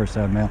asking for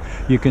some help.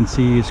 You can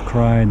see he's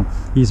crying.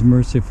 He's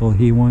merciful.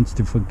 He wants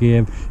to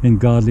forgive in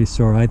godly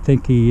sorrow. I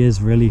think he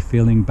is really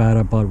feeling bad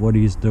about what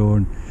he's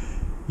doing.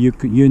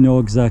 You know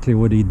exactly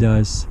what he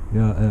does,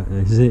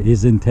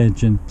 his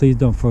intention. Please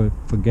don't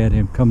forget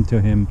him. Come to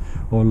him,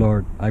 oh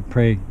Lord. I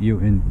pray you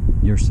in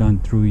your Son,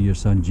 through your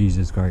Son,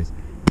 Jesus Christ.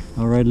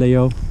 All right,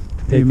 Leo?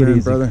 Take it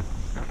easy. Brother.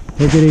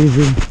 Take it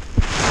easy.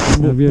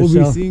 We'll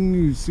be seeing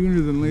you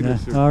sooner than later,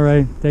 sir. All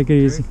right, take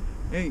it easy.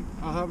 Hey,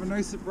 I'll have a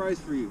nice surprise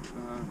for you.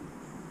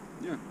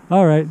 Yeah.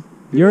 All right.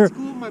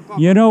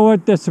 You know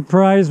what the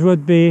surprise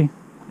would be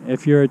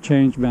if you're a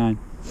changed man?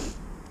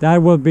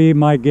 That will be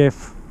my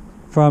gift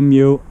from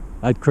you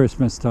at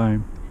Christmas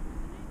time.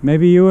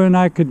 Maybe you and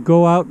I could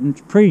go out and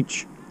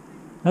preach.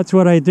 That's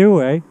what I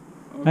do, eh?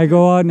 Okay. I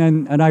go out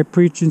and I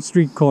preach in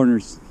street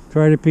corners.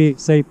 Try to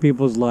save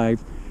people's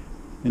lives.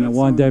 And I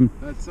want them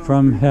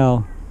from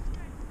hell.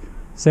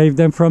 Save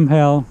them from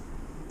hell.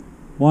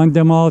 Want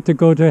them all to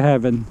go to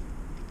heaven.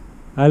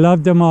 I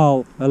love them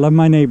all. I love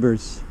my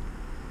neighbors.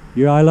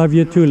 I love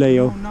you too,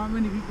 Leo. Not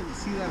many people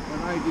see that, but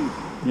I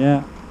do.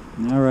 Yeah.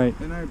 All right.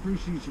 And I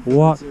appreciate you.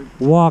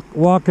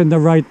 Walk in the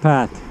right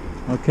path,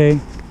 okay,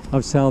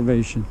 of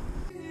salvation.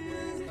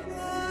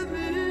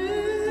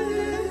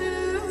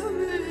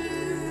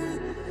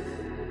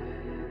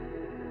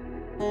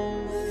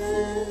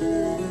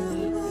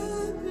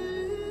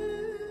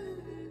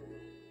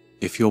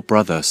 If your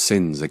brother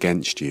sins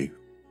against you,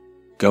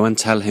 go and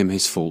tell him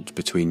his fault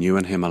between you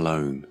and him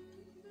alone.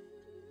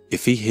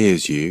 If he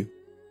hears you,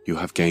 you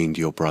have gained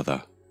your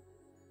brother.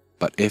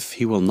 But if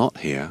he will not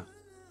hear,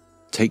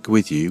 take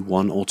with you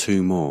 1 or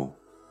 2 more,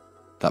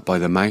 that by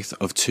the mouth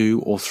of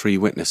 2 or 3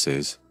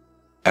 witnesses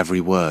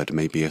every word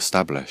may be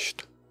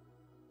established.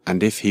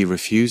 And if he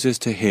refuses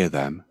to hear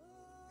them,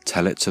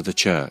 tell it to the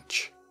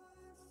church.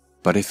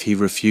 But if he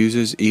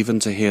refuses even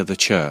to hear the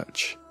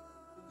church,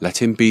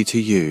 let him be to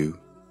you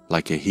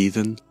like a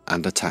heathen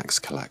and a tax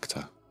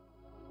collector.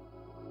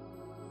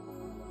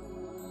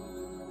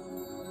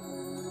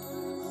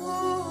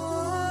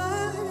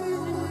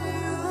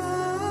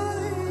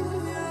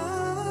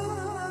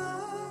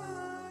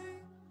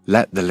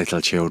 Let the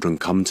little children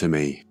come to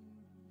me,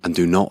 and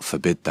do not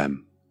forbid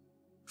them,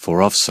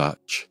 for of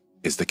such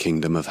is the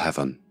kingdom of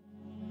heaven.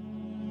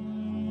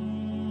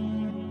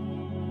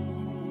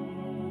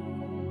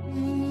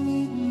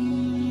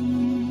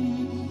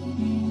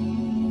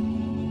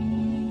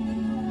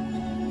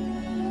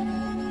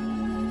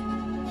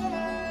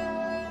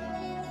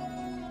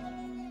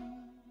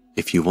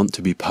 If you want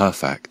to be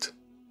perfect,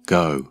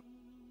 go,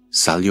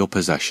 sell your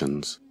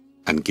possessions,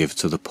 and give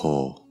to the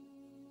poor,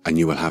 and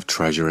you will have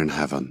treasure in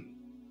heaven.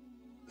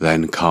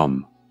 Then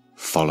come,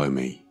 follow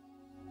me.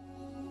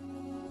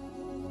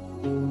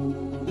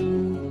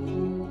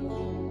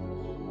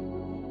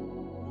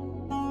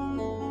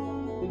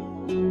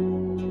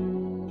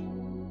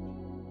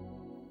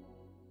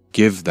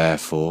 Give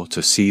therefore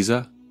to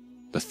Caesar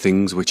the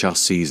things which are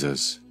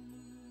Caesar's,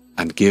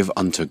 and give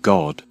unto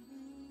God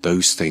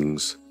those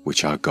things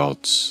which are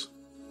God's.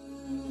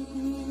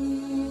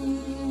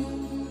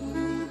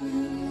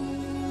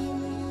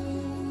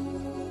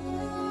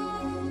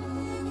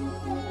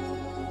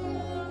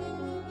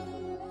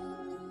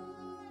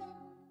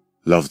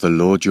 Love the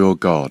Lord your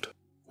God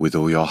with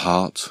all your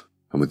heart,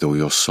 and with all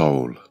your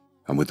soul,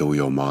 and with all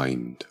your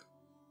mind.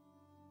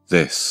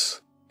 This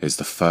is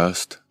the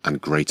first and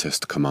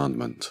greatest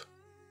commandment,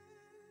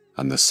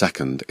 and the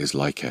second is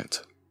like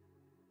it.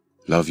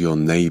 Love your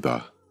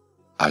neighbor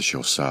as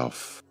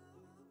yourself.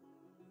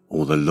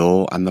 All the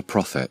law and the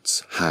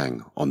prophets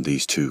hang on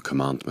these 2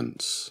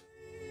 commandments.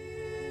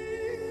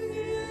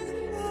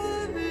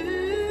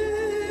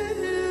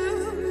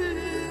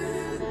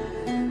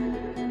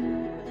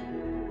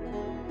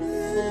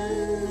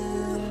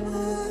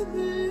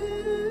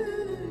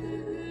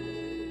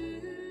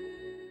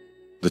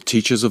 The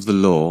teachers of the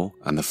law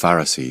and the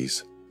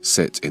Pharisees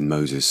sit in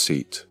Moses'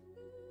 seat,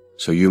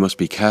 so you must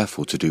be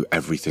careful to do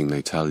everything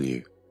they tell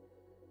you.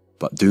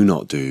 But do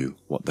not do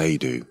what they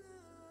do,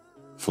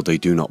 for they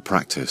do not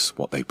practice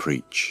what they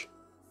preach.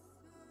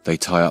 They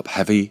tie up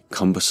heavy,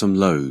 cumbersome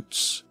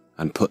loads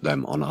and put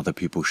them on other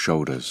people's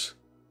shoulders,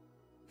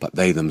 but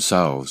they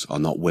themselves are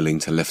not willing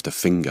to lift a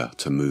finger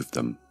to move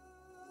them.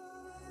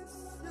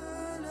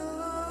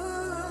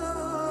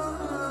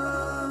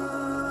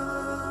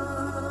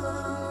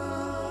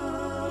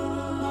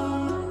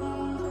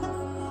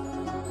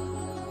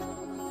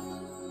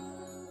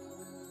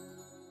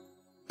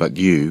 But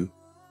you,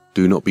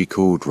 do not be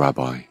called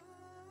Rabbi,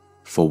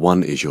 for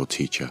one is your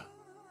teacher,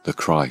 the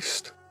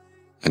Christ,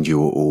 and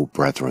you are all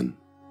brethren.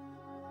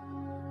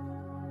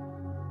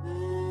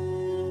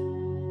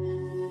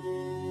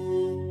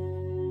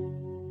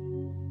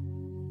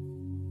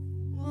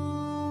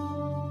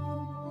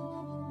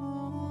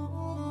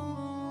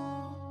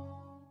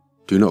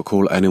 Do not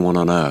call anyone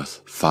on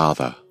earth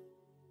Father,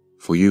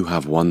 for you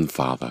have one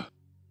Father,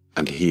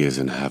 and he is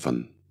in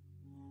heaven.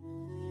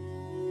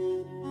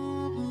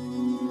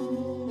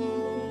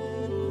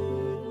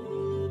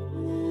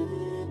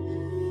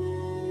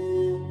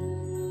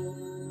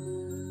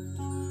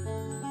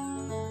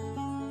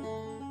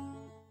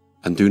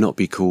 And do not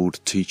be called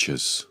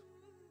teachers,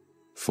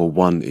 for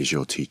one is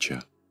your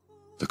teacher,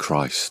 the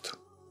Christ.